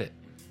don't get it.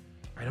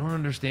 I don't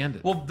understand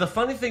it. Well, the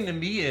funny thing to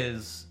me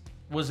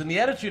was in the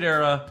Attitude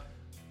Era,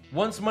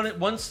 once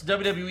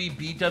WWE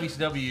beat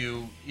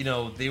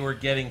WCW, they were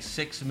getting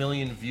 6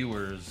 million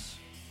viewers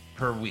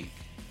per week.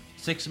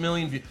 6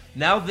 million.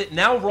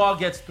 Now Raw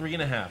gets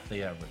 3.5.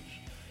 They average.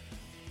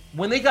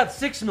 When they got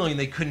 6 million,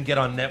 they couldn't get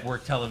on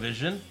network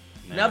television.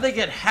 Now they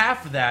get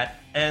half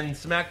that, and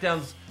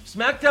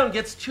SmackDown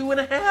gets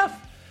 2.5.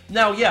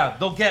 Now, yeah,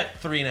 they'll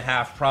get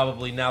 3.5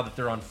 probably now that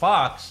they're on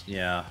Fox.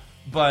 Yeah.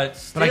 But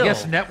still, But I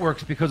guess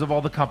networks, because of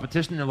all the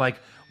competition, they're like,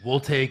 we'll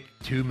take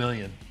 2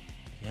 million.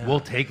 Yeah. We'll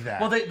take that.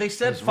 Well, they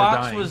said 'Cause we're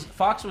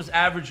Fox dying. was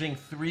averaging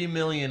 3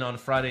 million on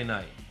Friday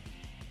night.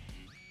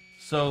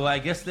 So I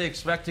guess they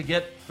expect to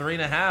get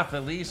 3.5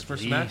 at least for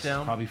At least,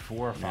 SmackDown. Probably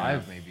 4 or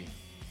 5, maybe.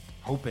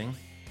 Hoping.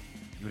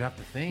 You would have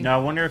to think. Now,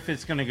 I wonder if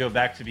it's going to go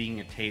back to being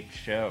a taped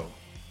show.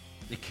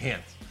 They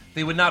can't.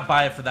 They would not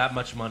buy it for that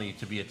much money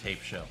to be a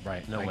tape show.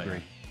 Right. No I way.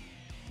 agree.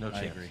 No I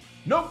chance. agree.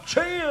 No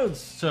chance.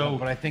 So,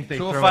 But I think they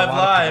throw a 205 lot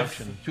of Live.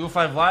 production.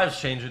 205 Live's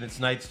changing its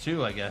nights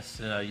too, I guess,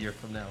 a year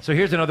from now. So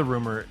here's another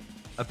rumor.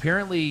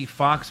 apparently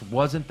Fox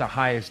wasn't the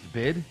highest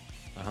bid,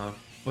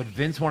 but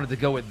Vince wanted to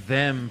go with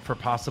them for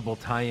possible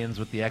tie-ins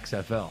with the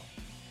XFL.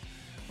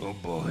 Oh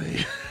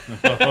boy.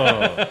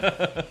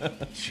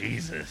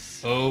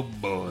 Jesus. Oh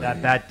boy.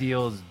 That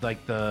deal is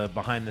like the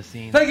behind the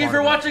scenes. Thank you part for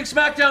of it. watching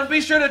SmackDown. Be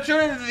sure to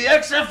tune into the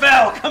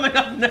XFL coming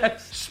up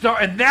next.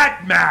 And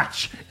that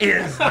match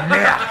is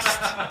next.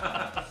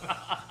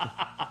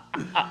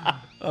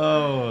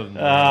 Oh no.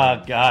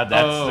 Oh God,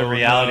 that's the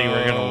reality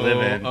we're gonna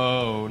live in.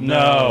 Oh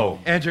No.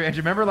 Andrew,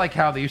 remember like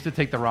how they used to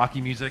take the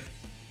Rocky music?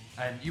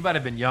 And you might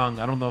have been young.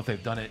 I don't know if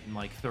they've done it in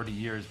like 30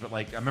 years, but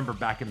like I remember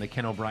back in the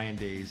Ken O'Brien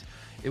days,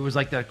 it was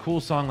like that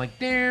cool song like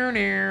and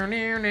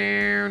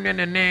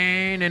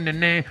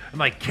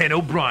like Ken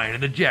O'Brien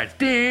and the Jets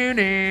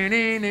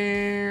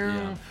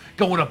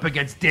going up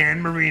against Dan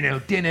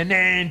Marino.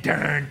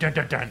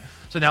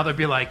 So now they'd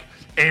be like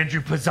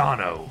Andrew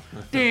Pisano.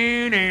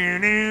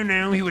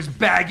 He was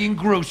bagging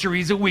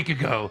groceries a week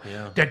ago.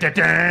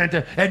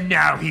 And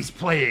now he's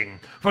playing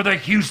for the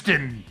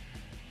Houston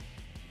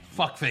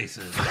Fuck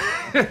faces.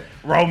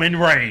 Roman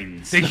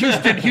Reigns. The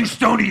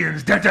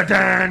Houstonians.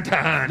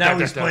 Now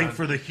he's playing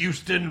for the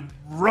Houston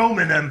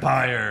Roman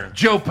Empire.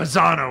 Joe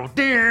Pisano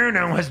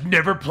has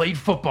never played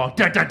football.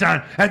 And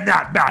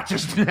that match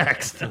is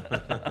next.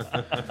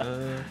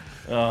 Oh,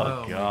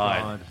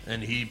 God.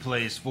 And he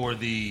plays for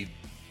the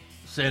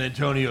San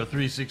Antonio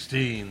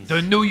 316s.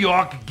 The New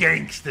York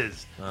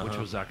Gangsters, which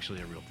was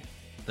actually a real team.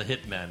 The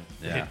Hitmen.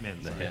 Yeah,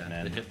 Hitmen. the Yeah,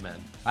 Hitmen. the Hitmen.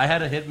 I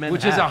had a Hitman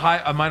Which hat. is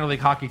a minor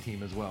league hockey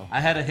team as well. I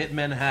had a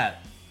Hitman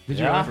hat. Did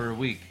you? For a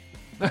week.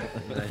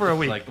 For a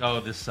week. Like, oh,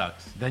 this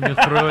sucks. Then you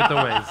threw it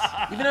away.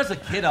 Even as a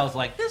kid, I was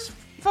like, this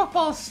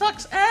football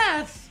sucks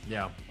ass.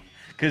 Yeah.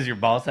 Because your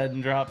balls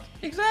hadn't dropped?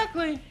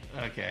 Exactly.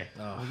 Okay.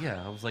 Oh,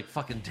 yeah. I was like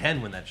fucking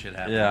 10 when that shit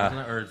happened. Yeah.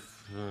 Wasn't I? Or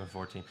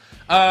 14.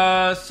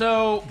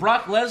 So,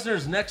 Brock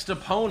Lesnar's next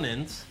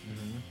opponent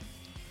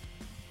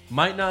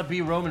might not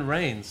be Roman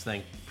Reigns,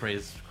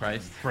 praise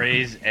Christ.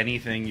 Praise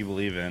anything you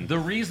believe in. The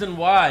reason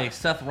why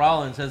Seth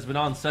Rollins has been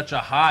on such a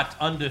hot,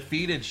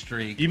 undefeated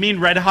streak, You mean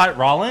Red Hot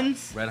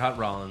Rollins? Red Hot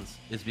Rollins,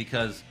 is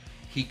because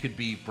he could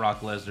be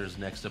Brock Lesnar's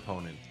next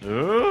opponent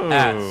Ooh.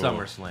 at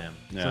SummerSlam.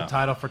 Yeah. So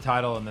title for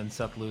title, and then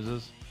Seth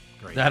loses.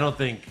 Great. I don't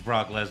think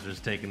Brock Lesnar's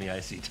taking the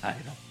IC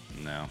title.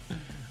 No.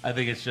 I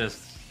think it's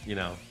just,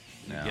 No.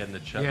 getting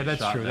the Yeah,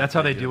 that's shot true. at That's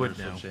how they do it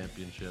Universal now.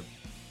 Championship,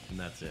 and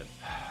that's it.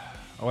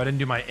 Oh, I didn't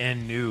do my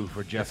N new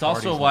for Jeff. It's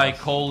also Hardy's why loss.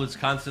 Cole is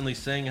constantly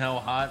saying how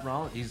hot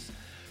Rollins.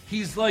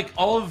 He's like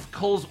all of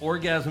Cole's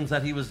orgasms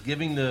that he was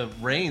giving to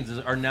Reigns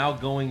are now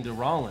going to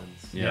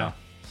Rollins. Yeah.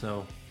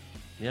 So,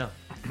 yeah.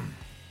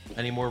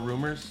 Any more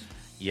rumors?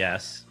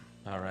 Yes.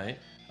 All right.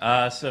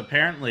 So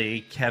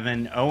apparently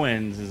Kevin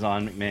Owens is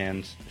on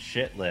McMahon's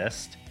shit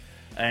list,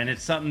 and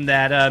it's something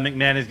that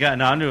McMahon has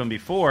gotten onto him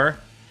before.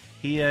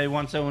 He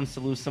wants Owens to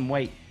lose some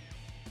weight.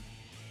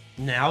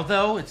 Now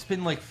though, it's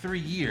been like 3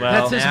 years. Well,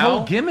 That's his now,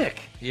 whole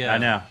gimmick. Yeah, I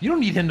know. You don't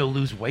need him to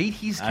lose weight.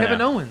 He's I Kevin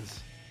know.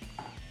 Owens.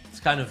 It's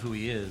kind of who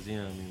he is.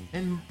 Yeah, I mean.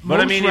 And But I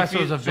most mean, if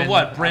wrestlers you- have So been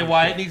what? Bray out of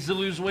Wyatt shape. needs to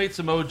lose weight.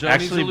 Samoa Joe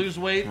Actually, needs to lose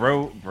weight.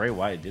 Bray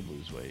Wyatt did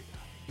lose weight.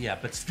 Yeah,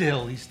 but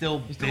still, he's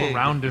still Still big. a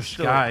roundish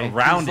Still guy. a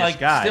roundish He's like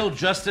guy. still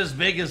just as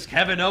big as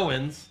Kevin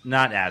Owens.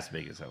 Not as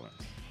big as Owens.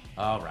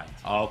 All right.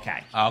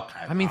 Okay. Okay.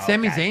 I mean,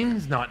 Sami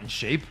Zayn's not in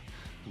shape.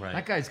 Right.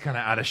 That guy's kind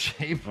of out of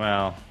shape.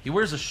 Well, He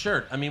wears a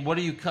shirt. I mean, what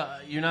are you?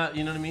 You're not.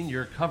 You know what I mean?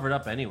 You're covered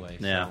up anyway.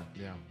 So Yeah.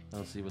 Yeah. I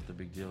don't see what the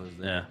big deal is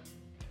there. yeah.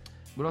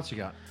 What else you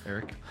got,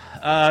 Eric?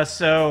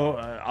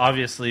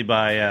 Obviously,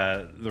 by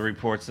the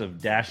reports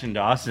of Dash and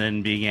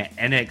Dawson being at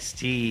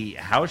NXT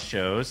house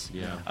shows,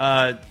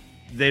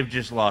 they've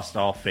just lost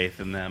all faith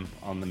in them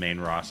on the main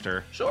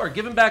roster. Sure,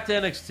 give him back to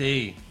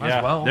NXT. Might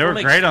as well. They were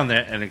We'll great make- on the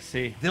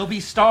NXT. They'll be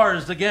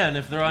stars again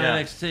if they're on Yeah.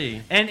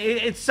 NXT. And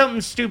it's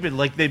something stupid.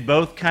 Like, they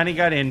both kind of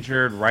got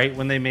injured right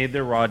when they made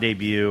their Raw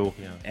debut.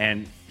 Yeah.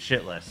 And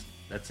shitless.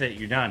 That's it.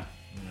 You're done.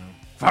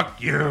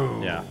 Fuck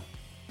you. Yeah.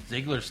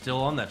 Ziggler's still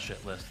on that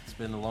shit list. It's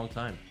been a long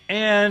time.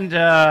 And,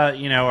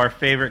 our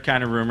favorite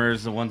kind of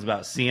rumors, the ones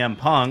about CM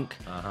Punk.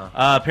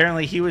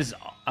 Apparently, he was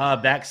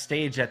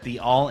backstage at the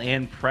All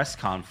In press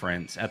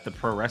conference at the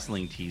Pro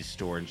Wrestling Tees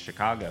store in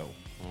Chicago.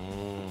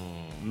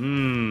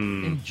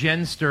 And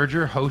Jen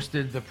Sturger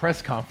hosted the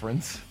press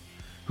conference,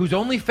 who's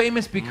only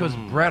famous because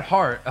Bret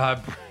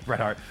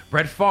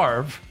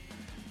Favre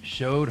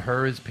showed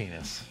her his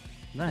penis.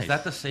 Nice. Is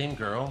that the same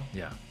girl?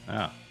 Yeah.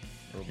 Oh.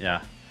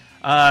 Yeah.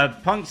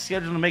 Punk's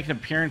scheduled to make an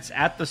appearance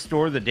at the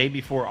store the day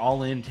before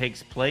All In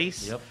takes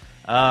place. Yep.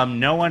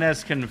 No one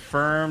has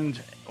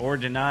confirmed or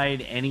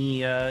denied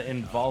any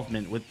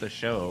involvement with the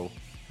show.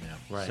 Yeah.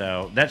 Right.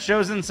 So that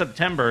show's in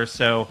September.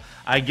 So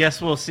I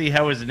guess we'll see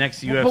how his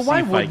next UFC But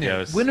why fight wouldn't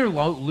goes. it? Win or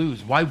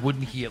lose, why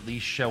wouldn't he at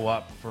least show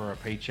up for a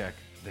paycheck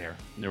there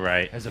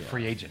Right. as a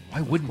free agent?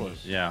 Why wouldn't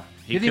he? Yeah.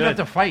 You didn't even have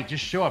to fight.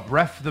 Just show up.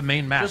 Ref the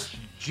main match. Just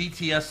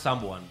GTS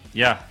someone.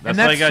 Yeah. That's and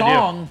what I that gotta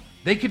song,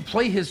 they could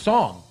play his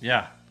song. do.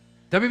 Yeah.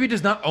 WWE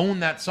does not own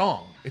that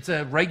song. It's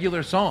a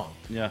regular song.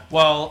 Yeah.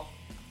 Well,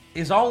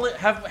 Is All In,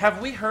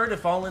 have we heard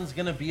if All In's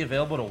going to be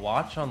available to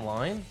watch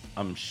online?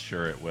 I'm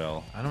sure it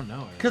will. I don't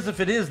know. Because if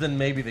it is, then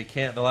maybe they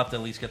can't. They'll have to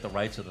at least get the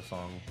rights of the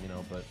song,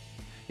 But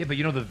Yeah, but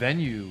you know the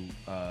venue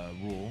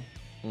rule,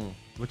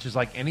 which is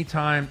like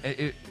anytime.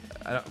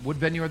 What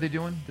venue are they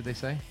doing? Did they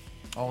say?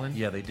 All In?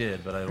 yeah, they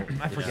did, but I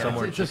don't. I forget.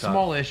 Somewhere It's in a Chicago.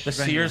 smallish The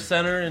venue. Sears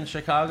Center in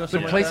Chicago. But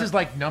somewhere places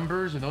like like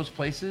Numbers and those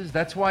places,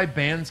 that's why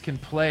bands can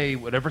play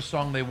whatever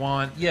song they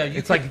want. Yeah,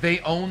 it's could- like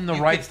they own the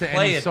you rights could to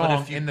play any it, but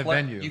song if you in the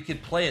play- venue. You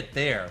could play it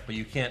there, but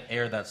you can't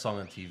air that song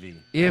on TV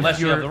If unless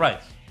you have you're- the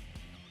rights.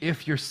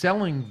 If you're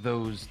selling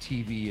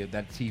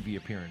that TV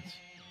appearance,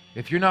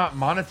 if you're not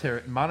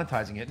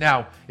monetizing it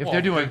now, if Well,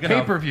 they're doing they're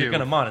gonna- pay-per-view, they're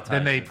gonna monetize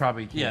then they it.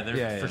 probably can't. Yeah,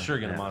 they're for sure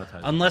going to monetize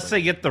it. Unless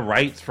they get the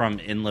rights from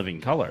In Living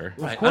Color.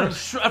 Right. course. I'm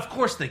sure, of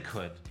course they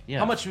could. Yeah.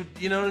 How much?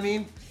 You know what I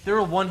mean? They're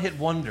a one-hit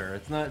wonder.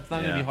 It's not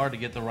going to Yeah. be hard to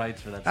get the rights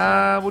for that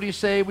song. What do you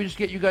say? We just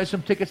get you guys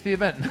some tickets to the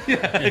event.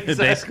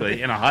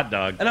 Basically, in a hot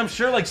dog. And I'm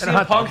sure like And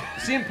a hot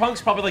CM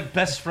Punk's probably like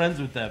best friends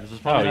with them. So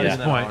it's probably not yeah. even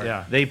that Point, hard.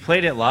 yeah. They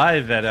played it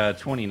live at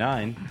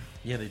 29.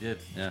 Yeah, they did.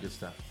 Yeah. Good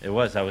stuff. It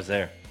was. I was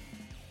there.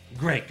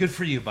 Great. Good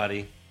for you,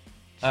 buddy.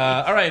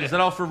 All right. Is that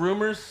all for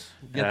rumors?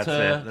 Get That's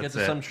it. get That's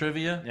to it. some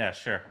trivia. Yeah,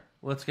 sure.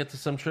 Let's get to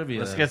some trivia.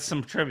 Let's then. get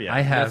some trivia. I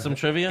have some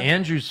trivia?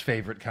 Andrew's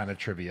favorite kind of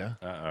trivia.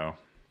 Uh-oh.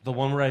 the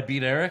one where I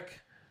beat Eric.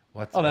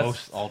 What's Oh, that's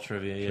most all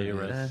trivia. Yeah, you're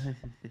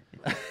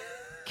right.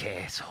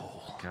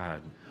 asshole?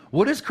 God.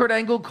 What does Kurt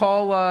Angle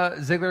call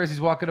Ziggler as he's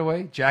walking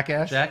away?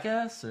 Jackass.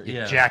 Jackass? Or,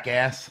 yeah.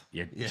 Jackass.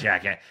 You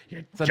jackass.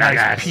 You It's a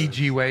jackass. nice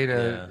PG way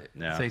to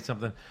Yeah. say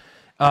something.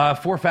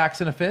 4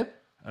 facts and a fib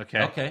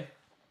Okay. Okay.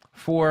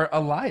 for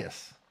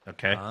Elias.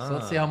 Okay. So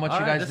let's see how much All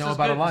you right, guys this know is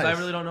about good, 'cause Elias. I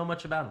really don't know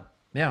much about him.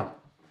 Yeah.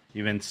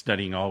 You've been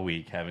studying all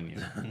week, haven't you?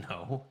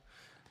 No.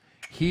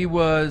 He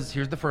was,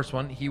 here's the first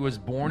one. He was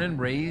born and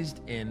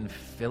raised in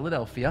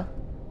Philadelphia.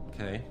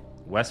 Okay.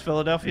 West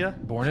Philadelphia?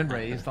 Born and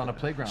raised on a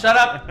playground. Shut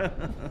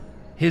up.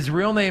 His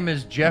real name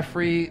is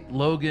Jeffrey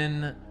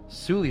Logan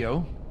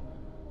Sulio.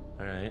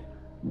 All right.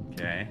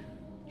 Okay.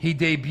 He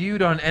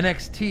debuted on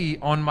NXT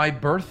on my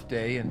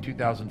birthday in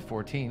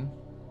 2014.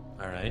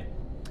 All right.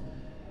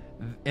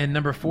 And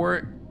number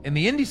 4, in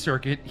the indie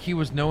circuit, he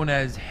was known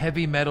as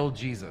Heavy Metal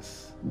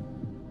Jesus.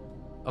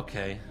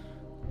 Okay.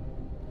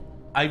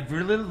 I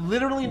really,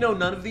 literally know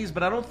none of these,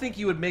 but I don't think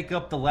you would make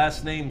up the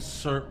last name.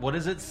 What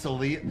is it,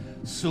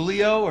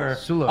 Sulio or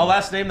Sulo. a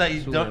last name that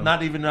you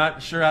Sulio.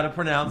 not sure how to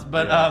pronounce.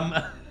 But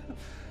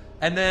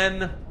and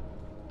then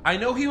I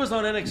know he was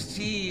on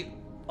NXT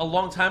a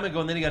long time ago,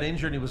 and then he got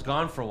injured and he was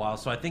gone for a while.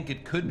 So I think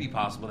it could be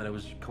possible that it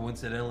was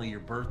coincidentally your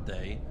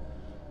birthday.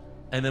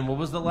 And then what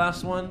was the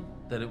last one?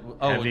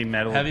 Heavy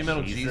Metal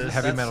Jesus. Jesus.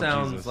 Heavy That Metal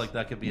sounds Jesus. like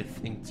that could be a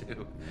thing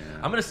too.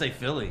 I'm gonna say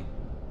Philly.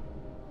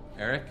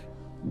 Eric,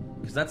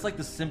 because that's like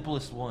the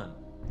simplest one.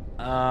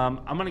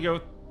 I'm gonna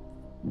go.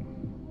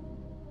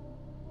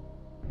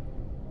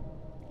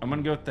 I'm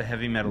gonna go with the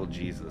Heavy Metal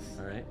Jesus.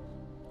 All right.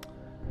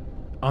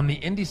 On the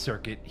indie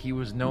circuit, he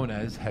was known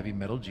as Heavy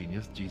Metal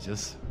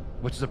Jesus,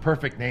 which is a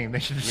perfect name. They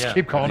should just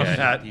keep calling him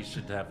that. You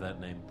should have that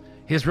name.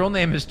 His real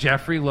name is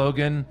Jeffrey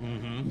Logan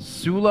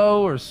Sulo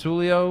or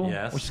Sulio,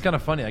 Yes. which is kind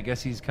of funny. I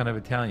guess he's kind of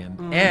Italian.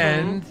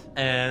 And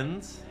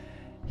And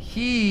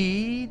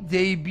he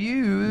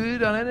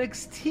debuted on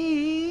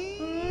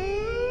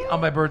NXT on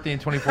my birthday in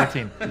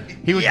 2014.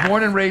 He was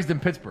born and raised in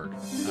Pittsburgh.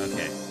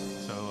 Okay.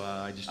 So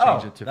I just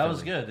changed it to that Philly.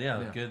 was good.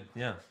 Yeah, good.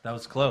 Yeah, that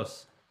was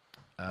close.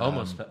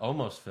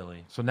 Almost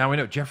Philly. So now we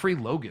know. Jeffrey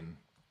Logan.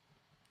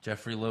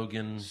 Jeffrey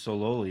Logan.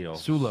 Sololio.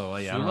 Sulo.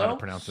 Yeah, I don't know how to Sulo?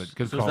 pronounce it.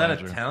 Good So call, is that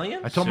Andrew. Italian?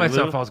 I told Sulu?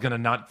 myself I was going to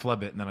not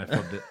flub it, and then I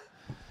flubbed it.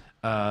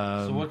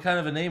 So what kind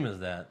of a name is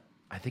that?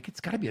 I think it's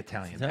got to be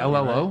Italian. Italian,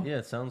 LLO? right? Yeah,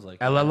 it sounds like.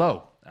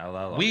 LLO.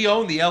 LLO. We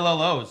own the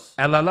LLOs.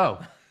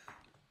 LLO.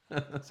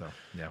 So,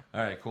 yeah.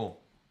 All right, cool.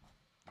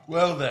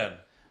 Well then,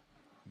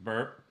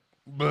 Burp.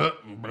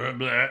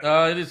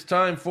 it is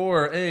time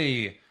for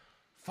a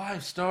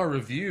 5-star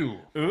review.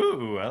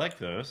 Ooh, I like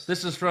those.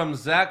 This is from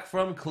Zach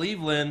from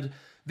Cleveland.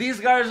 These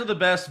guys are the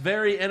best,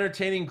 very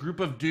entertaining group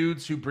of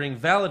dudes who bring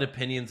valid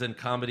opinions and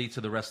comedy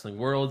to the wrestling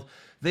world.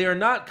 They are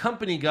not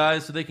company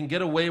guys, so they can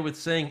get away with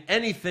saying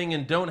anything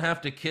and don't have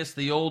to kiss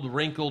the old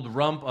wrinkled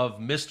rump of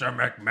Mr.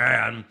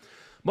 McMahon.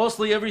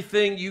 Mostly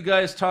everything you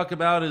guys talk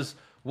about is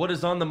what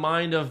is on the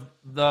mind of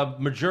the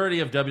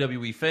majority of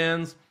WWE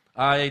fans.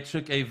 I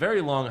took a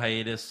very long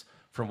hiatus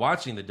from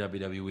watching the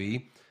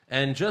WWE,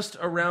 and just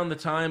around the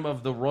time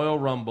of the Royal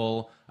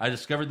Rumble, I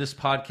discovered this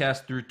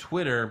podcast through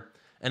Twitter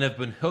and have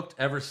been hooked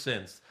ever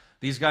since.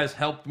 These guys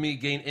helped me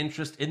gain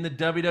interest in the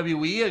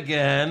WWE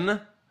again.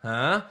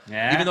 Huh?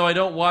 Yeah. Even though I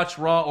don't watch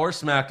Raw or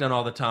SmackDown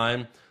all the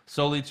time,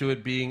 solely to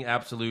it being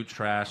absolute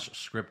trash,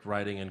 script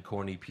writing, and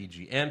corny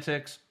PG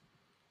antics.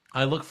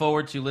 I look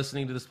forward to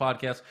listening to this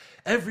podcast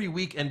every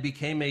week and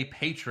became a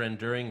patron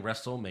during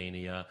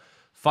WrestleMania.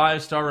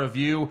 5-star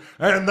review.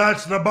 And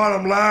that's the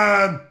bottom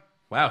line.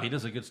 Wow, he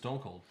does a good Stone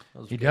Cold.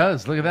 That was He good.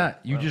 does. Look at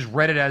that. You just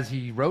read it as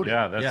he wrote it.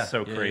 Yeah, that's Yeah,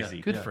 so yeah, crazy.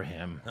 yeah. Good for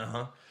him.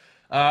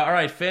 All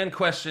right, fan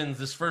questions.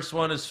 This first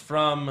one is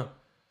from...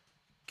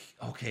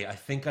 Okay, I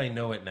think I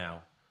know it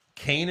now.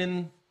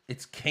 Kanan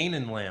It's Kane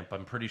and Lamp,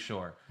 I'm pretty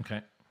sure.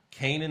 Okay.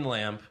 Kane and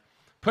Lamp.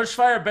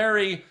 Pushfire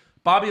Barry,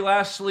 Bobby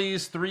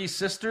Lashley's Three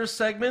Sisters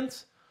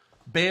segment,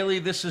 Bailey,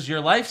 This Is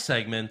Your Life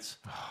segment,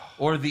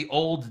 or the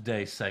Old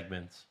Day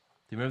segment.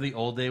 Do you remember the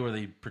old day where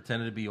they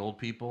pretended to be old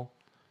people?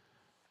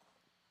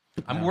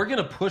 We're going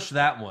to push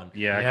that one.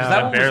 Yeah, Because I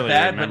that one was barely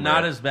bad, remember but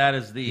not it. as bad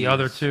as these. The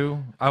other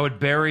two, I would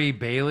bury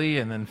Bailey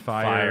and then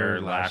fire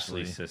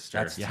Lashley's sister.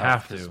 That's You tough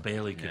have because to.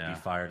 Bailey could Yeah. be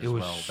fired It as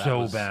was well. That so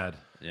was, bad.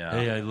 Yeah.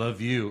 Hey, I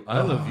love you.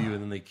 I love you.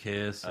 And then they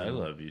kiss. I and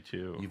love you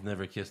too. You've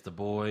never kissed a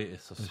boy.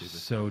 It's so stupid.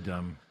 So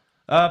dumb.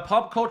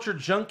 Pop Culture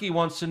Junkie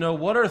wants to know,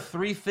 what are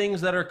 3 things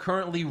that are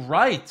currently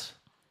right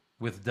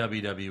with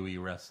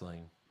WWE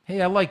wrestling?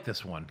 Hey, I like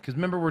this one because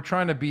remember we're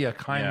trying to be a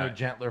kinder, Yeah.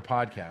 gentler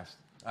podcast.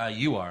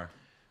 You are.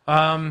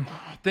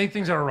 Think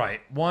things are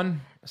right.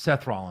 One,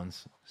 Seth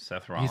Rollins.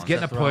 Seth Rollins. He's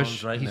getting Seth a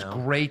push. Rollins right He's now.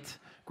 great.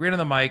 Great on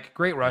the mic.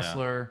 Great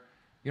wrestler.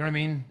 You know what I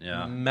mean?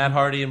 Yeah. Matt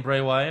Hardy and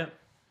Bray Wyatt.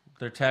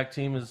 Their tag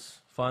team is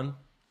fun.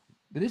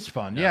 It is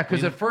fun. Yeah,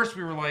 because at first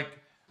we were like,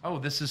 oh,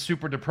 this is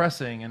super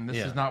depressing and this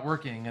is not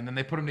working. And then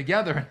they put them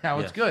together and now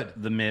it's Yes. good.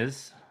 The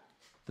Miz.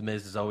 The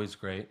Miz is always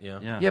great. Yeah.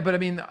 Yeah. Yeah, but I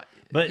mean,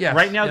 But yes,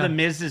 right now, yeah. The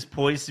Miz is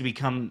poised to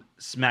become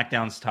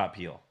SmackDown's top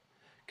heel.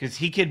 Because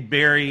he could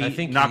bury I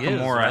think he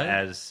Nakamura is, right?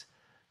 as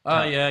Oh,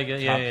 top-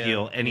 yeah. top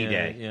heel any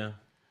day. Yeah.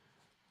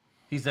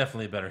 He's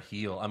definitely a better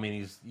heel. I mean,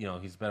 he's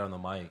better on the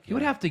mic. He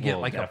would have to get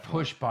Well, like definitely. a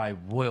push by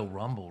Royal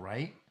Rumble,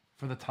 right?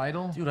 For the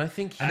title? Dude, I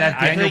think And that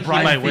I Daniel think he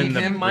Bryan might win beat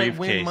the him, might win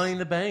briefcase. Money in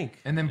the Bank.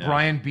 and then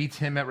Bryan beats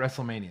him at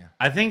WrestleMania.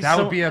 I think that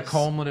so- would be a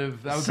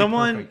cumulative. That would be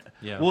someone perfect.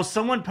 Yeah. well,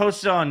 someone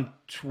posted on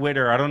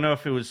Twitter, I don't know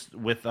if it was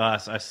with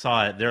us, I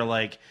saw it, they're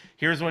like,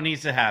 here's what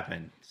needs to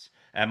happen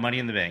at Money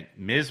in the Bank.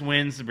 Miz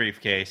wins the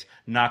briefcase,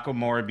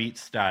 Nakamura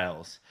beats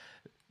Styles,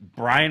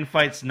 Bryan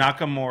fights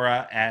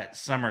Nakamura at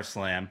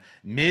SummerSlam,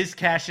 Miz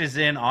cashes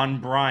in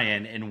on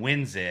Bryan and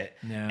wins it,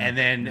 Yeah, and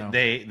then no.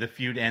 the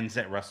feud ends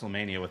at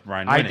WrestleMania with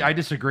Bryan winning. I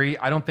disagree.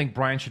 I don't think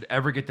Bryan should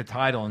ever get the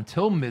title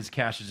until Miz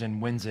cashes in,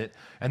 wins it,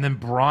 and then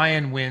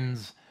Bryan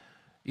wins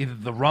either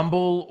the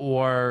Rumble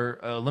or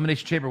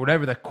Elimination Chamber,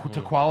 whatever,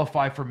 to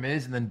qualify for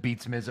Miz, and then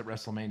beats Miz at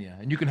WrestleMania.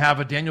 And you can have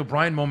a Daniel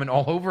Bryan moment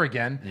all over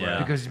again Yeah.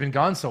 because he's been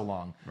gone so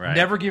long. Right.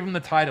 Never give him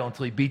the title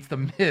until he beats the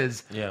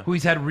Miz, Yeah. who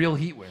he's had real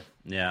heat with.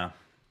 Yeah.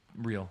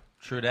 Real.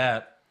 True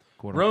that.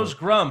 Quote, Rose unquote.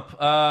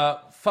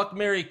 Grump, fuck,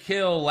 marry,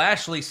 kill,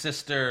 Lashley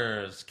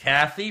sisters,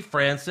 Kathy,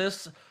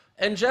 Francis,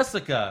 and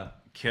Jessica.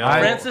 Kill.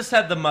 Francis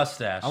had the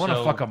mustache. I want to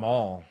so- fuck them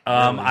all.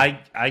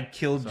 I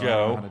killed I don't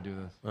know how Joe, to do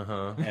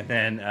this. and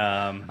then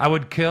I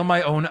would kill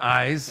my own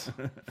eyes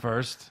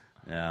first.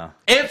 yeah.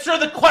 Answer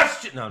the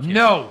question. No, I'm kidding.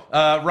 No.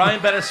 Ryan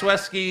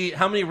Betasweski,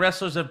 how many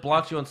wrestlers have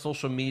blocked you on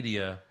social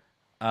media?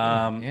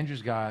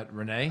 Andrew's got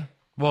Renee.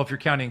 Well, if you're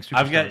counting Superstars.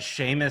 I've got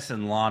Sheamus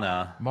and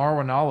Lana.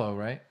 Mauro Ranallo,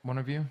 right? One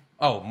of you?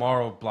 Oh,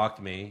 Morrow blocked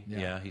me.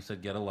 Yeah, he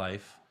said get a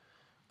life.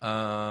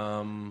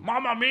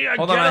 Mamma mia,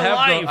 Hold on,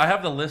 I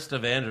have the list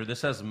of Andrew.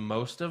 This has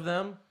most of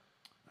them.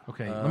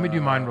 Okay, let me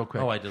do mine real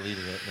quick. Oh, I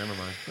deleted it. Never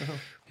mind.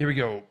 Here we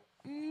go.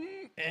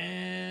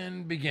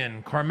 And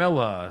begin.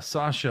 Carmella,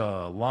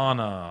 Sasha,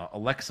 Lana,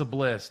 Alexa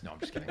Bliss. No, I'm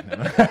just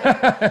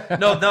kidding.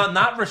 No,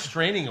 not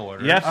restraining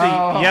order. You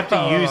have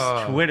to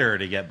use Twitter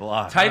to get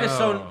blocked. Titus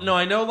no,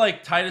 I know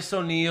like Titus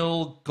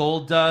O'Neil,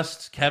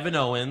 Goldust, Kevin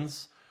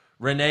Owens,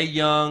 Renee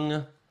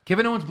Young.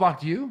 Kevin Owens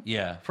blocked you?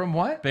 Yeah. From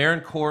what?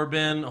 Baron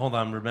Corbin. Hold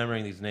on, I'm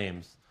remembering these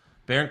names.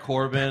 Baron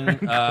Corbin.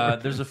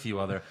 There's a few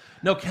other.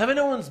 No, Kevin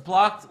Owens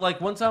blocked. Like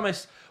one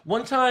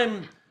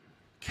time,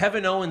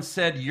 Kevin Owens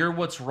said, "You're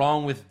what's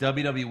wrong with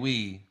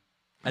WWE,"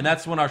 and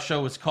that's when our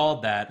show was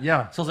called that.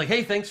 Yeah. So I was like,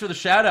 "Hey, thanks for the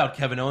shout out,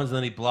 Kevin Owens," and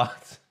then he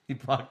blocked the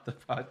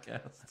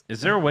podcast.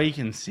 Is there a way you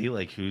can see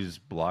like who's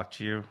blocked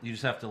you? You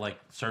just have to like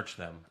search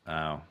them,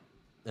 Oh,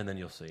 and then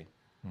you'll see.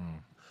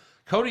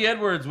 Cody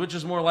Edwards, which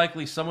is more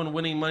likely, someone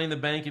winning Money in the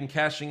Bank and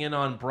cashing in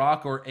on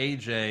Brock or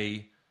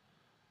AJ?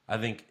 I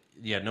think,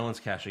 yeah, no one's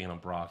cashing in on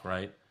Brock,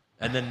 right?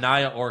 And then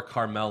Nia or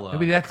Carmella.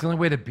 Maybe that's the only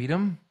way to beat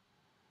him?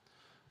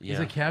 yeah, Is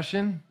it cash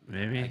in?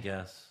 maybe. I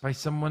guess. By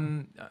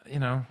someone, I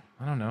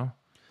don't know.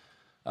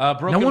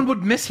 Broken, No one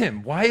would miss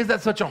him. Why is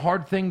that such a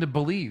hard thing to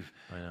believe?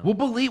 We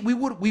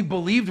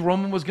believed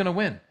Roman was going to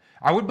win.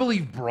 I would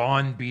believe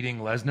Braun beating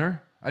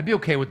Lesnar. I'd be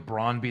okay with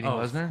Braun beating Oh,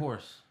 Lesnar. of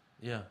course.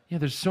 Yeah. Yeah,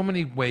 there's so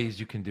many ways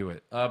you can do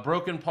it.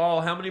 Broken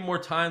Paul, how many more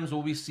times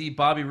will we see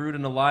Bobby Roode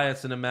and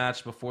Elias in a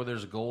match before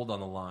there's gold on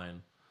the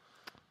line?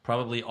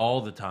 Probably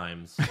all the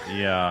times.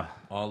 Yeah.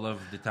 All of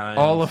the times.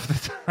 All of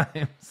the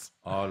times.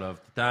 All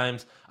of the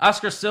times.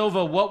 Oscar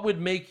Silva, what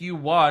would make you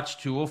watch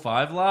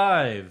 205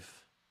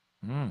 Live?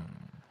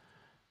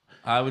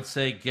 I would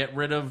say get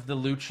rid of the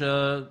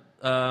Lucha.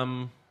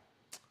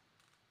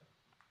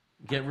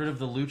 Get rid of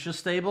the Lucha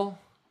stable.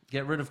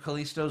 Get rid of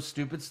Kalisto's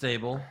stupid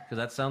stable, because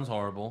that sounds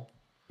horrible.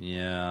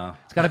 Yeah.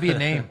 It's got to be a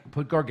name.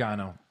 Put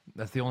Gargano.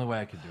 That's the only way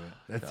I could do it.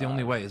 That's the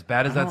only way. As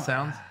bad as that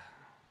sounds,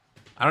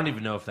 I don't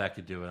even know if that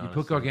could do it, you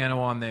put Gargano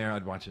on there,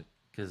 I'd watch it.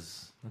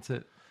 because That's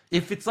it.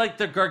 if it's like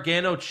the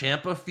Gargano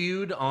Ciampa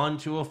feud on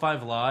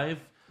 205 Live,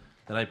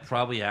 that I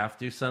probably have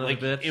to, son of a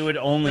bitch. It would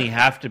only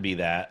have to be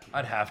that.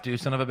 I'd have to,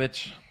 son of a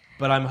bitch.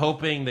 But I'm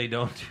hoping they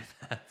don't do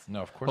that.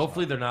 No, of course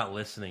Hopefully they're not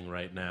listening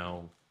right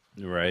now.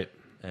 Right.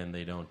 And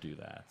they don't do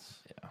that.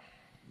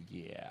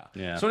 Yeah.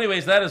 Yeah. So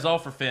anyways, that is all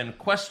for fan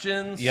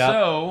questions. Yep.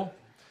 So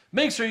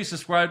make sure you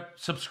subscribe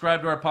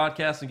to our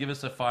podcast and give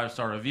us a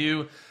 5-star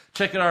review.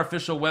 Check out our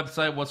official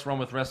website,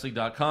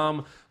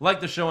 what'swrongwithwrestling.com.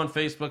 Like the show on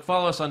Facebook.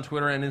 Follow us on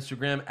Twitter and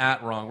Instagram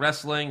at Wrong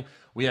Wrestling.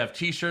 We have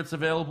t-shirts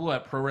available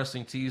at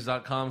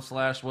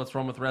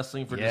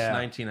prowrestlingtees.com/what'swrongwithwrestling for just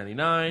 $19.99.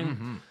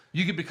 Mm-hmm.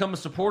 You can become a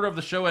supporter of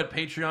the show at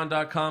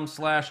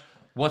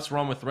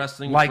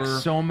patreon.com/what'swrongwithwrestling. Like for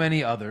so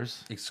many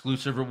others.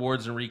 exclusive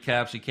rewards and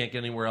recaps you can't get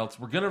anywhere else.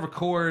 We're going to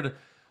record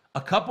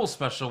a couple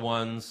special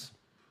ones,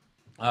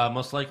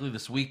 most likely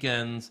this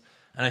weekend,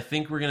 and I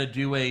think we're going to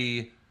do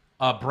a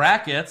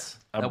bracket.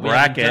 A We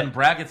haven't bracket. done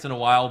brackets in a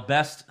while.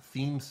 Best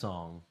theme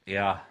song.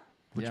 Yeah.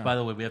 Which, by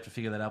the way, we have to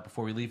figure that out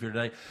before we leave here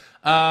today.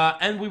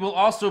 And we will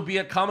also be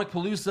at Comic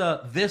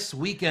Palooza this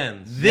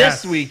weekend.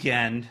 This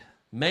weekend.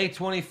 May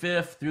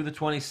 25th through the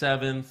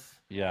 27th.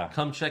 Yeah.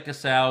 Come check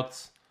us out.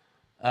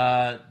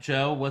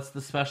 Joe, what's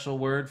the special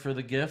word for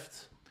the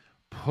gift?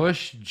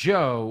 Push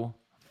Joe,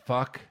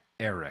 fuck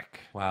Eric.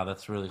 Wow,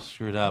 that's really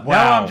screwed up. No,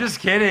 I'm just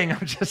kidding.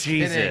 I'm just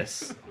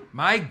Jesus. kidding.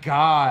 My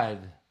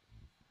God.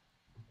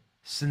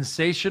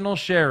 Sensational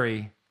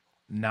Sherry,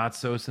 not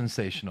so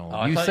sensational. Oh,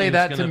 I you thought say he was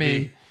that to gonna me,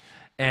 be-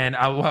 and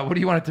what do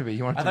you want it to be?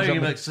 You want it I to thought you were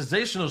jump going to be like,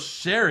 sensational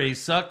Sherry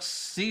sucks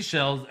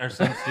seashells or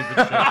some stupid shit.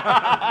 You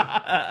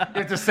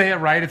have to say it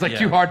right. It's like Yeah.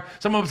 too hard.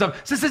 Someone was up.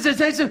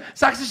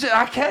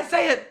 I can't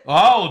say it.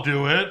 I'll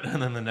do it.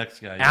 And then the next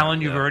guy. Alan,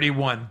 you've already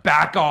won.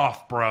 Back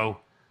off, bro.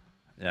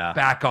 Yeah.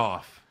 Back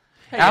off.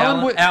 Hey,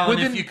 Alan, Alan,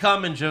 if you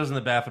come and Joe's in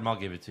the bathroom, I'll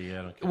give it to you.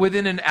 I don't care.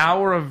 within an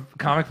hour of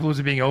Comic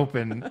Palooza being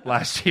open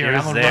last year, He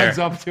was Alan there. runs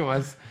up to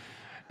us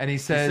and he He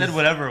said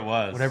whatever it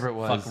was. Whatever it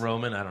was. Fuck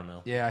Roman. I don't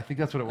know. Yeah, I think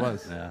that's what it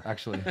was,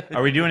 actually.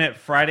 Are we doing it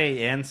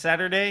Friday and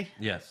Saturday?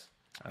 Yes.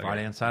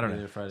 Friday and Saturday.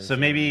 Friday, Friday, So Saturday.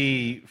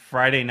 maybe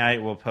Friday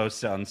night we'll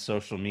post it on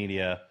social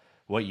media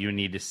what you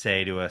need to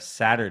say to us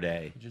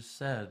Saturday. You just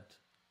said.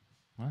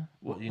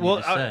 What you Well,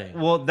 need to say.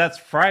 well, that's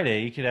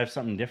Friday. You could have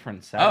something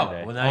different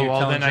Saturday. well, now you're well,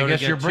 telling then Joe I to guess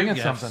get you're two bringing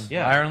gifts. something.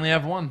 Yeah. I only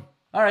have one.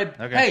 All right.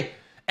 Okay. Hey,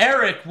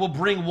 Eric will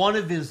bring one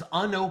of his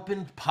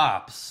unopened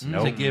pops to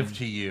Nope. give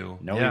to you.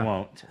 No, Yeah. he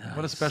won't.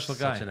 What a special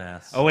Such guy. an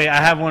ass. Oh wait, I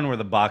have one where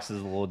the box is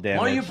a little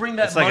damaged. Why don't you bring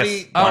that It's like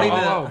money? a-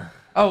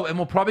 money And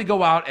we'll probably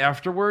go out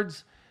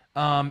afterwards.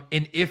 And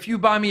if you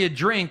buy me a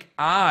drink,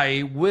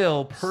 I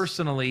will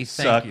personally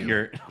Suck thank you.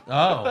 your.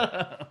 Oh.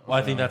 Well,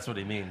 I think that's what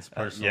he means.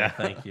 Personally. yeah.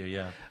 Thank you.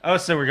 Yeah. Oh,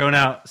 so we're going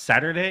out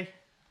Saturday,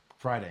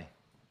 Friday.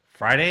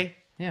 Friday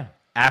Yeah.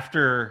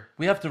 after.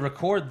 We have to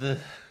record the.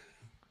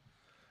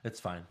 It's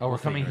fine. Oh, we're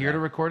coming here to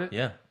record it?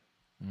 Yeah.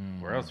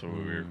 Where else would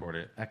we record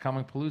it? At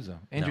Comic Palooza.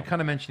 Andrew No.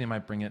 kind of mentioned he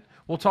might bring it.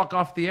 We'll talk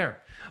off the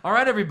air. All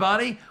right,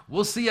 everybody.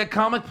 We'll see you at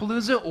Comic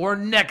Palooza or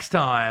next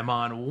time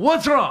on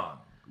What's Wrong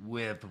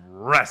with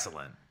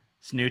Wrestling.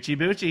 Snoochie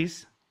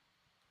Boochies.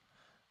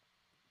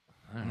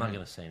 I'm not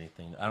going to say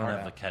anything. I don't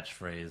have a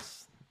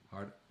catchphrase.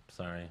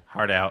 Sorry.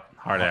 Hard out.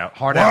 Hard out.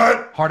 Hard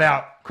out. Hard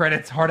out.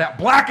 Credits. Hard out.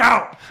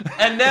 Blackout.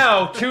 And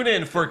now, tune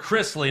in for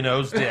Chrisley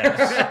Knows Dicks.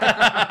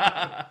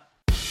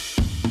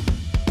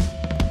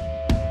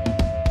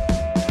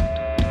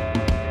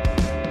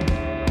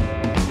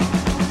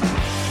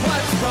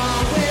 What's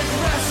wrong with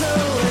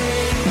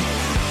wrestling?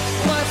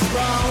 What's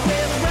wrong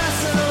with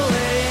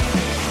wrestling?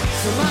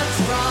 So much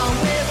wrong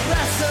with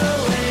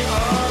wrestling.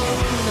 Oh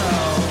no.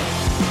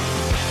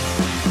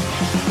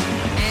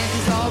 And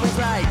he's always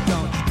right.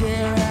 Don't you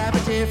dare have a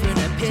different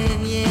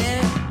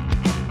opinion.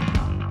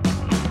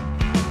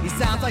 He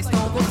sounds like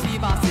Stone Cold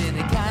Steve Austin.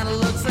 It kinda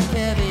looks like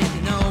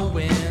Kevin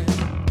Owens.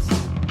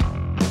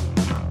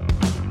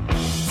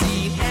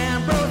 Dean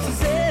Ambrose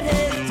is in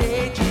his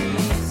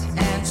daydreams,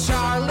 and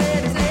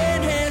Charlotte is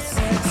in his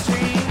sex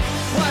dream.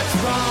 What's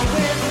wrong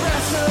with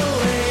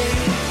wrestling?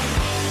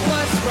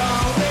 What's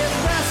wrong with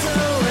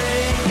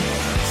wrestling?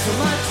 So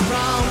much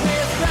wrong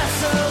with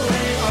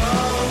wrestling.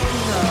 Oh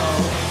no.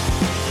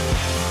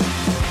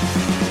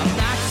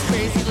 Obnoxious,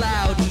 crazy,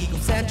 loud,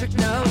 egocentric,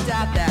 no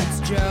doubt that's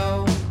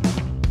Joe.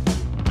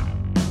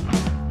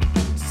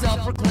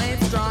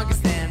 Self-proclaimed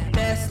strongest and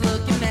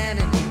best-looking man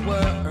in the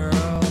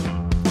world.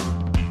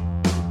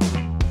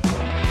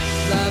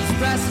 Loves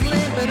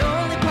wrestling, but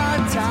only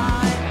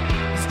part-time.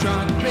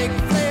 Strong, big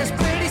players,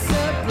 pretty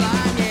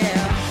sublime,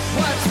 yeah.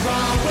 What's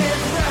wrong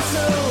with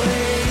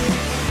wrestling?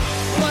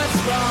 What's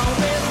wrong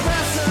with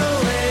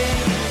wrestling?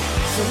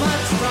 So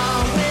much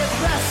wrong with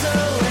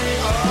wrestling,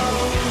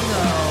 oh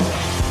no.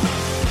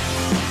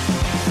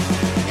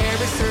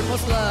 Eric's third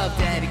most loved,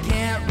 and he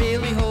can't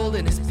really hold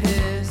in his piss.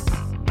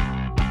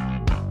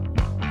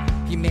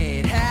 He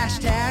made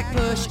hashtag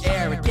push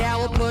Eric, yeah,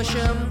 we'll push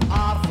him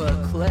off a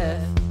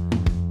cliff.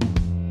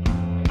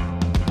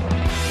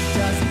 He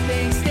doesn't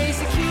think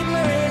Stacy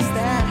Keebler is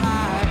that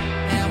high,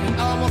 and we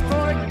almost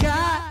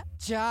forgot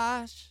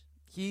Josh.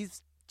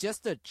 He's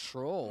just a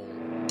troll.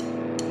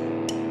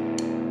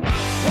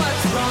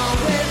 What's wrong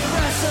with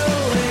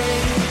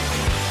wrestling?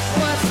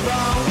 What's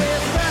wrong